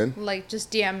them know again. Like just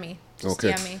DM me. Just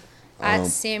Okay. DM me at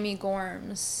Sammy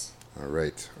Gorms. All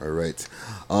right.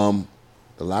 The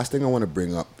last thing I want to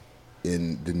bring up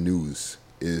in the news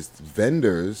is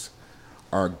vendors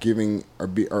are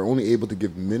only able to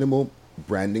give minimal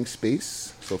branding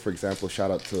space. So for example, shout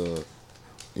out to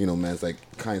man's like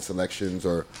Kind Selections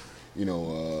or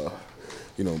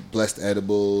Blessed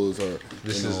Edibles or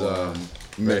This is right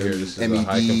here. This is MED.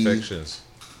 High Confections.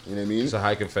 You know what I mean? It's a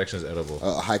High Confections edible.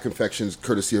 High Confections,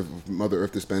 courtesy of Mother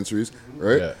Earth Dispensaries,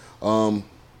 right? Yeah.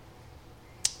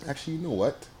 Actually, you know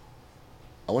what?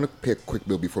 I want to pay a quick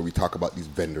bill before we talk about these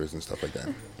vendors and stuff like that.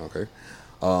 Okay.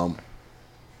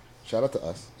 Shout out to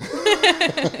us.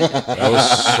 That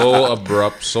was so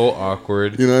abrupt, so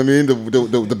awkward. You know what I mean?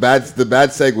 The bad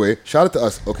segue. Shout out to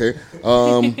us. Okay.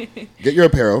 Get your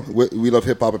apparel. We love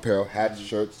hip hop apparel, hats,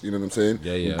 shirts. You know what I'm saying?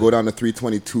 Yeah. Go down to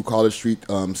 322 College Street,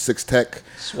 6 Tech.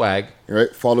 Swag.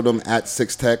 Right. Follow them at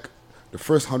 6 Tech. The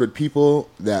first 100 people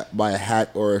that buy a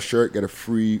hat or a shirt get a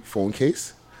free phone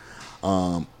case,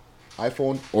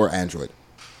 iPhone or Android.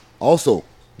 Also,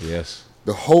 yes,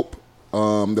 the Hope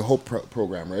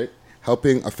program, right?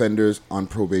 Helping offenders on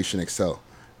probation excel,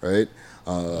 right?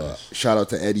 Shout out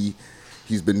to Eddie.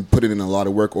 He's been putting in a lot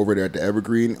of work over there at the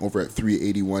Evergreen, over at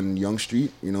 381 Young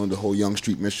Street. The whole Young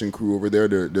Street mission crew over there.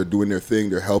 They're doing their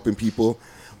thing. They're helping people.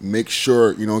 Make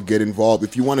sure get involved.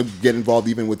 If you want to get involved,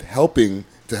 even with helping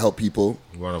to help people,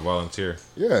 you want to volunteer?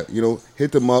 Yeah,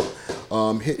 hit them up.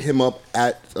 Hit him up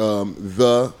at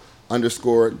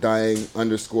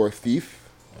the_dying_thief.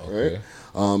 Okay. Right?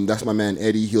 That's my man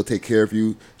Eddie. He'll take care of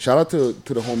you. Shout out to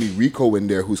the homie Rico in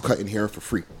there who's cutting hair for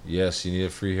free. Yes, you need a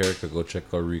free haircut. Go check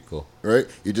out Rico. Right?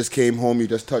 You just came home. You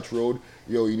just touched road.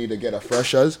 Yo, you need to get a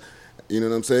freshers. You know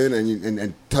what I'm saying?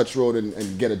 And touch road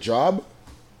and get a job.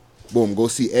 Boom. Go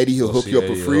see Eddie. He'll hook you up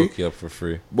for free. Hook you up for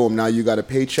free. Boom. Now you got a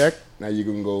paycheck. Now you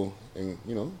can go and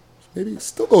maybe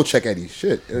still go check Eddie.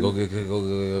 Shit. And Go get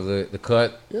the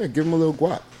cut. yeah, give him a little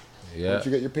guap. Yeah. Once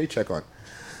you get your paycheck on.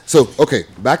 So, okay,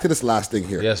 back to this last thing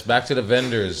here. Yes, back to the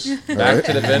vendors. Back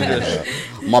to the vendors.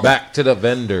 Back to the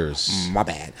vendors. My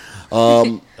bad.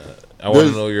 I want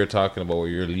to know what you're talking about, what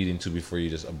you're leading to before you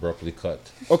just abruptly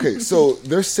cut. Okay, so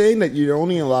they're saying that you're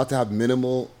only allowed to have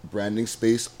minimal branding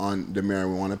space on the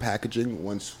marijuana packaging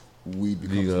once weed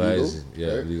becomes legal.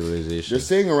 Yeah, right? legalization. They're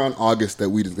saying around August that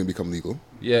weed is going to become legal.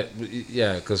 Yeah,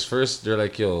 because first they're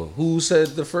like, yo, who said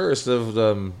the 1st of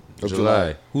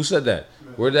July? Who said that?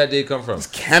 Where'd that day come from? It's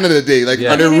Canada Day. Like,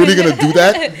 are they really going to do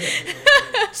that?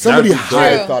 Somebody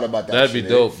high thought about that. That'd be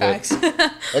dope. Facts.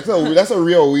 That's a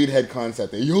real weed head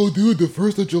concept. Yo, dude, the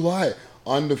 1st of July,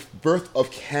 on the birth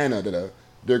of Canada,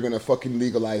 they're going to fucking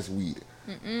legalize weed.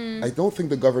 I don't think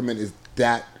the government is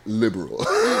that liberal.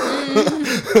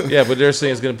 Yeah, but they're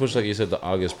saying it's going to push, like you said, to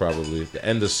August probably, the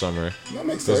end of summer. That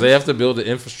makes sense. Because they have to build the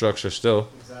infrastructure still.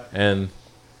 And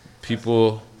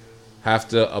people have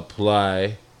to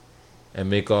apply and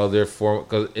make all their form,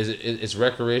 because it's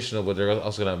recreational, but they're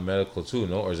also gonna have medical too,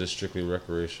 no? Or is it strictly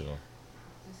recreational?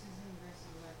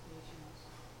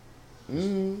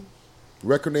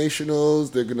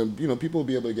 Recreationals, they're gonna, people will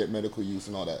be able to get medical use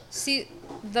and all that. See,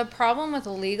 the problem with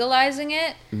legalizing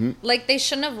it, like they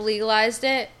shouldn't have legalized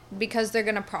it because they're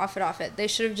gonna profit off it. They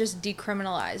should have just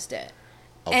decriminalized it.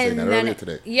 I was saying that earlier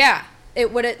today. Yeah,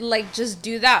 it would like just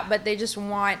do that, but they just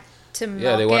want to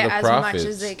milk they want it the as profits. much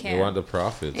as they can. They want the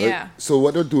profits. Yeah. So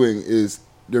what they're doing is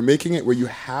they're making it where you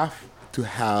have to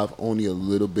have only a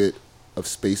little bit of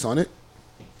space on it,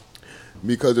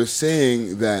 because they're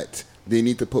saying that they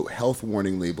need to put health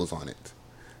warning labels on it,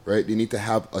 right? They need to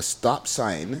have a stop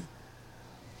sign,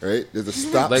 right? There's a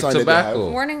stop like sign tobacco. that they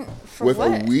have Warning for with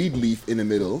what? a weed leaf in the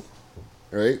middle,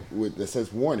 right? That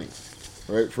says warning,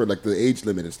 right? For like the age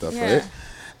limit and stuff, Yeah. right?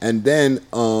 And then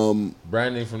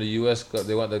branding from the U.S.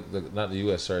 They want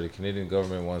the Canadian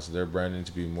government wants their branding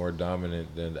to be more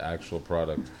dominant than the actual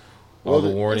product. all the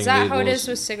warning Is that labels. how it is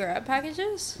with cigarette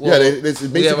packages? Yeah, it's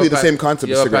basically the same concept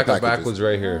You as have a cigarette pack of packages. backwards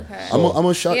right here. Okay. I'm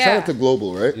gonna shout out to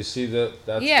Global, right? You see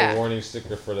that's Yeah. the warning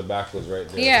sticker for the backwards right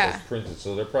there. Yeah. It's printed,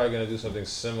 so they're probably gonna do something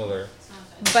similar.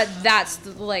 But that's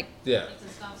like. Yeah.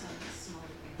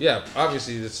 Yeah,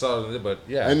 obviously it's solid, but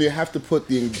yeah. And you have to put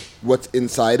what's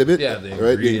inside of it, Yeah, the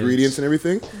right? The ingredients and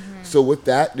everything. Mm-hmm. So with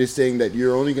that, they're saying that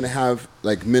you're only going to have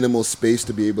like minimal space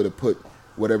to be able to put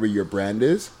whatever your brand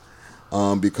is,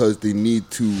 because they need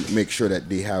to make sure that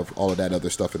they have all of that other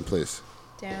stuff in place.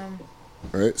 Damn.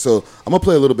 All right, so I'm gonna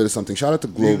play a little bit of something. Shout out to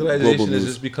Global Legalization News. is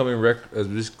just becoming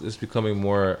it's becoming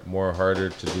more harder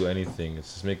to do anything.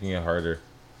 It's just making it harder.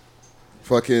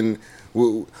 Fucking,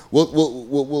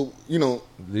 we'll, you know.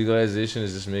 Legalization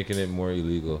is just making it more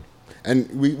illegal. And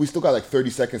we still got like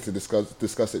 30 seconds to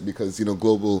discuss it because, you know,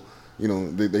 Global, you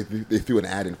know, they threw an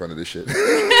ad in front of this shit.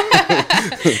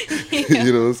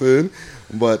 You know what I'm saying?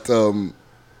 But,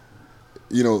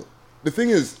 you know, the thing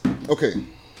is, okay,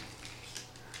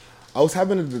 I was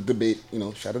having a debate, you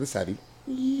know, shout out to Savvy.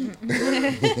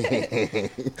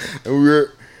 And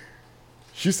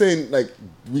she's saying, like,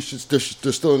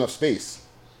 there's still enough space.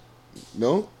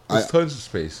 No? There's tons of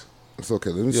space. It's okay.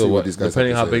 Let me see what these guys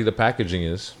depending have how to say. big the packaging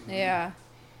is. Yeah.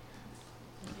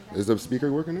 Is the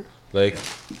speaker working there? Like,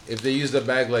 if they use the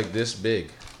bag like this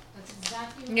big,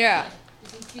 Yeah.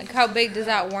 Like how big does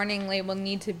that warning label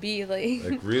need to be?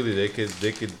 like really, they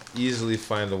could easily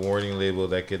find a warning label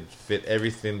that could fit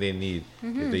everything they need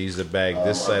Mm-hmm. if they use a bag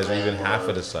this size or even half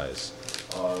of the size.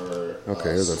 Okay,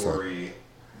 here's our story.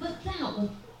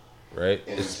 Right?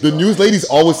 The news ladies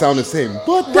always sound the same.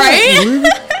 But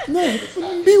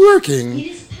be working. It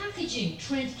is packaging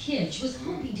Trent Kitch was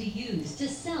hoping to use to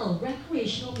sell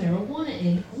recreational marijuana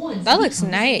in once. That looks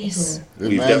nice.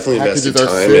 We've definitely invested time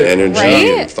and energy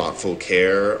and thoughtful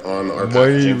care on our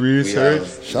packaging.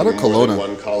 Research. Shout out Kelowna.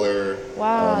 One color.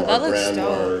 Wow, that looks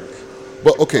dope.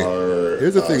 But okay,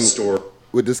 here's the thing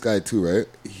with this guy too, right?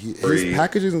 His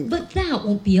packaging. But that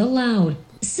won't be allowed.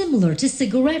 Similar to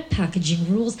cigarette packaging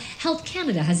rules, Health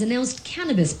Canada has announced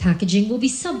cannabis packaging will be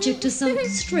subject to some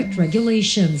strict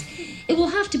regulations. It will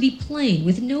have to be plain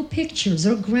with no pictures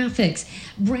or graphics.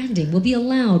 Branding will be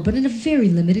allowed, but in a very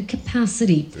limited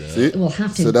capacity. See? It will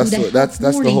have to So include that's a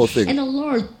the warning whole thing. and a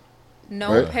large.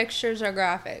 No Right. pictures or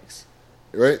graphics.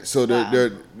 Right, so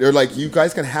they're like, you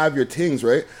guys can have your things,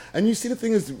 right? And you see, the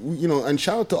thing is, you know, and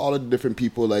shout out to all of the different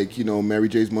people, like, you know, Mary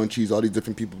J's Munchies, all these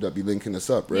different people that be linking us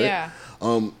up, right? Yeah.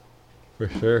 For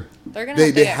sure. They're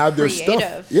gonna They have have their creative.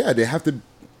 stuff. Yeah, they have to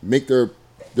make their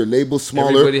labels smaller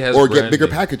Everybody has or get bigger branding.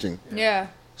 packaging. Yeah.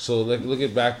 So like, look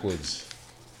at backwoods.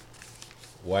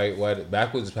 Why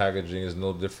backwoods packaging is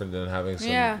no different than having some.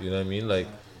 Yeah. You know what I mean? Like,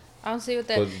 I don't see what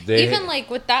that. But they- Even like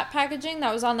with that packaging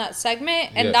that was on that segment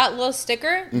and Yeah. that little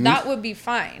sticker, Mhm. that would be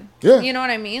fine. Yeah. You know what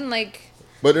I mean? Like,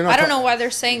 But they're not I don't know why they're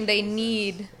saying they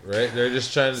need. right? They're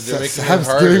just trying to. They're making it Sav's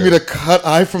harder. giving me the cut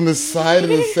eye from the side of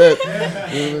the set.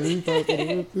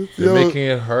 They're making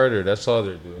it harder. That's all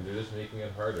they're doing. They're just making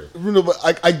it harder. You know, but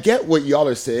I get what y'all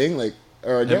are saying. Like,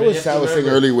 or I get mean, what you have Sal to was saying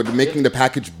remember- earlier with making the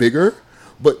package bigger.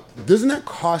 But doesn't that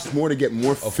cost more to get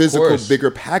more physical, course. bigger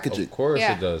packaging? Of course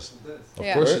Yeah. it does. Of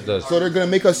Yeah. course Right? it does. So they're gonna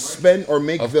make us spend, or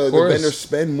make Of the course. vendor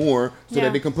spend more, so Yeah.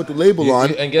 that they can put the label You-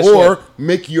 on, and guess or what?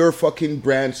 make your fucking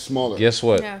brand smaller. Guess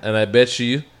what? Yeah. And I bet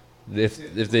you,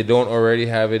 if they don't already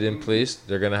have it in place,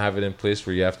 they're gonna have it in place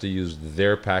where you have to use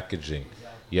their packaging.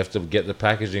 You have to get the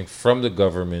packaging from the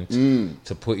government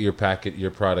to put your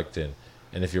product in.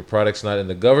 And if your product's not in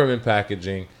the government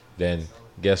packaging, then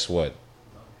guess what?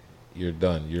 You're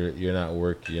done. You're not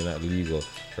working. You're not legal,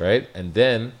 right? And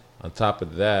then on top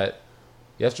of that,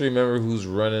 you have to remember who's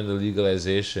running the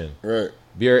legalization. Right.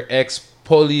 Be your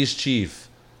ex-police chief.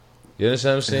 You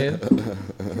understand what I'm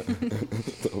saying?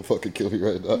 Don't fucking kill me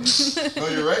right now. No,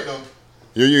 you're right though.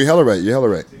 You're hella right. You're hella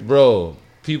right. Bro,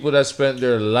 people that spent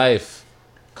their life,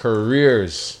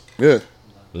 careers,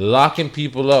 locking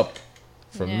people up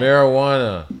for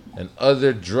marijuana and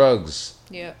other drugs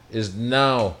Yeah. is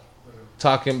now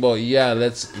talking about, yeah,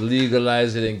 let's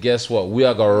legalize it, and guess what? We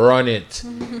are going to run it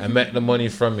and make the money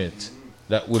from it.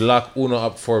 That would lock Uno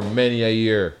up for many a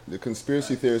year. The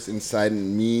conspiracy theorist inside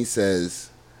me says,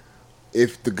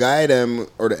 if the guy them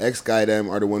or the ex-guy them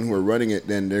are the one who are running it,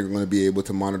 then they're going to be able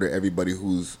to monitor everybody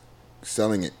who's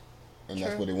selling it. And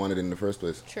that's True. what they wanted in the first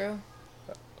place. True.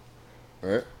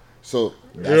 Right? So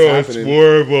that's Yeah, it's happening.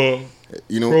 more of a,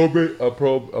 you know,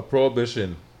 a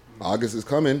prohibition. August is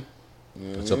coming. You know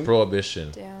what It's I a mean?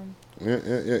 prohibition. Damn.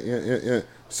 Yeah.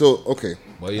 So, okay.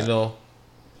 Well, you know,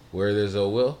 where there's a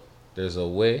will, there's a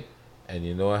way. And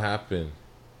you know what happened?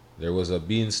 There was a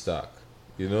beanstalk.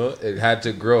 You know, it had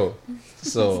to grow.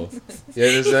 So, you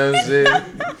understand what I'm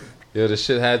saying? Yo, the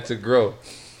shit had to grow.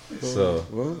 So,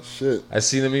 well, shit. I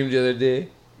seen a meme the other day.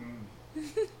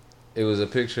 It was a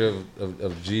picture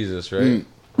of Jesus, right?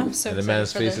 I'm so and the excited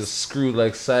man's for face this. is screwed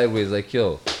like sideways. Like,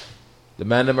 yo, the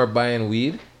man them are buying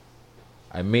weed.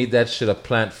 I made that shit a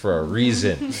plant for a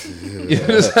reason. You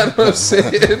understand what I'm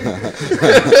saying?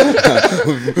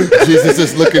 Jesus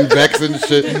is looking vexed and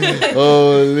shit.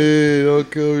 Oh, Lee,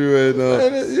 don't kill me right now.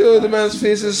 And, yo, the man's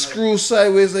face is screwed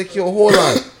sideways. Like, yo, hold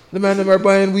on. The man them are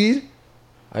buying weed.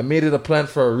 I made it a plant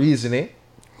for a reason, eh?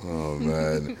 Oh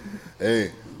man.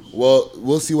 Hey, well,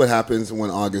 we'll see what happens when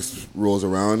August rolls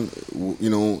around. You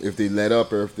know, if they let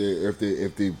up or if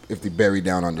they bury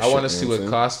down on the I shit. want to see what I'm saying?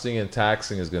 costing and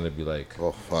taxing is going to be like.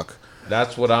 Oh fuck.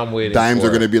 That's what I'm waiting Dimes for. are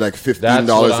going to be like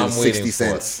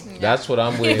 $15.60. That's what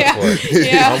I'm waiting for.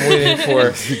 Yeah. I'm waiting for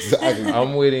Exactly.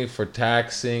 I'm waiting for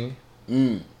taxing.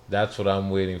 That's what I'm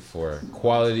waiting for.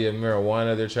 Quality of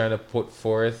marijuana they're trying to put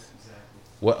forth.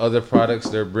 What other products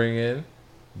they're bringing.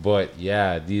 But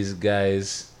yeah, these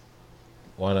guys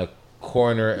want to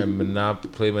corner and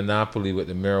play monopoly with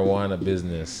the marijuana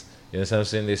business. You know what I'm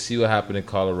saying? They see what happened in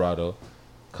Colorado.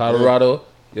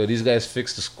 Yo, these guys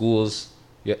fixed the schools.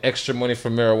 You got extra money for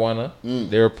marijuana.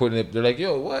 They were putting it. They're like,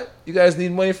 yo, what? You guys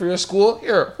need money for your school?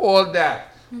 Here, hold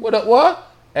that. What?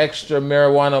 Extra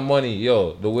marijuana money.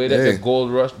 Yo, the way that the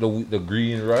gold rush, the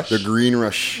green rush. The green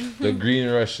rush. The green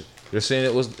rush. They're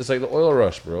saying it's like the oil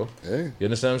rush, bro. Hey. You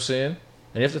understand what I'm saying?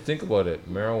 And you have to think about it.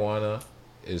 Marijuana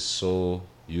is so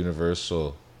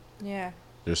universal. Yeah.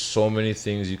 There's so many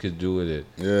things you could do with it.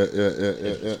 Yeah.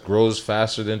 It grows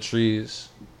faster than trees.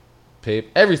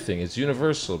 Everything. It's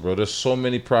universal, bro. There's so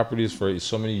many properties for it,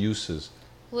 so many uses.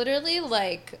 Literally,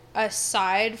 like,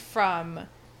 aside from,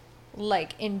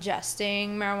 like,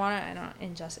 ingesting marijuana, I don't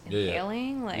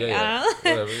inhaling, like, I don't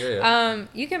know. Whatever,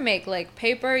 you can make, like,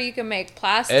 paper, you can make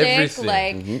plastic, Everything.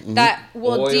 like, that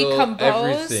will Oil,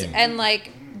 decompose, everything. and,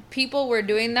 like, people were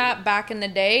doing that back in the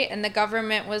day, and the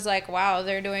government was like, wow,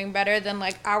 they're doing better than,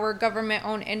 like, our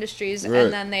government-owned industries, Right.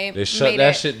 and then they shut made that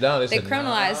it, shit down. They said,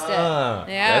 criminalized nah, it.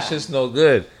 Yeah. that shit's no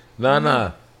good.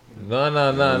 Nah. You're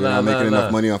not making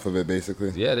enough money off of it,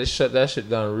 basically. Yeah, they shut that shit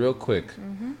down real quick.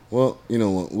 Well, you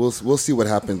know, we'll see what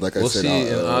happens. Like I We'll said, see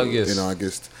in August. In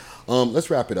August. Let's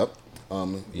wrap it up.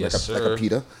 Yes, like sir. a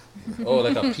pita. Oh,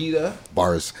 like a pita?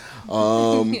 Bars.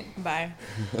 Bye.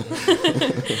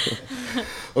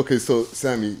 Okay, so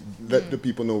Sammy, let the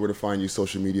people know where to find you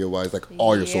social media wise, like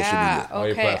all your social media. All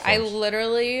your Okay, I platforms.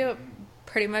 literally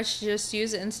pretty much just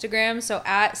use Instagram. So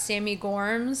at Sammy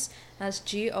Gorms, that's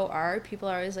GOR. People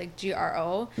are always like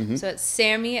GRO. So it's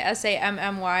Sammy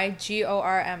SAMMY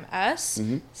GORMS.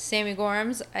 Sammy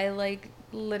Gorms. I like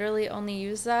literally only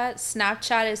use that.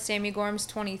 Snapchat is Sammy Gorms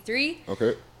 23.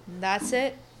 Okay. That's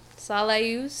it. That's all I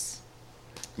use.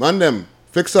 Man, them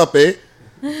fix up, eh?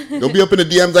 Don't be up in the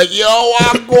DMs like, yo,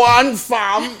 I'm going,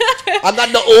 fam. I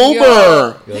got the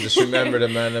Uber. Yo, just remember the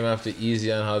man them have to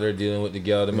easy on how they're dealing with the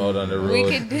girl them out on the road. We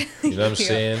could, You know what I'm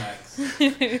saying?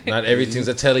 Not everything's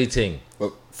a telly thing.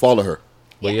 But follow her.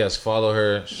 But yes, follow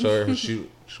her. Show her shoot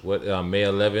what May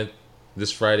 11th. This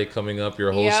Friday coming up,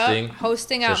 you're hosting. Yep,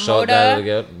 hosting So at shout that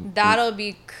Moda. out. That'll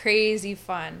be crazy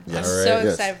fun. I'm Alright. so Yes.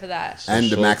 excited for that. And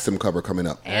the show- Maxim cover coming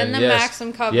up. And the yes.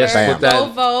 Maxim cover. Yes, Bam. put that. Go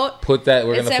vote. Put that.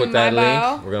 We're It's gonna put in that my link.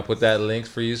 bio. We're gonna put that link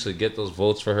for you. So get those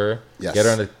votes for her. Yes. Get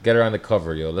her on the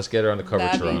cover, yo. Let's get her on the cover,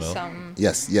 That'd be Toronto. something.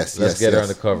 Yes. Let's get her on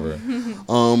the cover.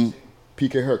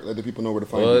 PK Herc, let the people know where to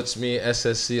find Well, you. it's me,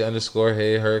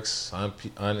 SSC_Hey Herks on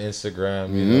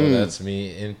Instagram. You know, that's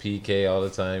me in PK all the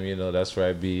time. You know, that's where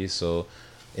I be. So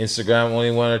Instagram, only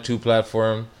one or two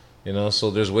platform. You know, so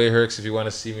there's Way Herks if you want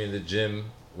to see me in the gym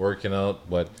working out.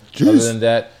 But other than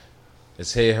that,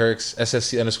 it's Hey Herks,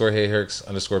 SSC_Hey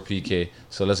Herks_PK.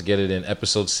 So let's get it in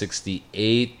episode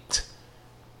 68.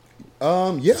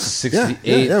 Yeah.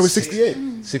 68. Yeah, we're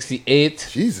 68. 68.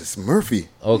 Jesus, Murphy.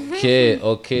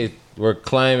 Okay. We're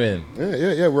climbing.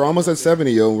 Yeah. We're almost at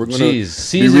 70, yo. We're gonna Jeez, be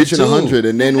season reaching 2. 100,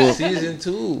 and then we'll Season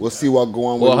 2. we'll see what go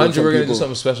on. Well, with 100, some we're gonna do people.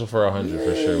 something special for 100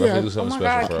 for sure. We're gonna do Oh something my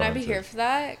special god, for can I 100. be here for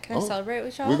that? Can I celebrate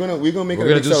with y'all? We're gonna make We're it a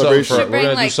gonna big do something celebration. for- should bring we're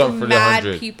gonna do like something for the mad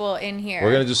 100. people in here.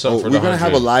 We're gonna do something for the We're gonna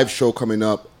 100. have a live show coming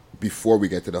up before we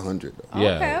get to the 100. Though.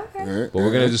 Yeah. Okay. All right? But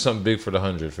we're gonna do something big for the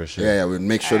 100 for sure. Yeah, we'll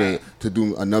make sure to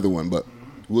do another one, but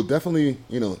we'll definitely,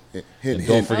 hint.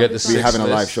 Don't forget the we're 6 having a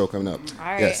live list. show coming up. All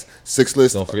right. Yes, 6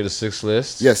 list. Don't forget the 6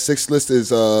 list. Yes, 6 list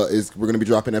is we're gonna be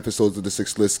dropping episodes of the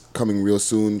 6 list coming real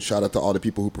soon. Shout out to all the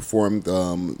people who performed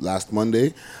last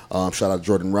Monday. Shout out to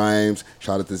Jordan Rhymes.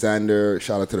 Shout out to Xander.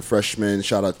 Shout out to the freshmen.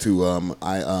 Shout out to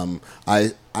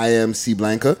IMC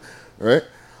Blanca. All right.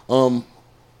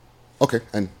 Okay,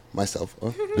 and myself.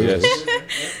 Yes.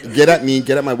 Get at me.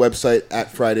 Get at my website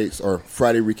at Fridays or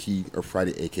Friday Ricky or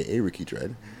Friday AKA Ricky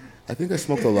Dread. I think I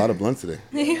smoked a lot of blunts today.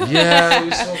 Yeah,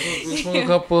 we smoked a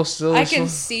couple still. I can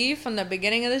see from the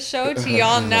beginning of the show to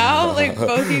y'all now, like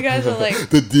both of you guys are like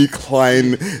the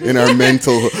decline in our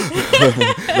mental.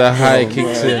 The high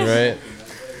kicks in, right?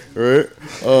 Right,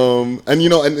 and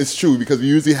and it's true because we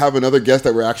usually have another guest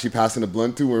that we're actually passing a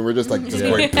blunt to, and we're just like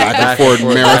going back and forth,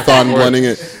 marathon blunting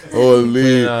it.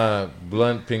 Holy,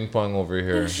 blunt ping pong over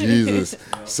here. Jesus.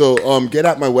 So get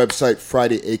at my website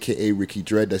Friday aka Ricky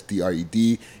Dread. That's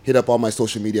DRED. Hit up all my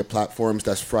social media platforms.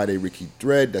 That's Friday Ricky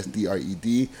Dread. That's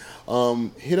DRED.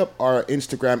 Hit up our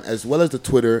Instagram as well as the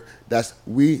Twitter. That's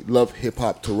We Love Hip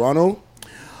Hop Toronto.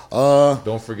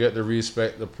 Don't forget to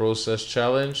respect the process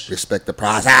challenge. Respect the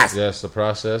process. Yes, the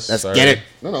process. Let's get it.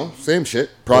 No, same shit.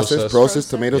 Process,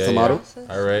 tomato. Yeah.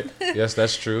 All right. Yes,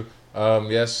 that's true.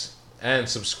 Yes, and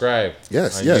subscribe.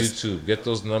 Yes, on YouTube. Get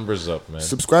those numbers up, man.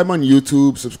 Subscribe on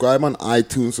YouTube. Subscribe on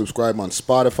iTunes. Subscribe on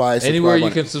Spotify. Anywhere you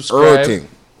can subscribe. Everything.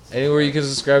 Anywhere you can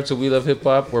subscribe to We Love Hip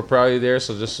Hop. We're probably there,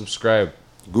 so just subscribe.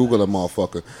 Google a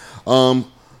motherfucker.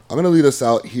 I'm gonna lead us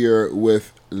out here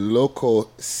with Loco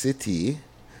City.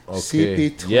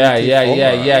 Okay.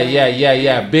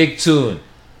 Yeah. Big tune.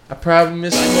 I probably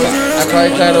missed court. I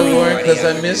probably got a warrant because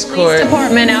I missed court.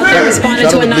 Department out there responded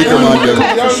to a 911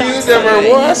 call. Y'all use them or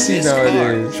wassy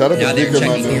nowadays. Shout out to Beaker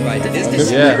Man.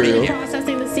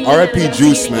 Yeah. R.I.P.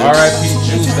 Juice, man. R.I.P.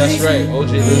 Juice. That's right.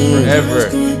 OJ lives forever.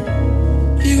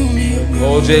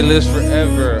 OJ lives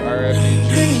forever. R.I.P.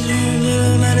 Juice.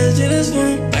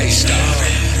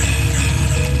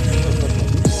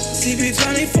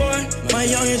 CP24, my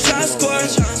youngin' try score.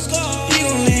 He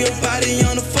gon' leave your body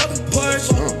on the fucking porch.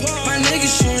 My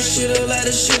niggas shootin' shit up like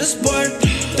the shit a sport.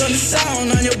 Thunder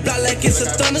sound on your block like it's a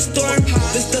thunderstorm.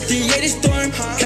 This the 380 storm.